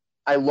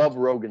 I love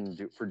Rogan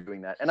for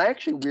doing that. And I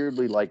actually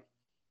weirdly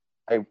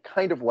I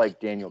kind of like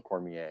Daniel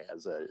Cormier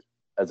as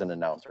an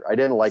announcer. I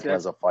didn't like him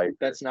as a fighter.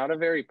 That's not a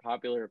very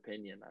popular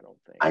opinion, I don't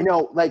think. I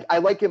know, like, I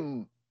like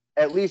him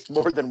at least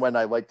more than when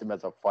I liked him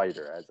as a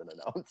fighter, as an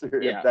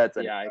announcer, Yeah, if that's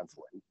any yeah,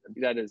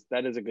 consolation.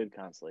 That is a good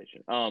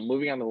consolation.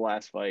 Moving on to the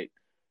last fight.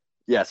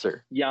 Yes,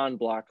 sir. Jan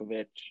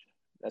Blachowicz.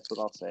 That's what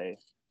I'll say.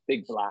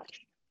 Big Blach.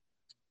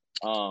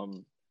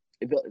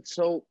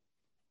 So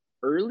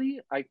early,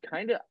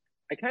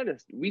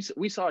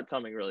 we saw it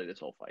coming really, this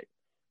whole fight,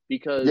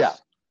 because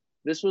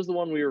this was the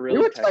one we were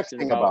really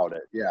texting about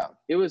it. Yeah.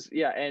 It was,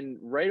 and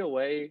right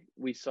away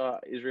we saw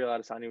Israel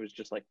Adesanya was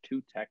just like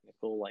too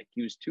technical. Like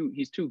he's too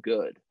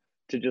good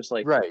to just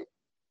like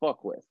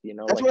fuck with, you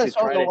know. That's like what I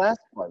saw in the last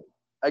fight.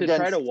 To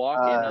try to walk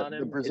in on him,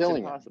 the Brazilian.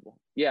 It's impossible.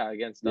 Yeah,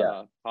 against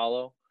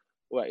Paulo.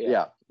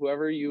 Well,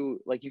 whoever you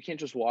can't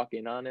just walk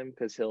in on him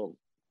because he'll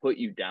put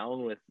you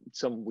down with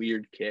some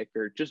weird kick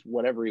or just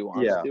whatever he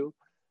wants to.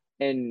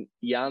 And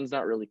Jan's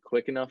not really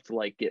quick enough to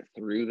like get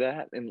through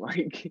that and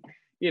like,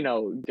 you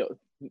know, go.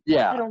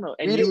 Yeah. I don't know.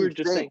 And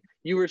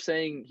you were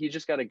saying he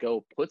just got to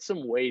go put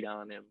some weight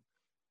on him.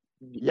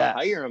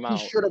 Tire him out.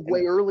 He should have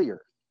way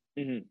earlier.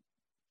 Mm-hmm.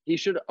 He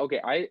should.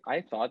 Okay.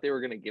 I thought they were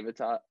going to give it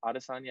to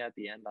Adesanya at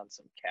the end on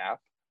some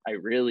cap. I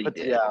really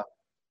did. Yeah.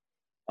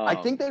 I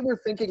think they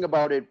were thinking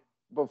about it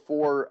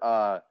before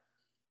Jan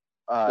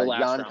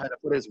kind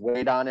of put his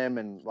weight on him,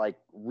 and like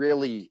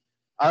really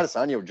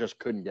Adesanya just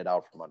couldn't get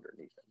out from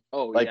underneath him.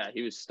 Oh, like, yeah,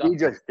 he was stuck. He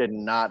just did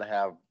not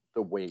have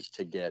the weight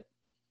to get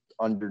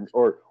under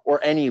or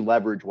any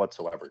leverage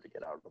whatsoever to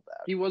get out of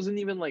that. He wasn't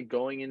even like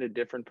going into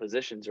different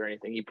positions or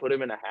anything. He put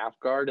him in a half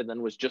guard and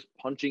then was just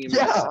punching him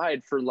in the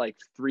side for like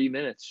 3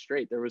 minutes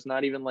straight. There was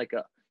not even like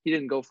he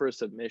didn't go for a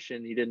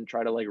submission. He didn't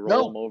try to like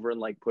roll him over and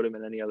like put him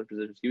in any other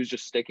positions. He was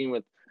just sticking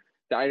with.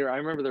 I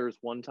remember there was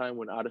one time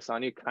when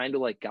Adesanya kind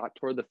of like got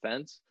toward the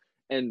fence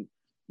and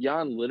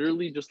Jan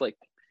literally just like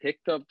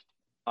picked up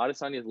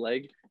Adesanya's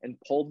leg and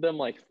pulled them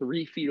like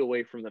 3 feet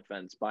away from the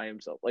fence by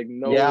himself. Like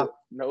no help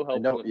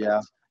from the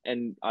fence.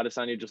 And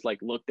Adesanya just like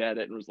looked at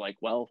it and was like,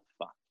 well,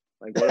 fuck.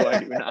 Like, what do I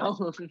do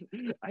now?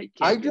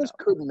 I just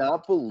could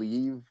not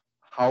believe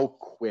how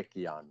quick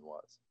Jan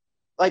was.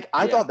 Like,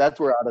 I thought that's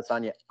where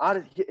Adesanya,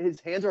 his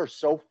hands are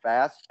so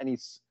fast and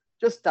he's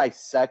just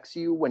dissects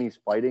you when he's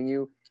fighting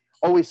you.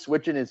 Always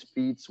switching his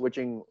feet,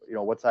 switching, you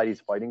know, what side he's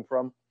fighting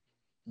from.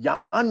 Jan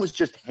was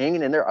just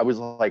hanging in there. I was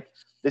like,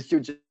 this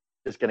dude's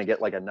just going to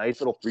get like a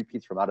nice little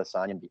 3-piece from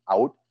Adesanya and be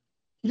out.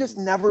 He just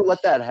never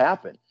let that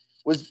happen.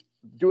 Was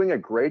doing a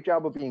great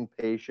job of being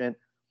patient.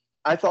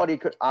 I thought he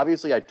could,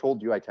 obviously I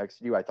told you, I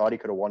texted you, I thought he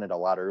could have won it a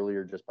lot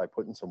earlier just by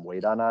putting some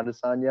weight on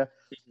Adesanya.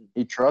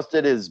 He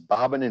trusted his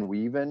bobbing and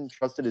weaving,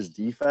 trusted his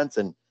defense,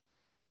 and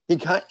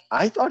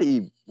I thought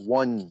he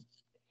won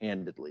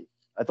handedly.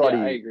 I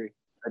agree.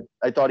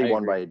 I thought he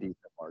won by a decent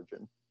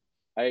margin.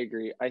 I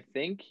agree. I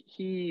think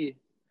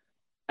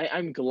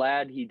I'm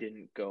glad he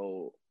didn't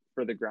go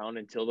for the ground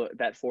until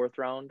that fourth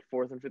and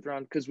fifth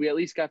round, because we at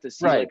least got to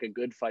see like a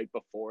good fight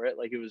before it.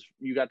 Like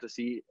you got to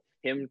see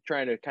him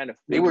trying to kind of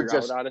figure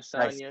out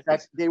Adesanya.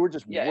 They were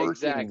just working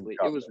exactly.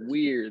 It was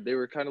weird. They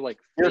were kind of like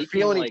they're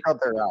feeling each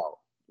other out.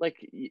 Like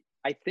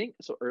I think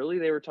so early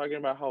they were talking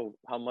about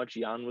how much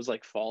Jan was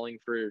like falling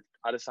for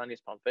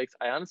Adesanya's pump fakes.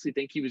 I honestly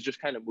think he was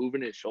just kind of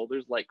moving his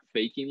shoulders, like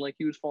faking like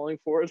he was falling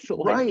for it to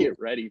like get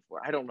ready for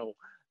it. I don't know.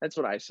 That's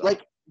what I saw.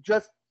 Like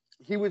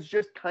he was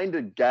just kind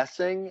of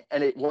guessing,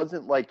 and it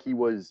wasn't like he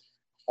was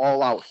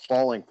all out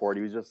falling for it.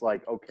 He was just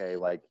like, okay,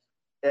 like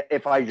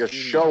if I just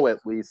show at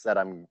least that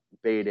I'm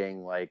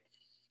baiting, like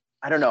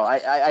I don't know.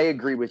 I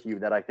agree with you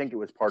that I think it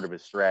was part of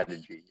his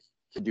strategy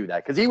to do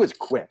that because he was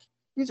quick.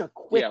 He's a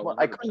quick one.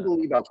 I couldn't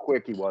believe how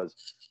quick he was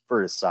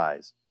for his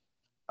size.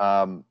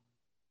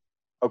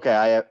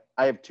 Okay,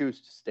 I have two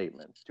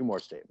more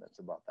statements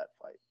about that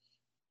fight.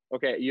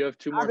 Okay, you have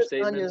two more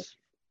statements?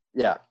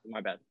 Yeah.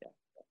 My bad. Yeah.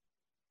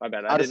 My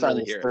bad. I didn't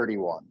really hear it.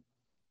 31.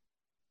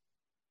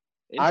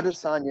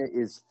 Adesanya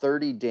is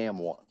 30 damn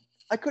 1.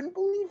 I couldn't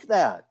believe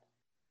that.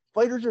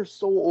 Fighters are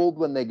so old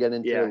when they get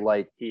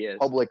into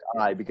public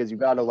eye because you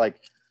got to like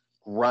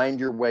grind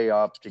your way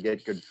up to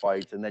get good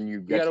fights, and then you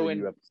get to the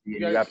UFC.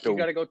 You have to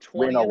go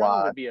 20 win a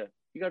lot. You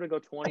got to go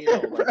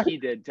 20-0 like he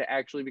did to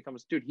actually become a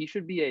dude. He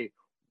should be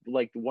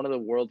one of the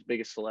world's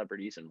biggest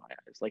celebrities in my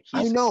eyes. Like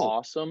he's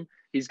awesome.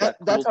 He's got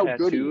cool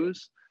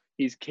tattoos.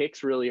 He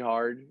kicks really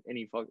hard, and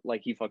he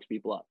fucks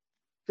people up.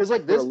 Because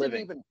like this didn't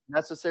even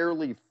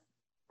necessarily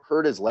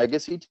hurt his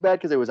legacy too bad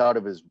because it was out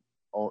of his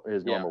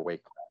normal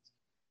weight class.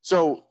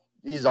 So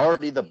he's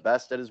already the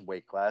best at his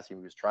weight class. He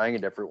was trying a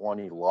different one.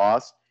 He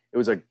lost. It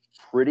was a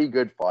pretty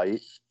good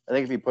fight. I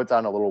think if he puts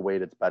on a little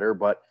weight, it's better.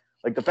 But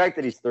like the fact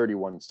that he's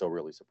 31 still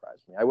really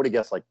surprised me. I would have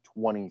guessed like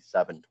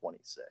 27,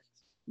 26.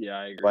 Yeah,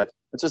 I agree. But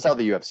it's just how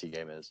the UFC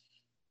game is.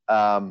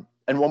 And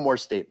one more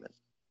statement.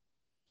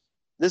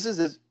 This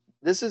is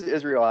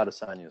Israel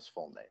Adesanya's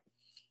full name.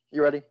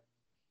 You ready?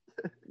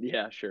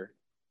 Yeah, sure.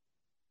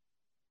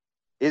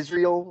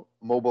 Israel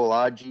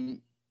Mobilaji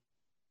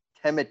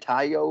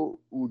Temitayo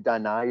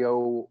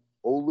Udanayo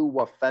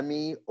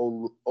Oluwafemi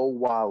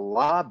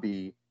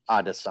Owalabi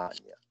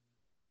Adesanya.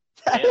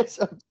 That is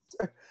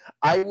absurd.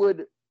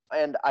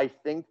 I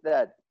think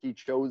that he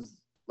chose,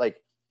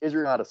 like,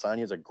 Israel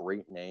Adesanya is a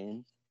great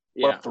name,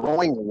 but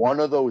throwing one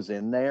of those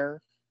in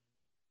there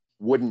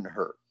wouldn't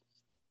hurt.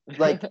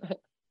 Like,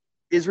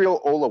 Israel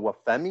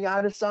Oluwafemi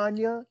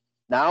Adesanya,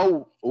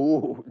 now,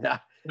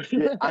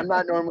 I'm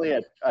not normally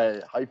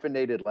a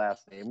hyphenated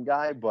last name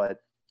guy,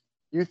 but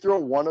you throw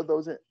one of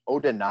those in,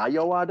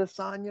 Odenayo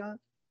Adesanya,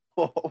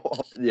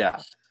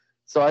 yeah.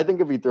 So I think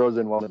if he throws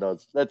in one of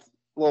those, that's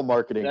a little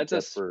marketing. That's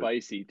a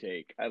spicy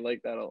take. I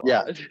like that a lot.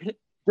 Yeah,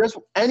 just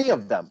any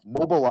of them.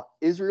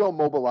 Israel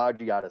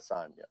Mobilaji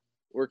Adesanya.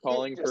 We're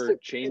calling for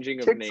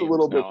changing of names a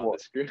little bit now. More.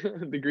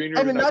 The green room.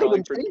 I mean, not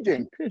even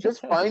changing.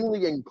 Just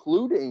finally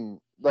including,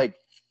 like,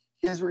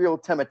 Israel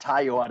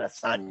Temitayo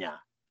Adesanya.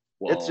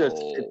 Whoa.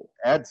 It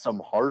adds some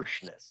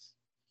harshness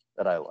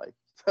that I like.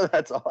 So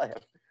that's all I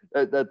have.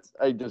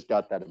 I just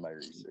got that in my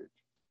research.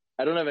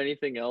 I don't have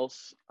anything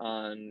else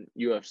on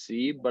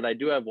UFC, but I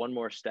do have one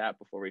more stat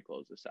before we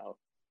close this out.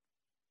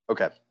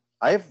 Okay,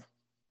 I have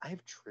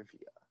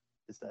trivia.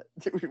 Is that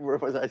where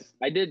was I?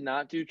 I did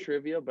not do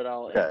trivia, but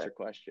I'll answer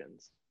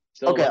questions.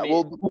 So okay,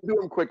 we'll do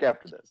them quick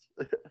after this.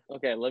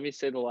 Okay, let me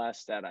say the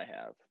last stat I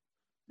have.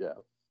 Yeah.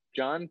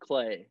 John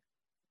Clay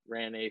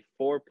ran a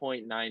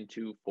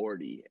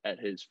 4.9240 at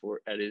his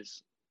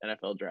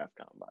NFL draft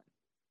combine.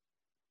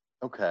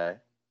 Okay.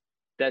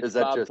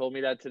 Bob told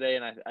me that today,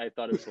 and I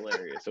thought it was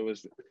hilarious. It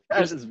was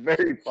that is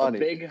very funny.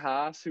 Big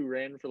Haas, who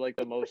ran for like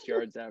the most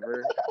yards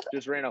ever,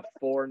 just ran a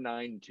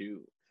 4.92.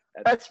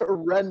 That's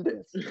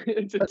horrendous.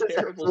 It's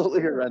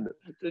absolutely horrendous.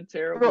 It's a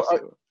terrible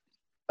score.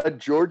 A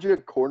Georgia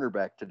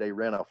cornerback today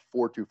ran a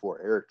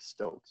 4.24. Eric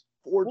Stokes.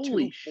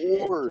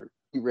 4.24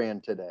 he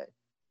ran today.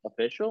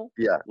 Official?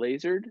 Yeah.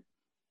 Lasered?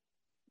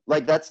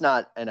 Like, that's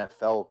not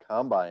NFL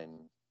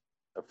combine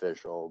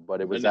official,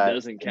 but it was that. It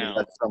doesn't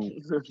count.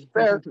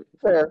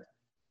 Fair.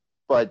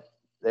 But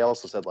they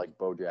also said, like,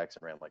 Bo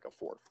Jackson ran like a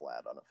 4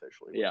 flat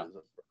unofficially, which is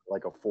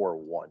like a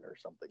 4.1 or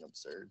something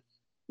absurd.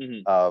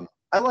 Mm-hmm.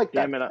 I like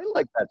that. I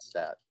like that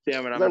stat.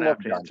 Damn it, I'm gonna have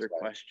to answer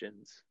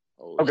questions.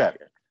 Holy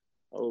shit.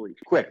 Holy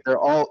quick! Shit. They're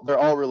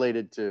all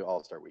related to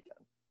All-Star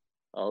Weekend.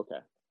 Oh, okay.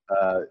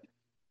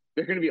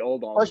 They're gonna be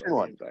old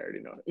All-Star games. I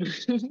already know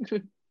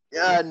it.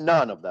 Yeah,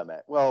 none of them.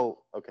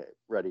 Well, okay,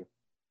 ready.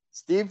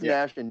 Steve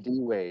Nash and D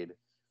Wade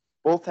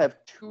both have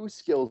 2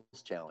 skills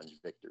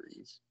challenge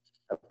victories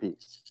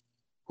apiece.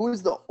 Who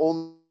is the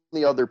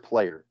only other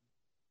player?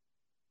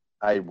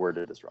 I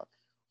worded this wrong.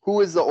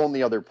 Who is the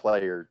only other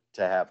player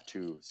to have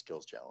 2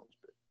 skills challenge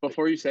victories?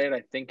 Before you say it,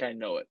 I think I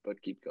know it,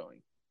 but keep going.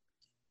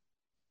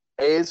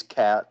 A is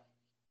Cat.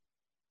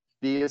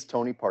 B is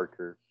Tony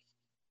Parker.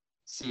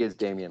 C is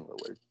Damian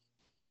Lillard.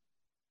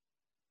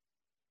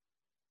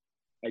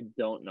 I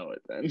don't know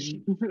it then.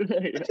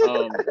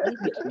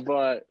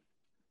 But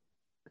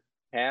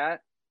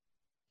Cat,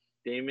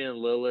 Damian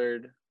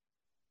Lillard,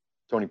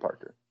 Tony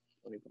Parker.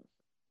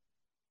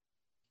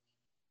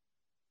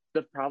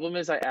 The problem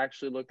is I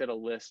actually looked at a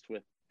list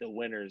with the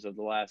winners of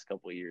the last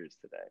couple of years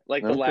today.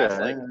 Like the last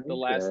 10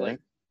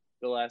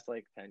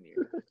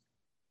 years.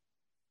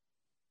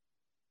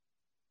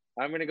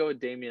 I'm going to go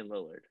with Damian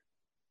Lillard.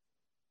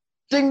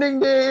 Ding, ding,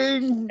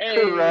 ding.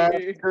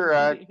 Hey.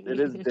 Correct. It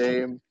is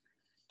Dame.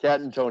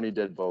 Cat and Tony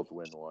did both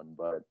win one,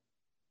 but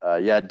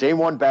Dame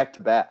won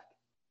back-to-back,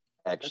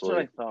 actually.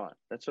 That's what I thought.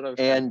 That's what I was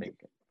thinking.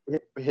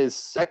 His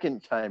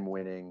second time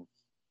winning,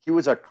 he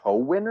was a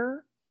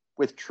co-winner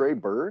with Trey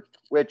Burke,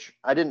 which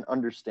I didn't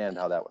understand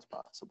how that was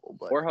possible.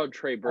 Or how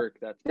Trey Burke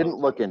didn't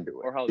look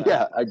into it. Or how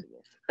that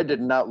I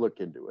did not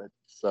look into it.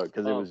 So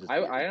because it was just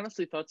I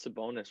honestly thought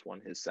Sabonis won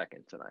his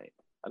second tonight.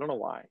 I don't know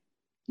why.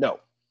 No,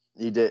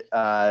 he did.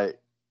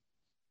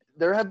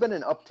 There have been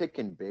an uptick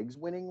in bigs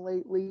winning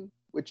lately,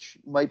 which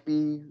might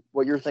be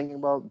what you're thinking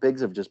about.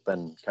 Bigs have just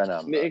been kind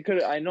of. It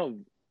could. I know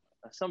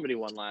somebody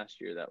won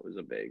last year that was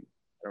a big.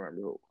 I don't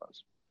remember who it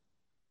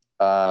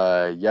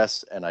was.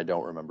 Yes, and I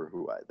don't remember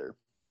who either.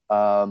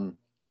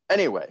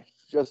 Anyway,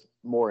 just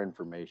more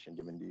information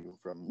given to you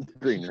from the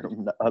green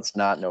room, us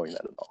not knowing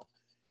that at all.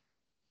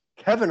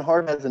 Kevin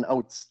Hart has an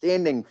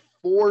outstanding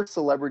 4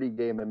 Celebrity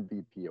Game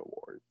MVP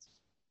awards.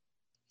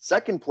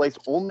 Second place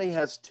only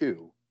has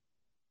 2,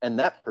 and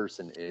that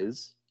person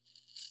is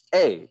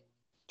A,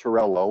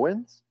 Terrell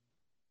Owens,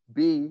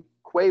 B,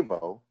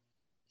 Quavo,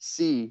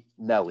 C,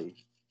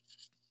 Nelly.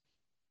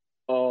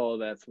 Oh,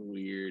 that's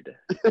weird.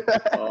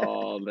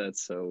 Oh,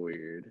 that's so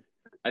weird.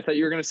 I thought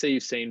you were going to say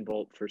Usain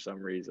Bolt for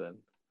some reason.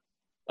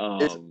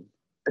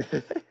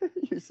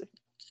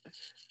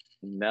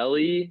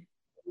 Nelly,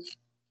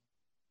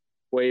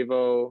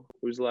 Quavo,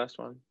 who's the last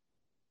one?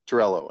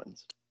 Terrell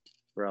Owens.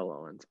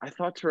 I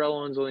thought Terrell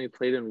Owens only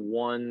played in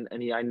one,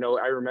 and I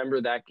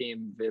remember that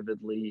game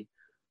vividly.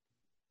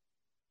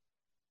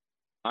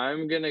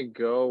 I'm going to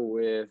go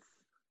with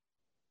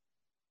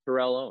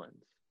Terrell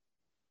Owens.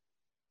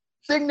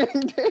 Ding, ding,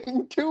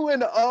 ding.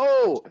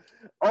 2-0.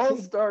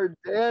 All-Star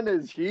Dan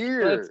is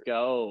here. Let's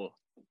go.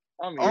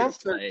 I'm here to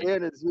All-Star play.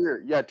 Dan is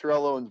here. Yeah,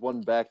 Terrell Owens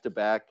won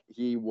back-to-back.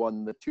 He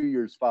won the 2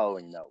 years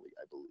following Nelly,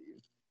 I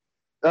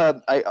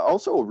believe. I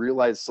also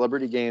realized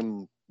Celebrity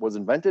Game was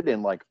invented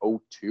in like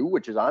 02,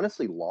 which is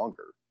honestly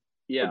longer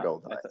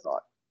ago than I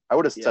thought. I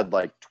would have said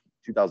like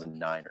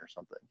 2009 or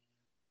something.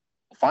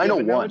 Final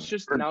but now one. it's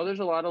just now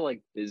there's a lot of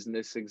like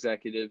business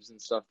executives and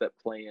stuff that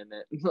play in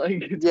it.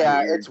 Like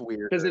it's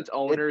weird because it's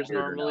owners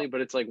normally, but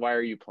it's like, why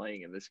are you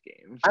playing in this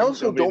game? I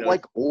also don't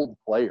like old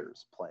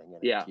players playing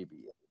in it, TBH.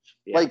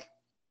 Yeah. Like,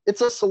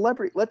 it's a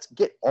celebrity. Let's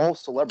get all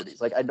celebrities.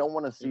 Like, I don't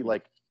want to see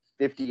like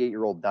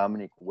 58-year-old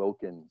Dominic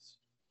Wilkins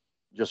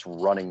just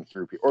running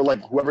through people, or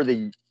like whoever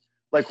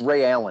like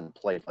Ray Allen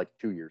played like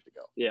 2 years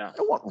ago. Yeah, I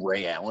don't want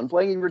Ray Allen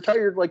playing. He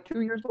retired like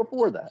 2 years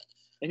before that.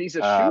 And he's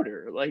a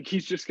shooter. Like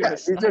he's just gonna.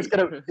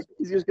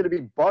 He's just gonna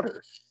be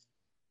butter.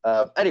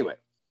 Anyway,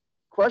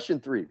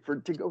 question 3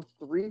 to go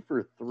 3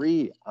 for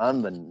 3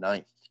 on the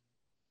 9th.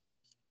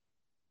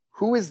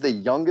 Who is the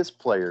youngest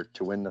player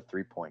to win the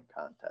 3-point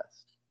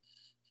contest?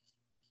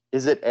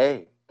 Is it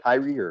A,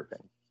 Kyrie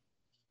Irving,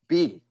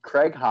 B,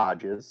 Craig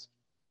Hodges,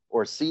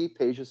 or C,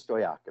 Peja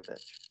Stojakovic?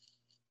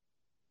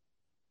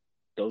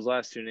 Those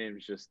last 2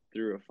 names just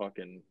threw a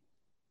fucking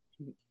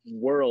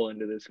whirl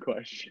into this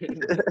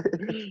question.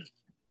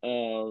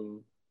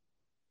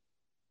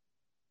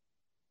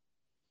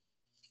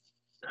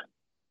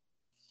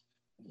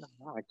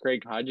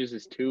 Craig Hodges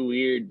is too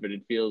weird, but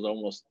it feels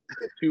almost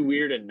too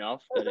weird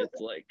enough that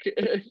it's like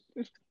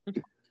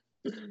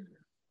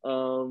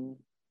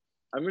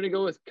I'm gonna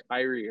go with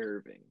Kyrie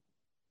Irving.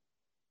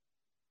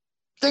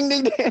 Ding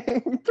ding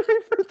ding!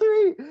 3 for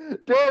 3.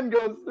 Dan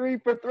goes 3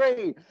 for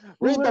 3.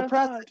 Read the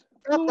press.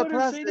 Who would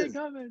have seen it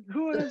coming?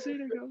 Who would have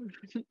seen it coming?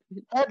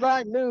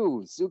 Headline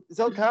news: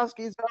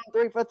 Zilkowski's gone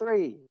 3 for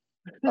 3.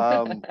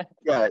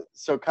 Yeah,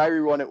 so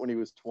Kyrie won it when he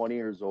was 20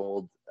 years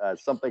old.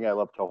 Something I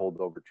love to hold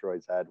over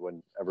Troy's head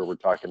whenever we're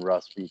talking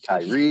Russ v.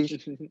 Kyrie,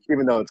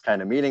 even though it's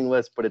kind of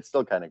meaningless, but it's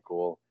still kind of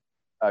cool.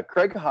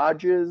 Craig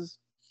Hodges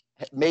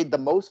made the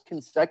most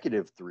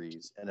consecutive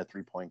threes in a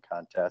 3-point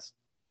contest.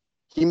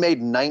 He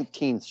made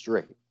 19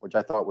 straight, which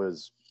I thought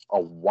was a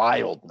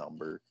wild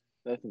number.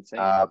 That's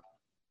insane.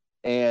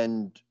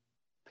 And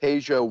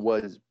Peja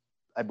was,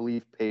 I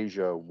believe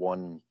Peja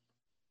won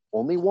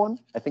only one.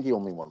 I think he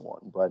only won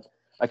one, but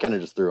I kind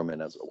of just threw him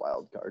in as a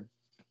wild card.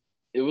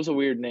 It was a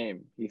weird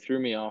name. He threw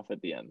me off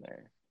at the end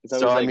there.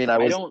 So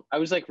I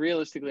was like,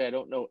 realistically, I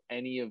don't know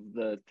any of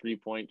the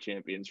 3-point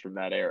champions from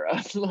that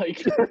era.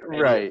 Like,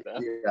 right?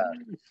 Yeah,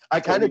 I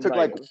kind of took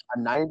like a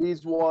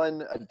 '90s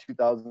one, a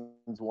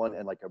 2000s one,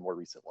 and like a more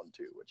recent one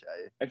too, which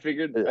I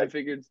figured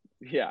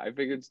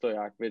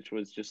Stojakovic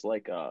was just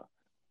like a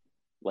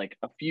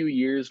few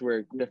years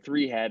where the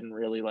 3 hadn't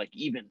really like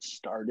even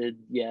started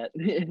yet,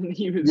 and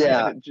he was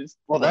just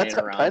that's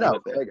kind of how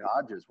Craig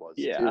Hodges was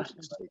too. Like,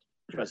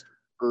 just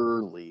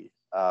early,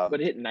 but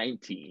hit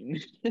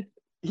 19.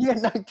 He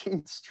had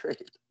 19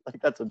 straight. Like,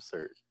 that's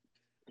absurd.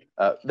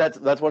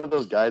 That's one of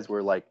those guys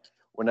where, like,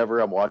 whenever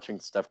I'm watching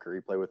Steph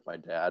Curry play with my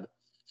dad,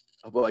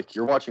 I'm like,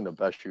 "You're watching the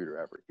best shooter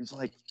ever." He's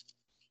like,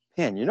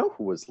 "Man, you know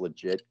who was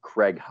legit?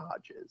 Craig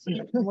Hodges."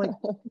 And I'm like,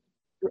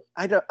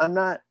 I'm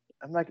not.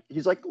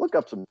 He's like, "Look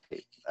up some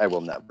tape." I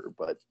will never.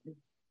 But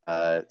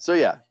so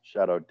yeah,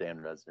 shout out Dan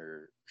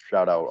Resner.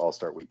 Shout out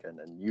All-Star Weekend,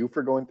 and you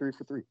for going 3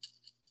 for 3.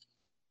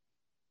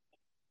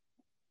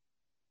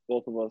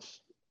 Both of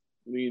us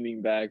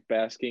leaning back,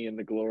 basking in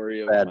the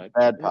glory of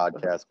bad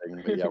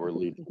podcasting. But yeah, we're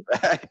leaning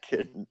back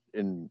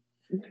in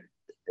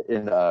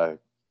a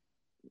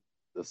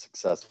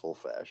successful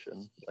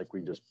fashion. Like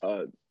we just.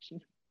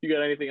 You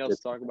got anything else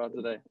to talk about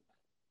today?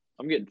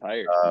 I'm getting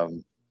tired.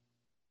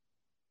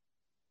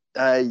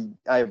 I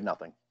have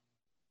nothing.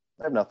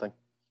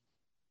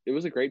 It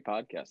was a great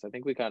podcast. I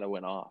think we kind of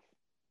went off.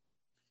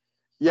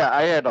 Yeah,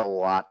 I had a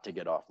lot to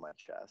get off my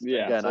chest.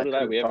 Yeah, again, so did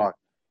I.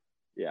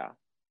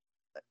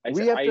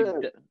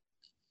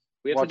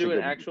 We have to do an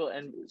actual,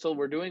 and so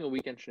we're doing a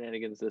weekend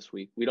shenanigans this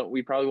week.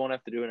 We probably won't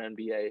have to do an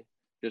NBA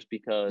just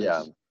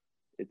because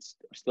it's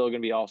still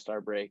going to be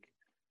All-Star break.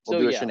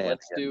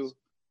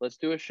 Let's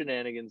do a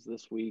shenanigans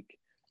this week,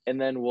 and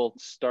then we'll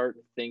start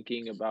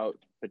thinking about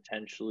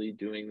potentially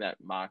doing that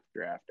mock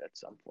draft at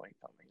some point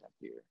coming up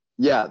here.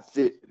 Yeah,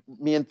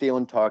 me and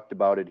Thielen talked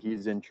about it.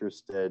 He's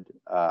interested.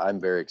 I'm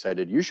very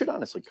excited. You should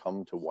honestly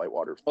come to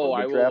Whitewater for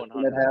the draft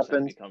when it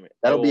happens.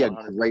 That'll be a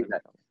great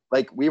night.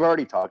 Like, we've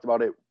already talked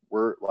about it.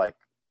 We're like,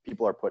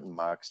 people are putting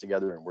mocks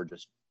together, and we're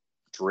just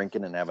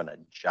drinking and having a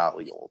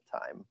jolly old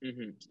time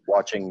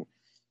watching.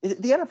 The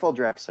NFL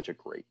draft is such a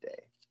great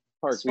day.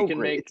 We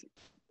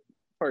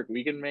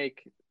can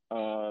make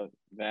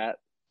that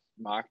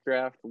mock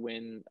draft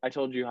when I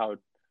told you how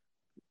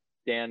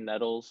Dan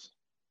Nettles,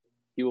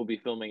 he will be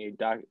filming a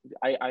doc.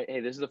 Hey,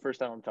 this is the first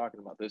time I'm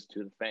talking about this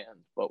to the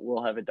fans, but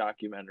we'll have a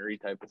documentary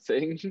type of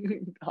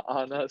thing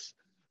on us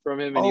from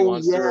him, and he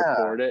wants to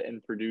record it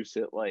and produce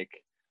it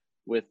like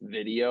with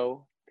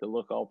video to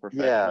look all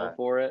professional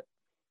for it.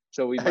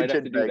 So we I might have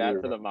could to do beg that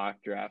your for the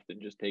mock draft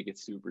and just take it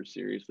super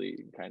seriously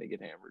and kind of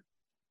get hammered.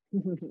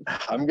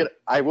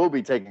 I will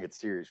be taking it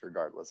serious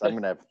regardless. I'm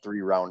gonna have a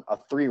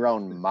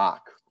 3-round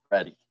mock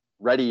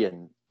ready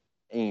and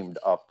aimed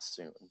up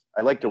soon.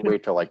 I like to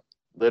wait till like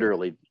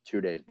literally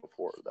 2 days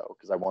before though,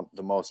 because I want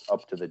the most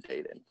up to the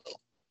date info.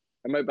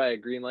 I might buy a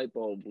green light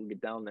bulb. We'll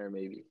get down there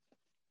maybe.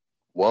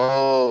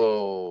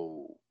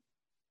 Whoa.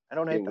 I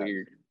don't Get hate that.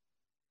 weird.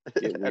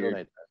 Get I don't weird.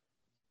 hate that.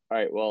 All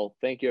right. Well,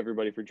 thank you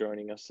everybody for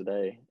joining us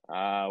today.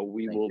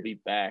 We Thank will you. be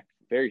back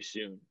very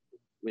soon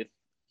with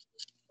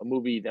a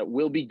movie that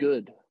will be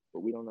good, but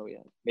we don't know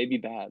yet. Maybe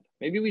bad.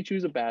 Maybe we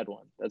choose a bad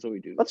one. That's what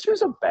we do. Let's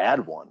choose a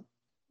bad one.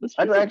 Let's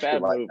I'd choose a actually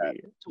bad like movie.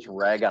 that. Just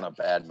rag on a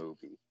bad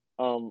movie.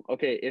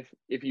 Okay,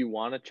 if you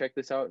want to check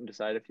this out and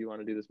decide if you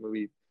want to do this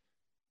movie,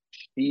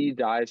 She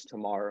Dies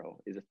Tomorrow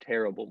is a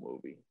terrible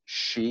movie.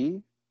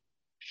 She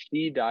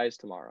Dies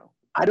Tomorrow.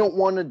 I don't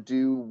want to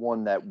do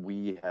one that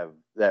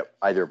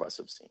either of us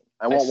have seen.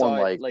 I want saw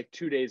one it like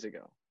 2 days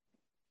ago.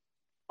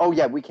 Oh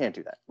yeah, we can't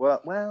do that.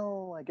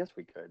 Well, I guess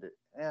we could.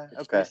 Yeah,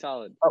 It's okay. pretty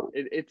solid.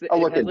 It I'll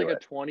look has into like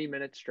it. a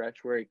 20-minute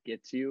stretch where it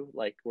gets you,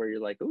 like where you're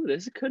like, "Oh,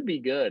 this could be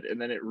good,"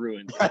 and then it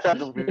ruins it.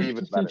 That'll be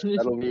even better.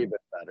 That'll be even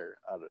better,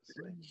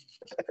 honestly.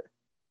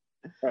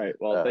 All right.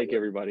 Well, thank you, Yeah.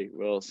 everybody.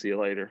 We'll see you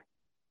later.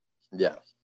 Yeah.